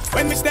machine.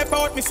 When we step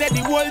out, me say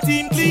the whole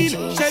team clean.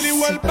 Shelly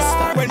whole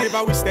bar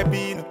whenever we step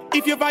in.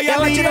 If you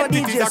violate,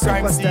 it is a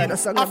crime scene.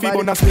 I feel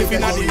bona spliff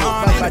in the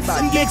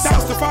morning. Give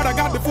thanks to Father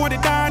God before the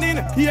dawning.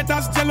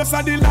 Haters jealous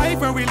of the life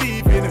where we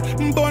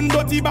living. Born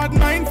dirty bad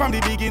mind from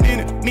the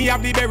beginning. Me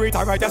have the berry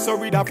tag, I just so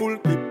read a full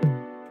clip.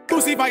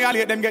 Pussy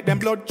violate them, get them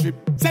blood trip.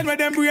 Send with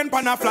them brain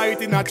pan a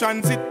flight in a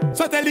transit.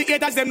 So tell the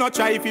haters them not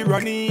try if you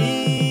run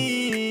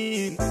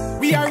in.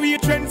 We are real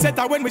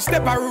trendsetter when we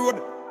step a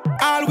road.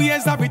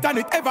 Always have it and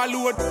it ever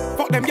load.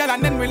 Fuck them gyal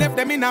and then we left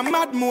them in a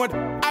mad mode.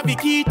 Have the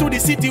key to the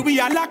city, we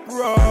a lock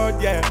road,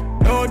 yeah.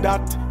 Know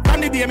that. From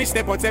the day me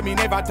step out, say me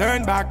never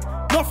turn back.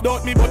 Nuff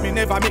doubt me, but me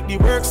never make the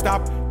work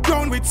stop.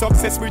 Crown with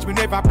success, which we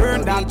never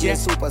burn that,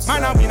 yes.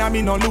 Man, I win, I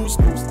mean no lose.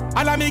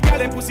 All of me girl,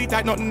 them pussy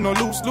tight, nothing no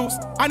loose.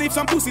 And if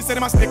some pussy say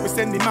them a snake, we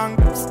send the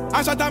mangoes.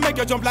 And shot and make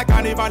you jump like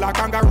carnival or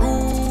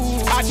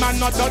kangaroo. Bad man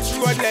not touch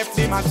road, left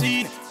the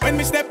machine. When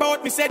me step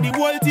out, me say the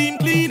whole team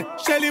clean.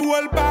 Shelly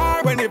whole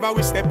bar whenever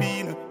we step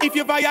in. If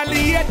you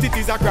violate, it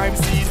is a crime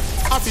scene.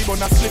 I feel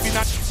bona slipping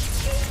at.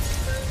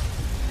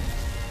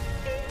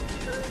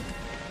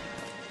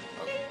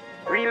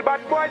 Real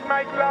bad boys,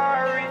 Mike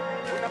Larry.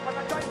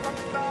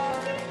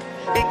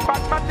 Big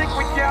fat matic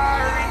we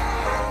carry.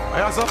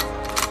 Yes, sir.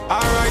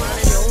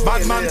 Alright.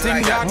 Bad man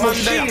thing, bad man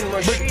there.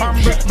 Brick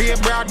pan brick, be a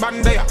broad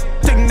band there.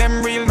 Thing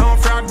them real, no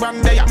fraud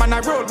band there. Man,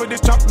 I roll with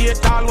this chop gate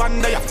all one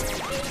day.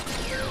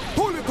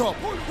 Pull it up,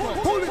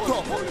 pull it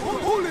up,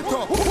 pull it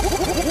up.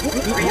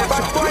 Real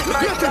bad boys,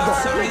 Mike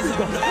Larry.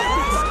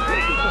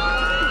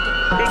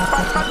 Big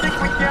fat matic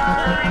we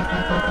carry.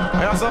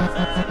 Yes, sir.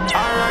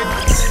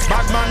 Alright.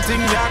 Bad man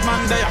thing, yard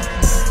man there.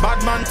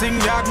 Bad man thing,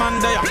 yard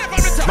man there.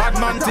 Bad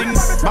man thing,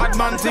 bad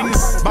man thing,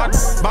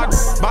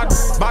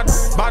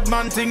 bad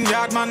man thing,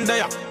 yard man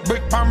there.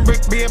 Brick pan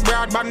brick, be a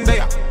broad band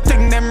there.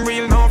 Thing them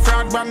real, no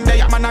fraud band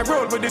there. Man, I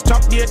roll with this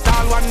chop gate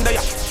all one day.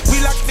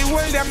 We lock the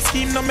world, them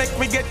scheme, no make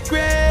we get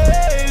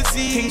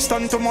crazy.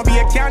 Kingston to my be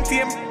a can't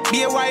tame,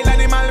 be a wild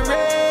animal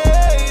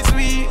race.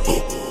 We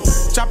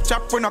chop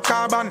chop with no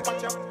carbon.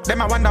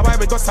 Them I wonder why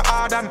we go so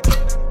hard and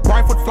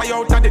boy foot fly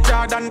out of the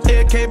Jordan.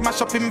 AK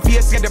mash up him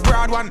face, get the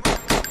broad one.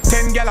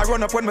 10 gal I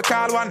run up when we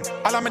call one.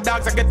 All of my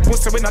dogs I get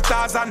pussy with no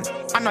Tarzan.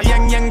 And no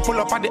yang pull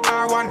up at the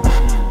R1.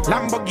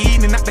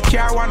 Lamborghini not the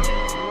car one.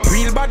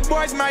 Real bad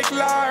boys Mike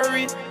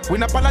Larry. We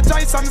not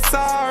apologize, I'm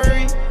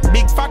sorry.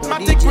 Big fat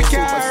matic we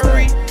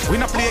carry. We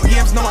not play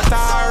games, no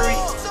Atari.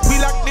 We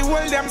lock the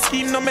world, them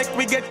scheme, no make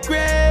we get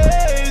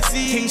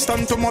crazy.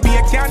 Kingston to my be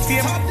a can't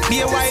tame.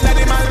 Be a wild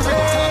animal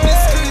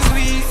race.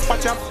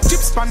 Watch out,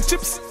 chips pan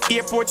chips,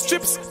 airport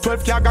strips,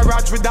 12 car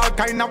garage with all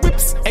kind of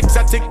whips.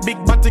 Exotic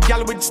big body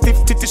gal with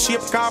stiff titty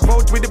shape, carve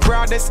out with the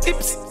broadest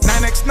hips.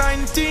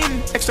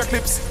 9x19, extra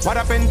clips. What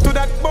happened to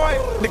that boy?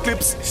 The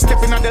clips,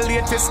 stepping on the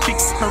latest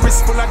kicks. My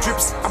wrist full of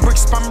drips, a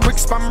bricks pan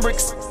bricks pan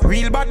bricks.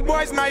 Real bad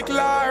boys Mike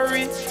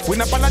Larry. We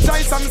not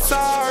apologize, I'm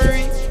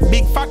sorry.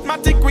 Big fat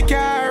matic we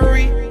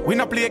carry. We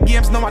not play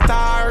games, no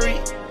Atari.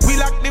 We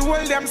lock the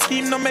world, them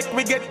scheme, no make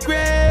we get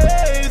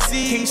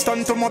crazy.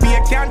 Kingston to my be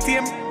a can't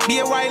tame, be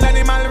a wild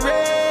animal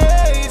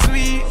race.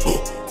 We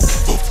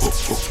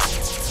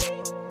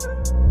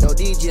Yo,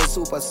 DJ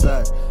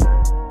Superstar.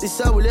 This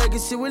is our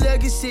legacy,